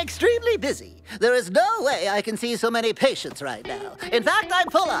 extremely busy. There is no way I can see so many patients right now. In fact, I'm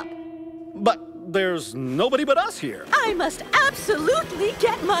full up. But there's nobody but us here. I must absolutely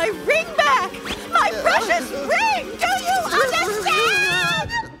get my ring back! My precious ring! Do you understand?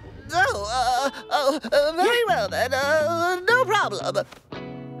 Very well then. No problem.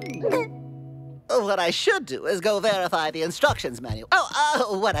 What I should do is go verify the instructions manual.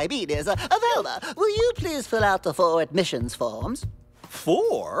 What I mean is, Velma, will you please fill out the 4 admissions forms?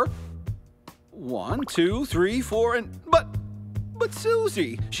 4? 1, 2, 3, 4, and... But But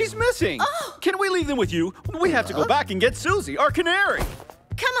Suzie, she's missing. Oh. Can we leave them with you? We have to go back and get Suzie, our canary.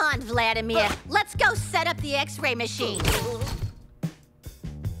 Come on, Vladimir. Let's go set up the X-ray machine.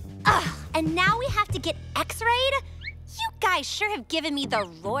 Ugh, and now we have to get X-rayed? You guys sure have given me the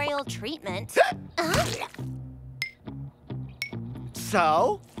royal treatment.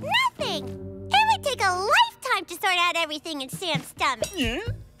 So? Nothing. It would take a lifetime to sort out everything in Sam's stomach. Yeah?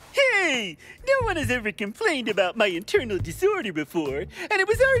 Hey, no one has ever complained about my internal disorder before, and it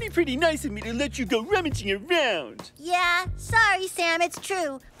was already pretty nice of me to let you go rummaging around. Yeah, sorry, Sam, it's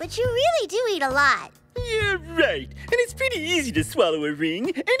true. But you really do eat a lot. Yeah, right. And it's pretty easy to swallow a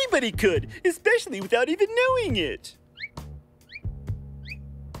ring. Anybody could, especially without even knowing it.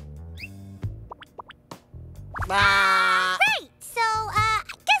 Right, so, I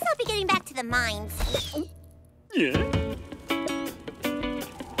guess I'll be getting back to the mines. Yeah?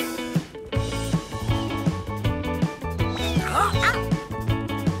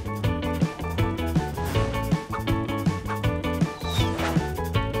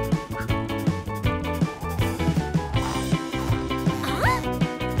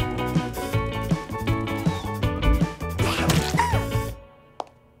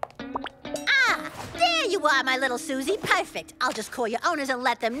 You are, my little Suzie. Perfect. I'll just call your owners and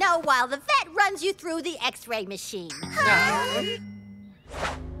let them know while the vet runs you through the X-ray machine.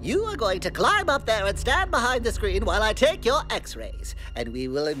 You are going to climb up there and stand behind the screen while I take your X-rays, and we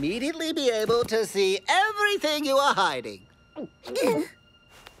will immediately be able to see everything you are hiding.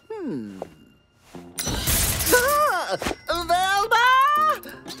 Velma!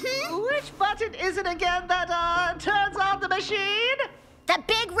 Which button is it again that turns on the machine? The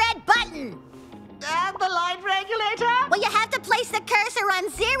big red button. And the light regulator? Well, you have to place the cursor on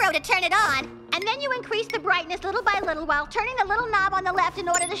 0 to turn it on, and then you increase the brightness little by little while turning the little knob on the left in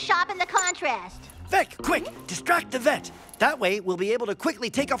order to sharpen the contrast. Vic, quick, distract the vet. That way, we'll be able to quickly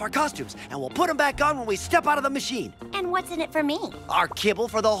take off our costumes, and we'll put them back on when we step out of the machine. And what's in it for me? Our kibble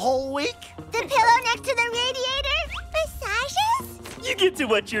for the whole week. The pillow next to the radiator? Massages? You get to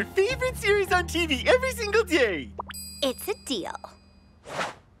watch your favorite series on TV every single day. It's a deal.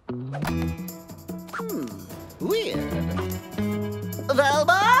 Weird.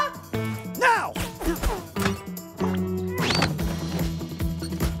 Velma? Now!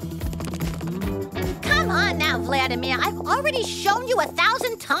 Come on now, Vladimir. I've already shown you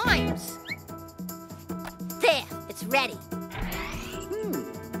 1,000 times. There, it's ready.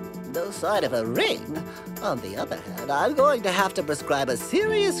 No sign of a ring. On the other hand, I'm going to have to prescribe a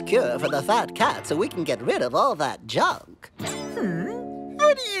serious cure for the fat cat so we can get rid of all that junk.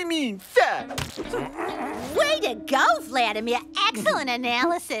 What do you mean, fat? Way to go, Vladimir. Excellent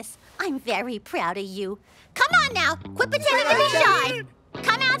analysis. I'm very proud of you. Come on now. Quit pretending to be shy.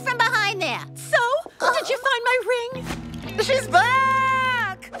 Come out from behind there. So, did you find my ring? She's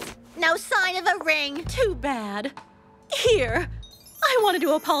back! No sign of a ring. Too bad. Here. I wanted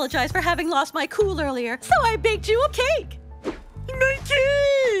to apologize for having lost my cool earlier, so I baked you a cake. My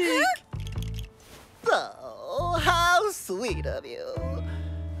cake! Oh, how sweet of you.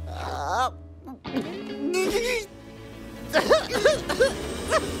 Wow!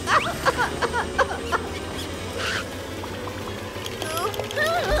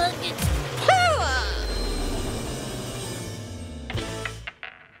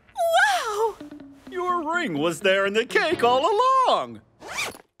 Your ring was there in the cake all along.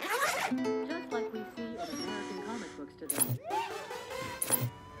 Just like we see in American comic books today.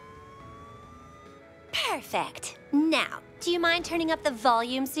 Perfect. Now, do you mind turning up the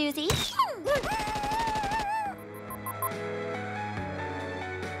volume, Suzie?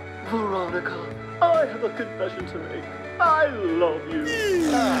 Veronica, I have a confession to make. I love you.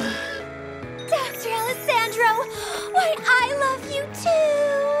 Dr. Alessandro, why, I love you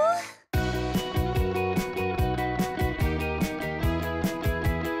too.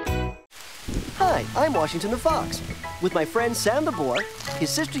 Hi, I'm Washington the Fox. With my friend Sam the boar, his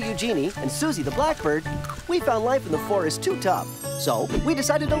sister Eugénie, and Suzie the blackbird, we found life in the forest too tough. So we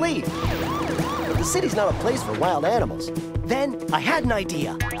decided to leave. But the city's not a place for wild animals. Then I had an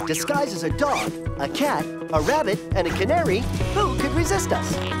idea. Disguised as a dog, a cat, a rabbit, and a canary, who could resist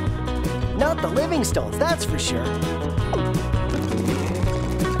us? Not the Livingstones, that's for sure.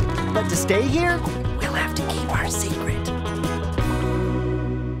 But to stay here, we'll have to keep our secret.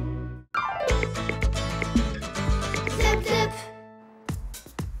 Zip, zip.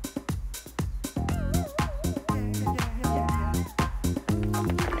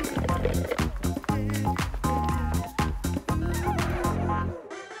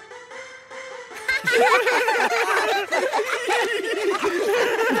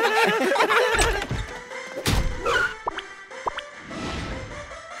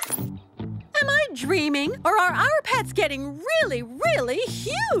 dreaming, or are our pets getting really, really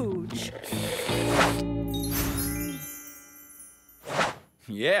huge?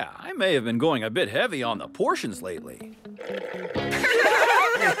 Yeah, I may have been going a bit heavy on the portions lately.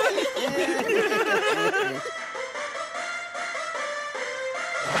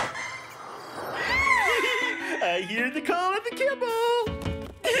 I hear the call of the kibble.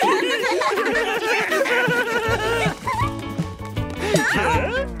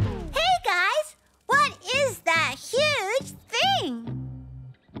 Huh? Hey, guys! What is that huge thing?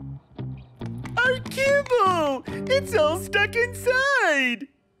 Our kibble! It's all stuck inside!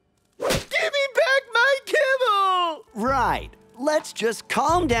 Give me back my kibble! Right. Let's just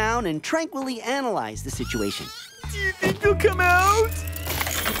calm down and tranquilly analyze the situation. Do you think they'll come out?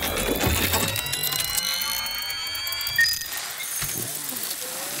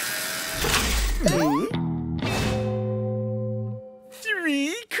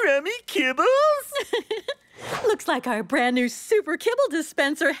 Three crummy kibbles? Looks like our brand new super kibble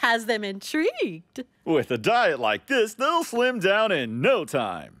dispenser has them intrigued. With a diet like this, they'll slim down in no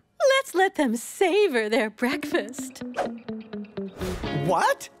time. Let's let them savor their breakfast.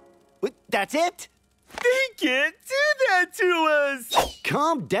 What? That's it? They can't do that to us!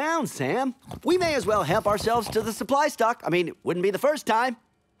 Calm down, Sam. We may as well help ourselves to the supply stock. I mean, it wouldn't be the first time.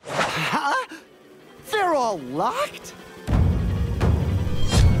 Huh? They're all locked?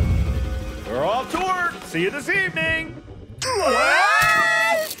 We're off to work. See you this evening.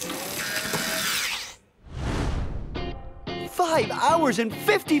 What? 5 hours and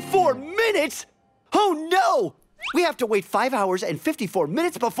 54 minutes? Oh, no! We have to wait 5 hours and 54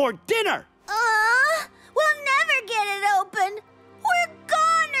 minutes before dinner! We'll never get it open! We're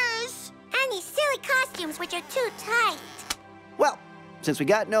goners! And these silly costumes, which are too tight. Well, since we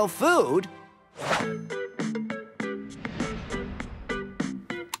got no food...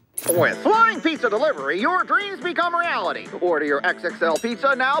 With Flying Pizza Delivery, your dreams become reality. Order your XXL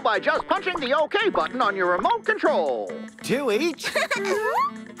pizza now by just punching the OK button on your remote control. 2 each?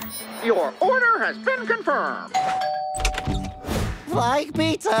 Your order has been confirmed. Flying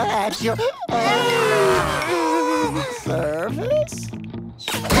Pizza at your service?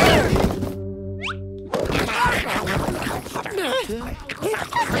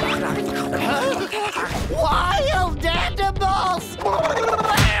 Wild animals!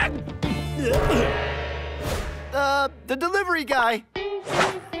 The delivery guy. Phew!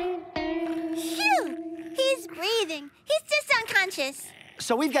 He's breathing. He's just unconscious.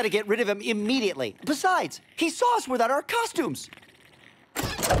 So we've got to get rid of him immediately. Besides, he saw us without our costumes.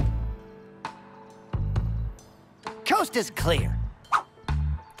 Coast is clear.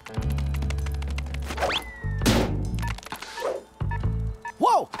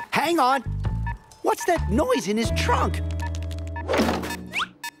 Whoa, hang on. What's that noise in his trunk?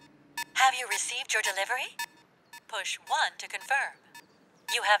 Have you received your delivery? Push 1 to confirm.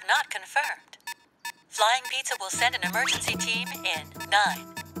 You have not confirmed. Flying Pizza will send an emergency team in 9,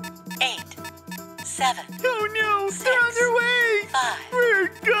 8, 7. Oh no, 6, they're on their way! 5. We're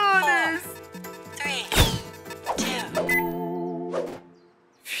goners! 4, 3, 2.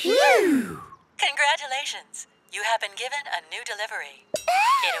 Phew! Congratulations! You have been given a new delivery.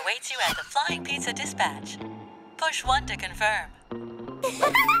 It awaits you at the Flying Pizza Dispatch. Push 1 to confirm.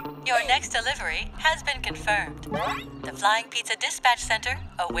 Your next delivery has been confirmed. The Flying Pizza Dispatch Center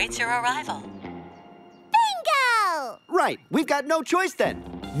awaits your arrival. Bingo! Right, we've got no choice then.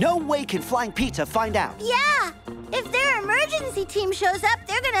 No way can Flying Pizza find out. Yeah! If their emergency team shows up,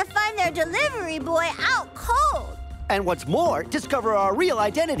 they're gonna find their delivery boy out cold. And what's more, discover our real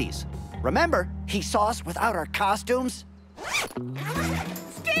identities. Remember, he saw us without our costumes?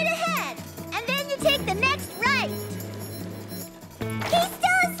 Straight ahead, and then you take the next right. He's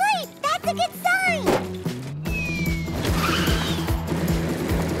still asleep! That's a good sign!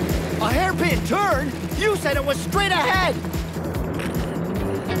 A hairpin turn? You said it was straight ahead!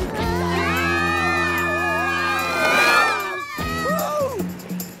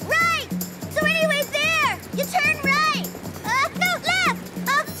 Right! So anyways there! You turn right! No, left!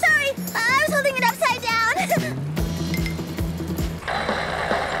 Sorry, I was holding it upside down.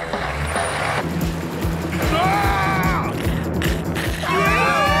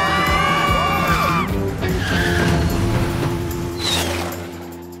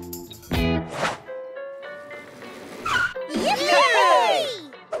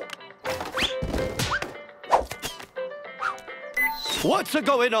 What's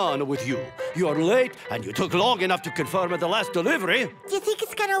going on with you? You're late and you took long enough to confirm the last delivery. Do you think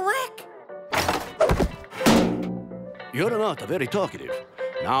it's gonna work? You're not very talkative.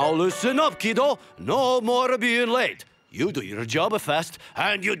 Now listen up, kiddo. No more being late. You do your job fast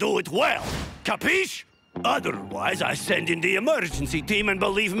and you do it well. Capiche? Otherwise, I send in the emergency team, and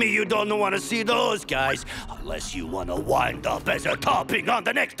believe me, you don't want to see those guys unless you want to wind up as a topping on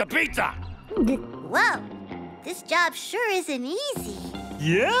the next pizza. Whoa, this job sure isn't easy.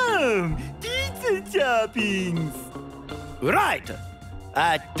 Yum! Pizza toppings! Right.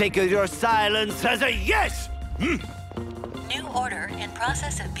 I take your silence as a yes. New order in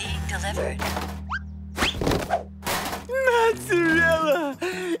process of being delivered. Mozzarella,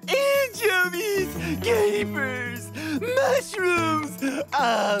 anchovies, capers, mushrooms,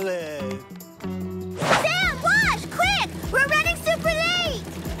 olive. Sam, wash, quick! We're running super late!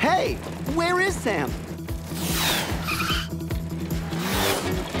 Hey, where is Sam?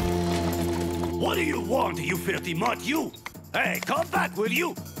 What do you want, you filthy mutt, you? Hey, come back, will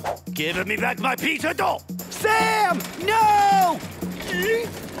you? Give me back my pizza dough. Sam! No!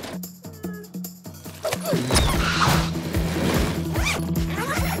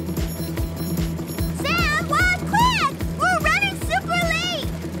 Sam, wash, quick! We're running super late!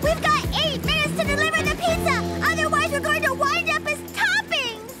 We've got 8 minutes to deliver the pizza! Otherwise, we're going to wind up as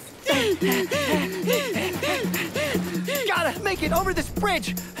toppings! Gotta make it over this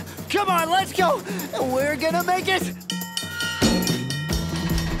bridge! Come on, let's go! We're gonna make it!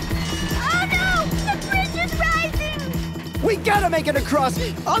 Oh no! The bridge is rising! We gotta make it across!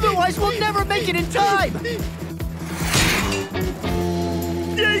 Otherwise, we'll never make it in time!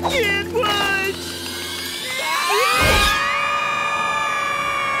 I can't watch!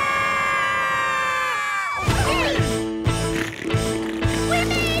 We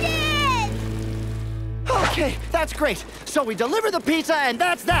made it! Okay, that's great. So we deliver the pizza, and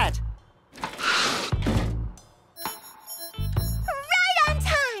that's that. Right on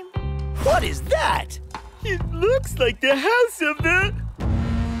time! What is that? It looks like the house of the...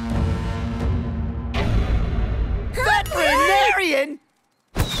 Veterinarian!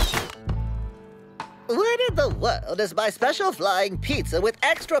 When in the world is my special flying pizza with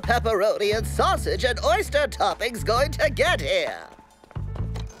extra pepperoni and sausage and oyster toppings going to get here?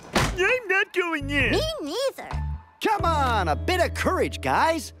 I'm not going in. Me neither. Come on, a bit of courage,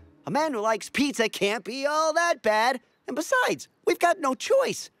 guys. A man who likes pizza can't be all that bad. And besides, we've got no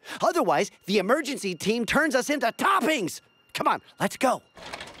choice. Otherwise, the emergency team turns us into toppings. Come on, let's go.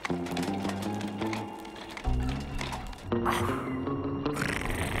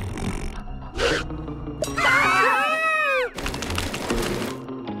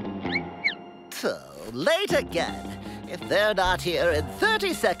 So, late again. If they're not here in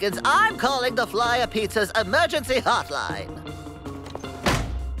 30 seconds, I'm calling the Flyer Pizza's emergency hotline.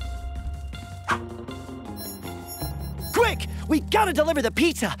 Quick! We gotta deliver the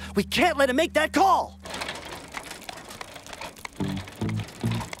pizza. We can't let him make that call.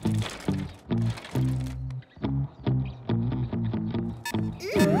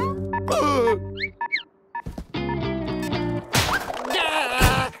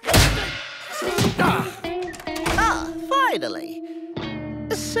 Finally.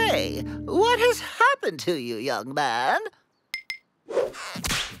 Say, what has happened to you, young man?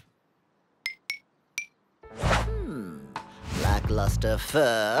 Lackluster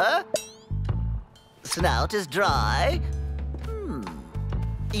fur. Snout is dry.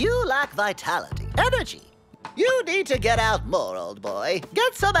 You lack vitality, energy. You need to get out more, old boy.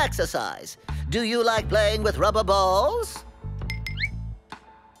 Get some exercise. Do you like playing with rubber balls?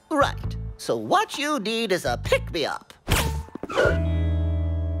 Right. So what you need is a pick-me-up.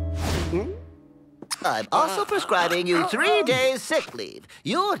 I'm also prescribing you 3 days sick leave.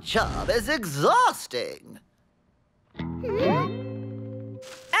 Your job is exhausting. And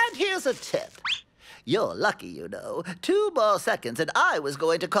here's a tip. You're lucky, you know. 2 more seconds and I was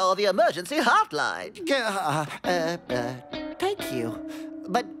going to call the emergency hotline. Thank you.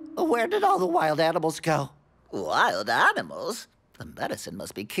 But where did all the wild animals go? Wild animals? The medicine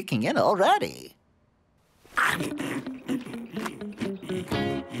must be kicking in already.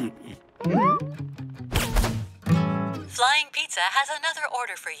 Flying Pizza has another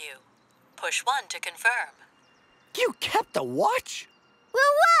order for you. Push 1 to confirm. You kept the watch?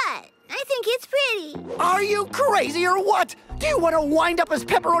 Well, what? I think it's pretty. Are you crazy or what? Do you want to wind up as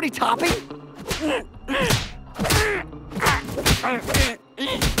pepperoni topping?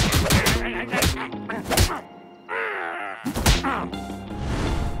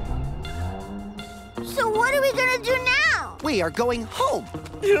 So what are we gonna do now? We are going home.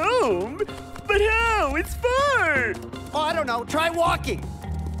 Home? But how? It's far. Oh, I don't know. Try walking.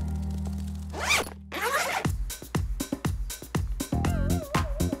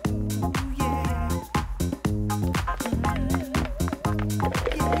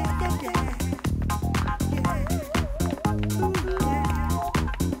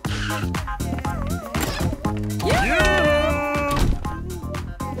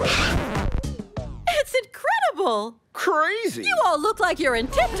 beautiful. Crazy. You all look like you're in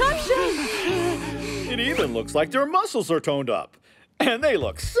tip-top shape. It even looks like their muscles are toned up. And they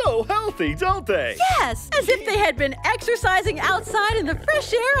look so healthy, don't they? Yes, as if they had been exercising outside in the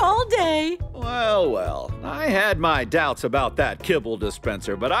fresh air all day. Well, I had my doubts about that kibble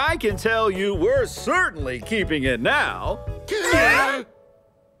dispenser, but I can tell you we're certainly keeping it now.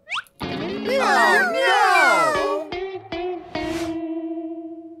 Oh, no!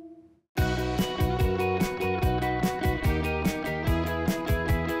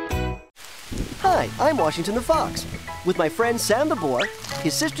 Hi, I'm Washington the Fox. With my friend Sam the boar,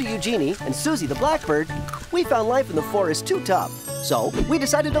 his sister Eugénie, and Suzie the blackbird, we found life in the forest too tough, so we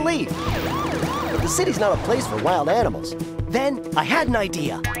decided to leave. But the city's not a place for wild animals. Then I had an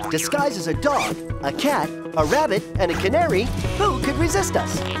idea. Disguised as a dog, a cat, a rabbit, and a canary, who could resist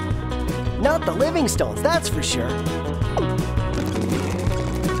us? Not the Livingstones, that's for sure.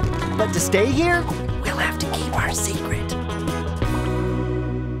 But to stay here, we'll have to keep our secret.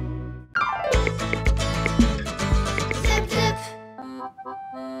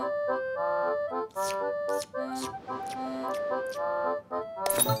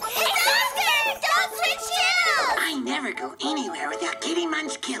 I never go anywhere without Kitty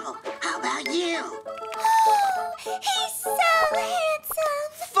Munch kibble. How about you? He's so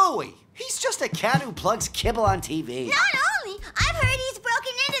handsome. Phooey! He's just a cat who plugs kibble on TV. Not only, I've heard he's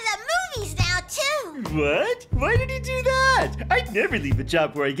broken into the movies now, too. What? Why did he do that? I'd never leave a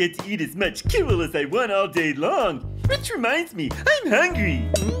job where I get to eat as much kibble as I want all day long. Which reminds me, I'm hungry.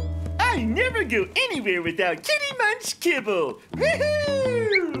 I never go anywhere without Kitty Munch kibble.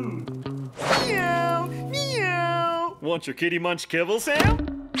 Woohoo! Meow, meow. Want your kitty munch kibble,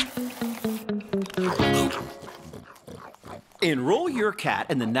 Sam? Enroll your cat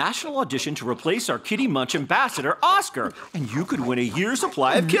in the national audition to replace our Kitty Munch ambassador, Oscar, and you could win a year's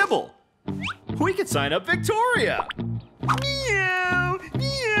supply of kibble. We could sign up Victoria. Meow,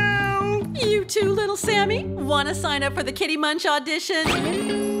 meow. You too, little Sammy, want to sign up for the Kitty Munch audition?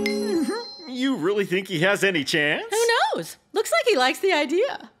 You really think he has any chance? Who knows? Looks like he likes the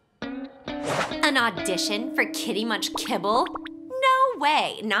idea. An audition for Kitty Munch kibble? No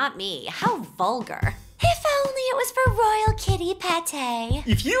way, not me. How vulgar. If only it was for Royal Kitty Pate.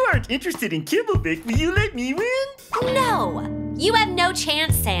 If you aren't interested in kibble, Vic, will you let me win? No, you have no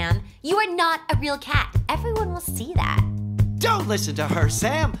chance, Sam. You are not a real cat. Everyone will see that. Don't listen to her,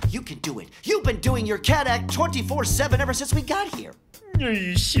 Sam. You can do it. You've been doing your cat act 24/7 ever since we got here. Are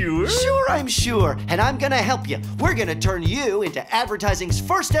you sure? Sure, I'm sure. And I'm gonna help you. We're gonna turn you into advertising's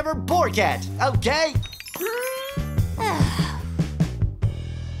first ever boar cat, okay?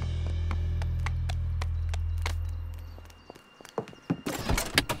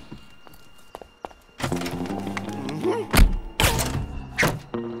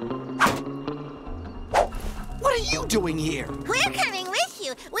 What are you doing here? We're coming with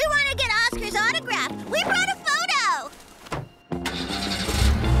you. We want to get Oscar's autograph. We brought a photo.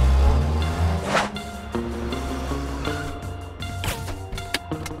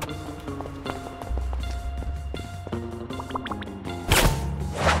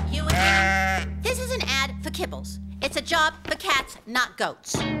 This is an ad for kibbles. It's a job for cats, not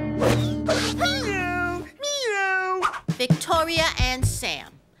goats. Meow, meow. Victoria and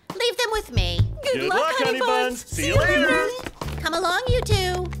Sam. Leave them with me. Good luck, honey buns. See you later. Come along, you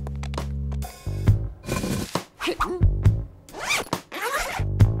two.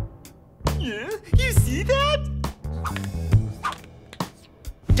 Yeah, you see that?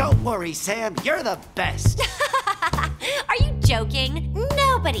 Don't worry, Sam. You're the best. Are you joking?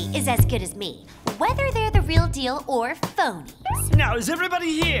 Nobody is as good as me, whether they're the real deal or phonies. Now, is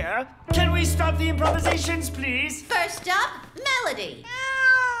everybody here? Can we stop the improvisations, please? First up, Melody.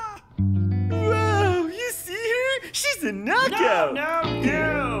 Wow, you see her? She's a knockout.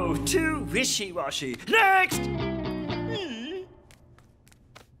 No. Too wishy-washy. Next!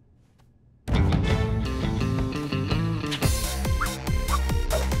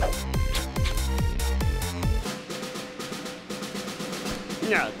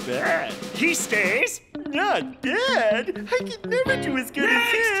 Not bad. He stays. Not bad. I could never do as good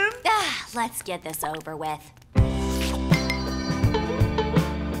as him. Let's get this over with.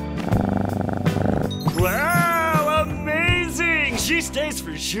 Wow, amazing! She stays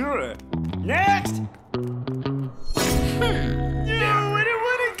for sure. Next! No, I don't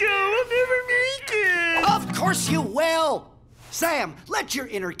want to go. I'll never make it. Of course you will. Sam, let your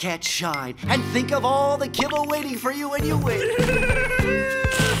inner cat shine and think of all the kibble waiting for you when you win.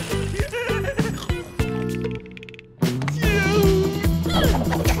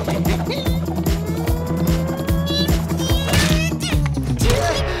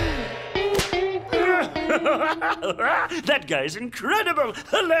 That guy's incredible,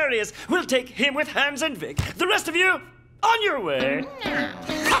 hilarious. We'll take him with Hans and Vic. The rest of you, on your way.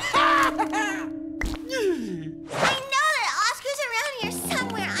 I know that Oscar's around here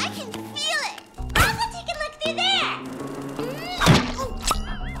somewhere. I can feel it. I'll go take a look through there.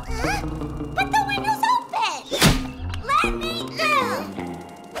 Huh? But the window's open. Let me through.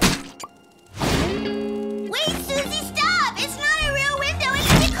 Wait, Suzie, stop. It's not a real window.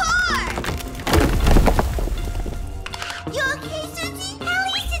 It's decor. You okay, Suzie? At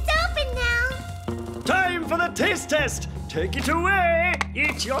least it's open now. Time for the taste test. Take it away.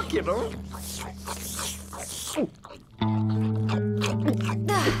 Eat your kibble.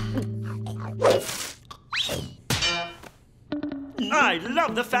 I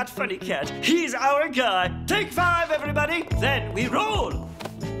love the fat funny cat. He's our guy. Take 5, everybody. Then we roll.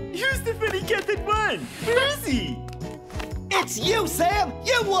 Who's the funny cat that won? Where is he? It's you, Sam!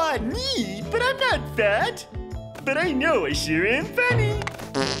 You won! Me? But I'm not fat. But I know I sure am funny.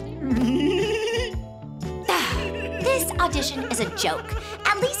 This audition is a joke.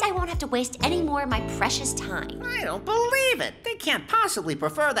 At least I won't have to waste any more of my precious time. I don't believe it. They can't possibly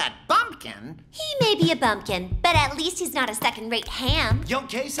prefer that bumpkin. He may be a bumpkin, but at least he's not a second-rate ham. You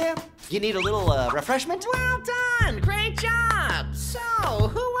okay, Sam? You need a little refreshment? Well done. Great job. So,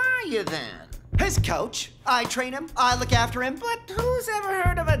 who are you then? His coach. I train him. I look after him. But who's ever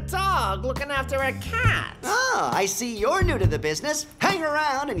heard of a dog looking after a cat? Ah, I see you're new to the business. Hang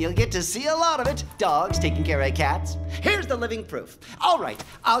around and you'll get to see a lot of it. Dogs taking care of cats. Here's the living proof. All right,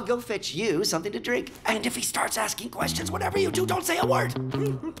 I'll go fetch you something to drink. And if he starts asking questions, whatever you do, don't say a word.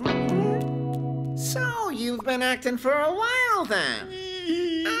 So, you've been acting for a while then.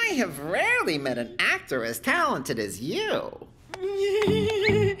 I have rarely met an actor as talented as you. Look,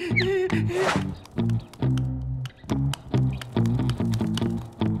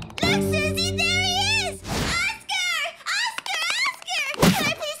 Suzie, there he is! Oscar! Oscar! Oscar! Can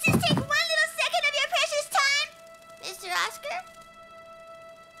I please just take 1 little second of your precious time? Mr. Oscar?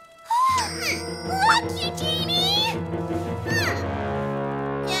 Look, Eugénie!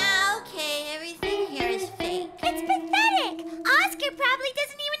 Yeah, okay, everything here is fake. It's pathetic! Oscar probably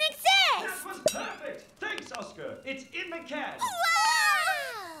doesn't even exist! That was perfect. Thanks, Oscar. It's in the can. Wow!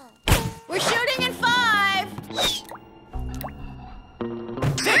 We're shooting in 5.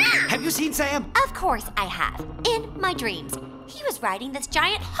 Have you seen Sam? Of course I have. In my dreams. He was riding this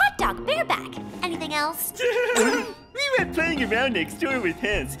giant hot dog bareback. Anything else? We went playing around next door with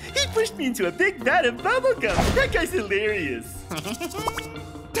Hans. He pushed me into a big vat of bubblegum. That guy's hilarious.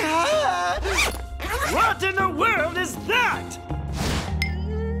 What in the world is that?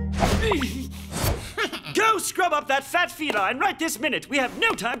 Go scrub up that fat feline right this minute. We have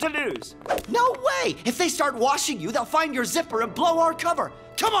no time to lose. No way! If they start washing you, they'll find your zipper and blow our cover.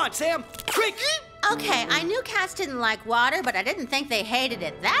 Come on, Sam! Quick! Okay, I knew cats didn't like water, but I didn't think they hated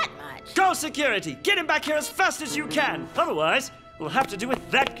it that much. Go, security. Get him back here as fast as you can. Otherwise, we'll have to do with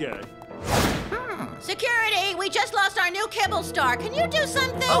that guy. Security, we just lost our new kibble star. Can you do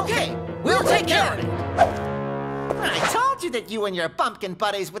something? Okay, we'll take care of it. I told you that you and your bumpkin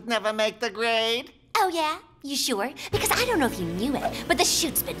buddies would never make the grade. Oh, yeah? You sure? Because I don't know if you knew it, but the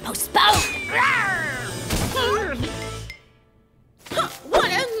shoot's been postponed. What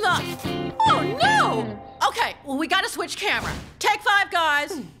in the... Oh, no! Okay, well, we gotta switch camera. Take 5,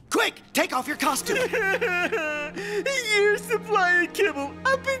 guys. Quick, take off your costume. Your supply of kibble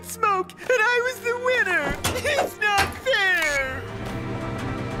up in smoke, and I was the winner. It's not fair.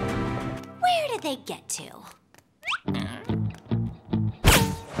 Where did they get to?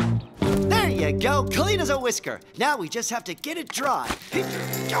 There you go, clean as a whisker. Now we just have to get it dry.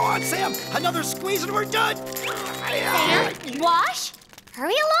 Go on, Sam. Another squeeze and we're done. Sam, wash?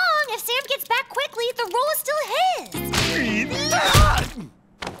 Hurry along. If Sam gets back quickly, the role is still his.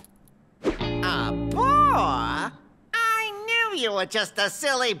 Boar? I knew you were just a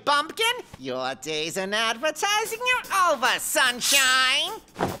silly bumpkin. Your days in advertising are over, sunshine.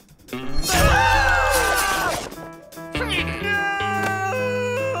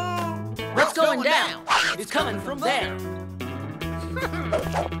 What's going down? It's coming from there.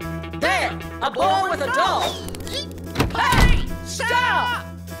 There! A boar with a doll! Hey! Stop!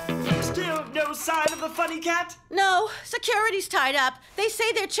 Still no sign of the funny cat? No, security's tied up. They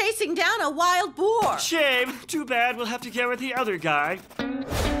say they're chasing down a wild boar. Shame. Too bad. We'll have to care with the other guy. Look!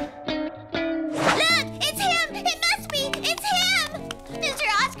 It's him! It must be! It's him! Mr.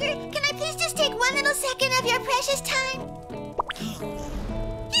 Oscar, can I please just take 1 little second of your precious time?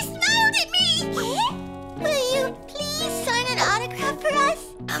 He smiled at me! Will you please sign an autograph for us?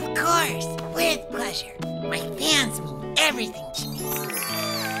 Of course, with pleasure. My fans mean everything to me.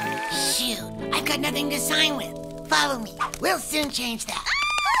 Shoot, I I've got nothing to sign with. Follow me. We'll soon change that.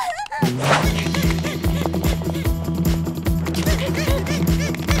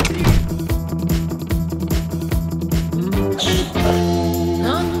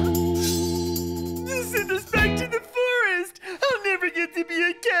 You sent us back to the forest. I'll never get to be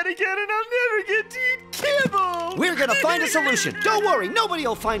a cat again, and I'll never get to eat kibble. We're gonna find a solution. Don't worry, nobody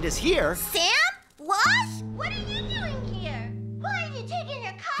will find us here. Sam? Wash? What are you doing here? Why are you taking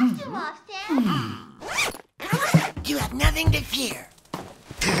your costume off, Sam? You have nothing to fear.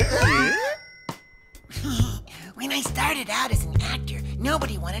 When I started out as an actor,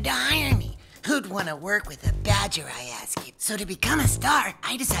 nobody wanted to hire me. Who'd want to work with a badger, I ask you? So to become a star,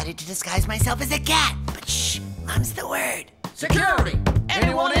 I decided to disguise myself as a cat. But shh, mum's the word. Security!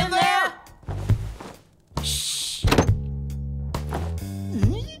 Anyone in there? Shh.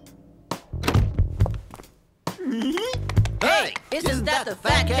 Hey, isn't that the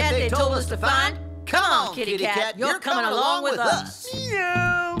fat cat they told us to find? Come on, kitty cat, you're coming along with us.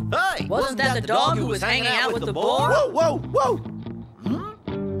 Meow. Hey! Wasn't that the dog who was hanging out with the boar? Whoa, whoa, whoa!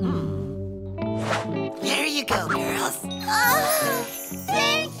 There you go, girls. Oh,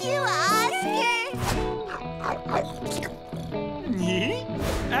 thank you, Oscar.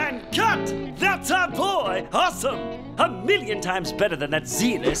 And cut! That's our boy! Awesome! A million times better than that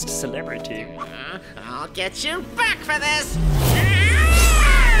Z-list celebrity. I'll get you back for this!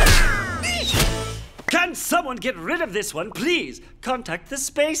 Can someone get rid of this one, please? Contact the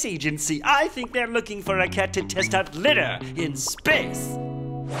space agency. I think they're looking for a cat to test out litter in space.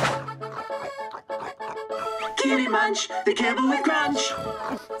 Kitty Munch, the kibble with crunch.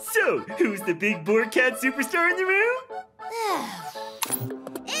 So, who's the big boar cat superstar in the room?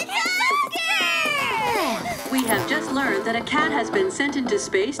 It's Oscar! We have just learned that a cat has been sent into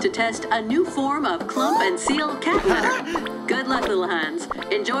space to test a new form of clump and seal cat litter. Good luck, little hands.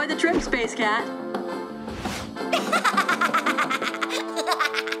 Enjoy the trip, Space Cat.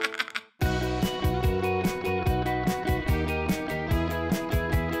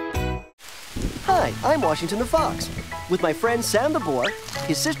 Hi, I'm Washington the Fox. With my friend Sam the Boar,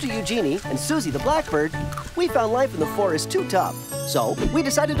 his sister Eugénie, and Suzie the Blackbird, we found life in the forest too tough, so we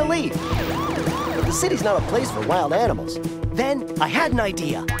decided to leave. But the city's not a place for wild animals. Then I had an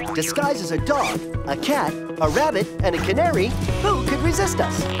idea. Disguised as a dog, a cat, a rabbit, and a canary, who could resist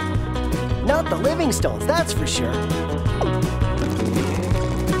us? Not the Livingstones, that's for sure.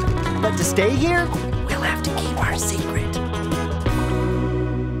 But to stay here, We'll have to keep our secret.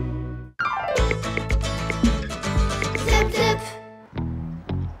 Zip, zip.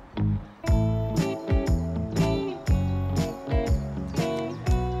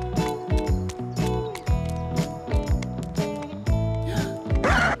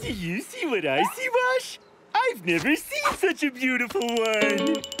 Do you see what I see, Wash? I've never seen such a beautiful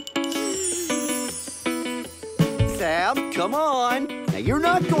one. Sam, come on. Now you're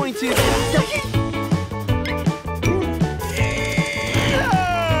not going to...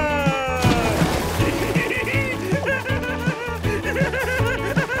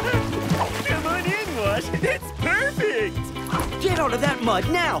 Come on in, Wash. It's perfect. Get out of that mud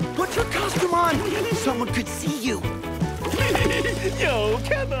now. Put your costume on. Someone could see you. Yo,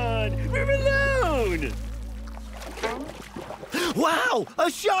 come on. We're alone. Wow, a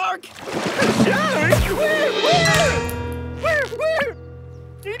shark! Shark? Where?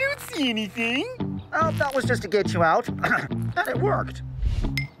 I don't see anything. Oh, that was just to get you out. And it worked.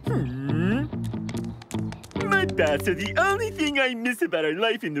 Mud baths are the only thing I miss about our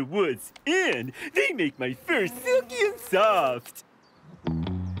life in the woods, and they make my fur silky and soft.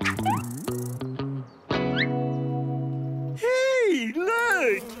 Hey,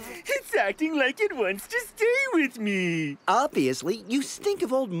 look! It's acting like it wants to stay with me. Obviously, you stink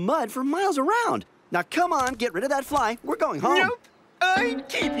of old mud for miles around. Now come on, get rid of that fly. We're going home. Nope, I'm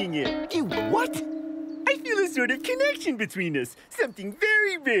keeping it. You what? I feel a sort of connection between us. Something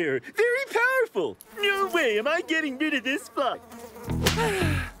very rare, very powerful. No way am I getting rid of this fly.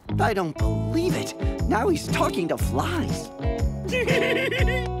 I don't believe it. Now he's talking to flies.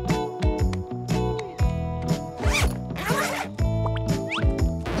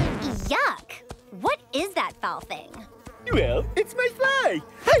 Yuck. What is that foul thing? Well, it's my fly.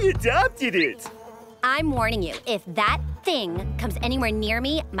 I adopted it. I'm warning you, if that thing comes anywhere near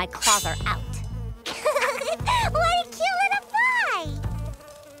me, my claws are out. What a cute little fly!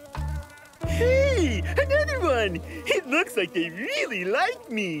 Hey, another one. It looks like they really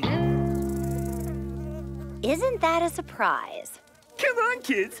like me. Isn't that a surprise? Come on,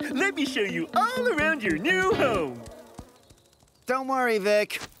 kids. Let me show you all around your new home. Don't worry,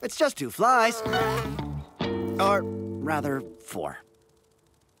 Vic. It's just 2 flies. Or rather, 4.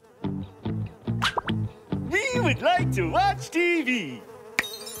 would like to watch TV.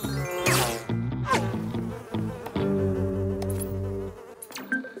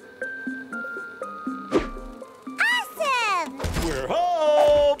 Awesome! We're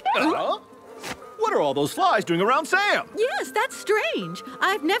home! What are all those flies doing around Sam? Yes, that's strange.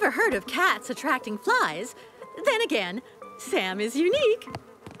 I've never heard of cats attracting flies. Then again, Sam is unique.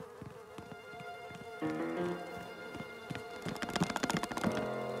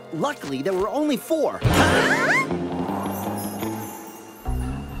 Luckily, there were only 4.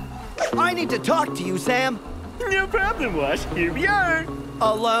 I need to talk to you, Sam. No problem, Wash. Here we are.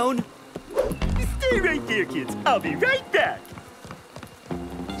 Alone? Stay right there, kids. I'll be right back.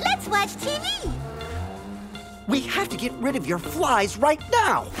 Let's watch TV. We have to get rid of your flies right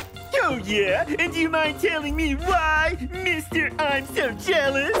now. Oh, yeah? And do you mind telling me why, Mr. I'm so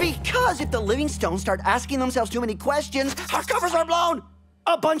jealous? Because if the living stones start asking themselves too many questions, our covers are blown.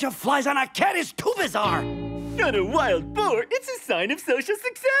 A bunch of flies on a cat is too bizarre. On a wild boar, it's a sign of social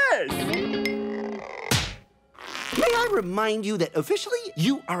success. May I remind you that officially,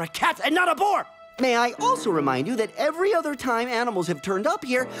 you are a cat and not a boar. May I also remind you that every other time animals have turned up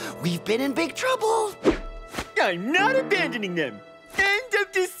here, we've been in big trouble. I'm not abandoning them. End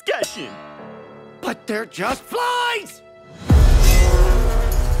of discussion. But they're just flies!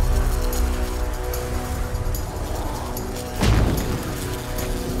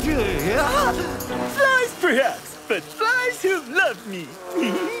 Flies, perhaps, but flies who love me.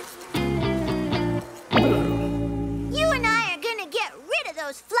 You and I are gonna get rid of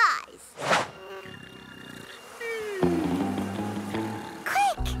those flies.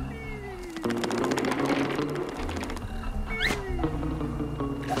 Quick!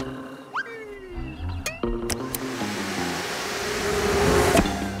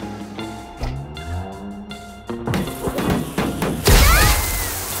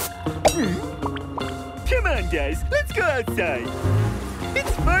 Come on, guys, let's go outside.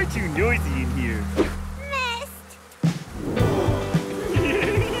 It's far too noisy in here. Missed.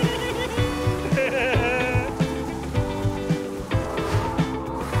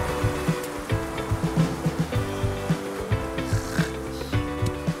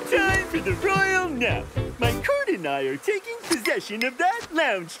 Time for the royal nap. My coot and I are taking possession of that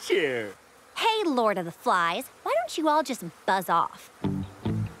lounge chair. Hey, Lord of the Flies, why don't you all just buzz off?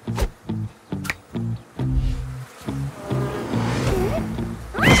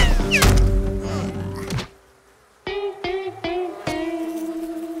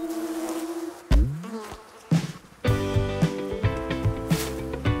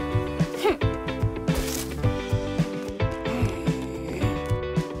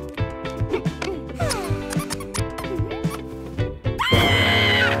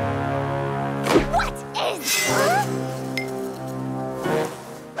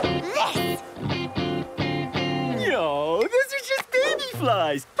 No, those are just baby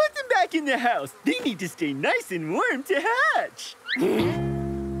flies. Put them back in the house. They need to stay nice and warm to hatch.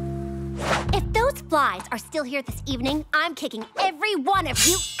 If those flies are still here this evening, I'm kicking every one of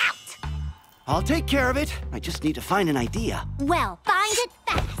you out. I'll take care of it. I just need to find an idea. Well, find it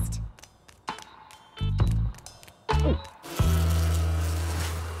fast.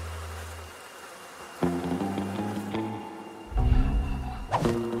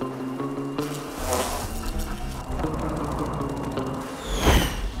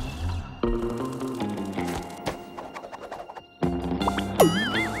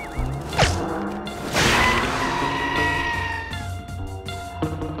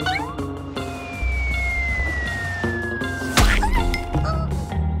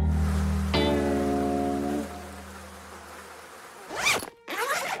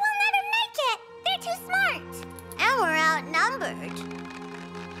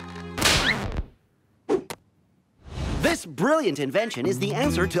 This brilliant invention is the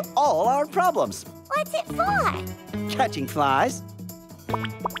answer to all our problems. What's it for? Catching flies.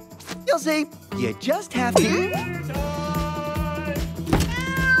 You'll see. You just have to...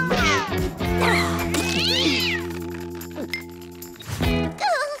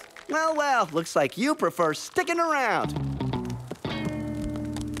 Well, well, looks like you prefer sticking around.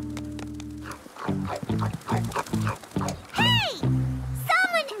 Hey!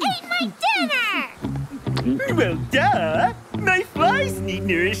 Someone ate my dinner! Well, duh! My flies need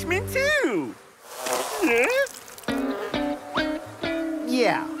nourishment, too!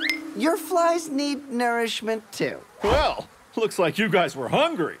 Yeah, your flies need nourishment, too. Well, looks like you guys were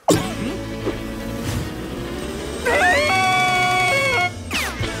hungry.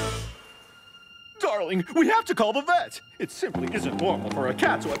 Darling, we have to call the vet. It simply isn't normal for a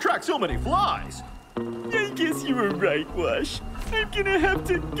cat to attract so many flies. I guess you were right, Wash. I'm gonna have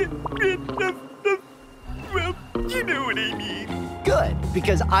to get rid of the... well... You know what I mean. Good,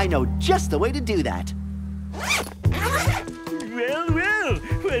 because I know just the way to do that. Well, well,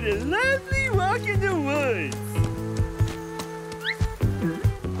 what a lovely walk in the woods.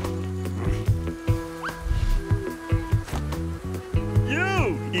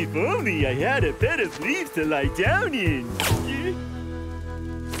 Yo, if only I had a bed of leaves to lie down in.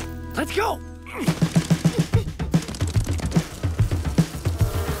 Let's go.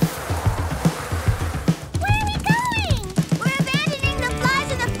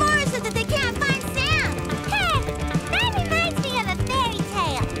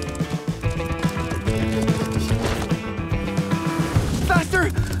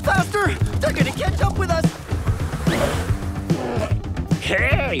 They're gonna catch up with us!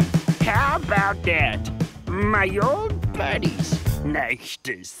 Hey, how about that? My old buddies. Nice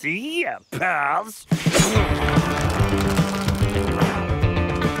to see ya, pals.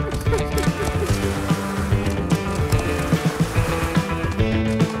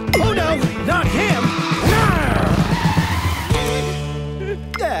 Oh no, not him!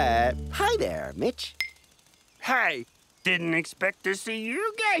 Hi there, Mitch. Hey, didn't expect to see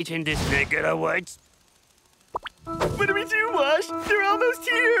you guys in this neck of the woods. What do we do, Wash? They're almost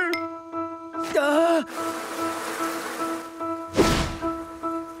here!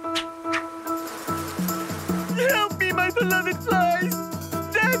 Help me, my beloved flies!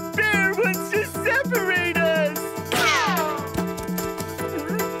 That bear wants to separate us!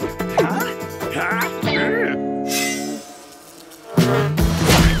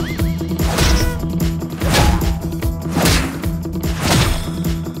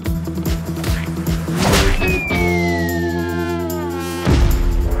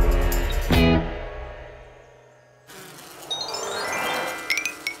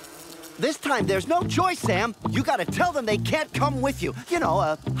 This time, there's no choice, Sam. You gotta tell them they can't come with you. You know,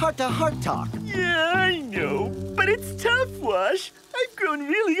 a heart-to-heart talk. Yeah, I know. But it's tough, Wash. I've grown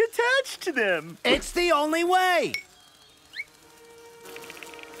really attached to them. It's the only way!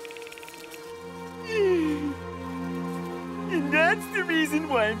 And that's the reason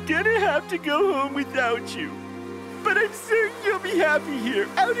why I'm gonna have to go home without you. But I'm certain you'll be happy here,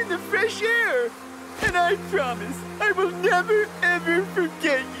 out in the fresh air. And I promise, I will never, ever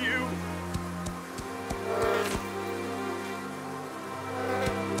forget you.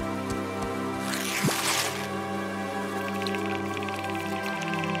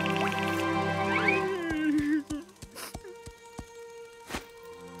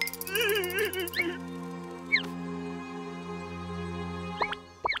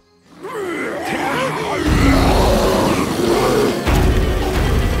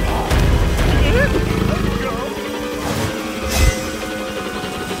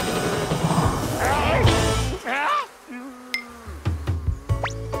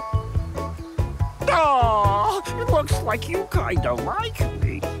 Looks like you kinda like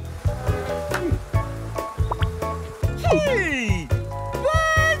me. Hey!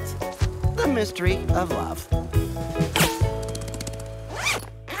 What? The mystery of love.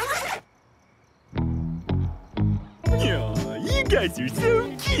 Aw, you guys are so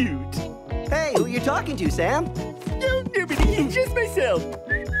cute. Hey, who you talking to, Sam? No, nobody, just myself.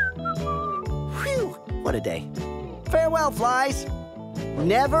 Whew, what a day. Farewell, flies.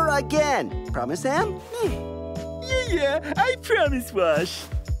 Never again. Promise, Sam? Yeah, I promise, Wash.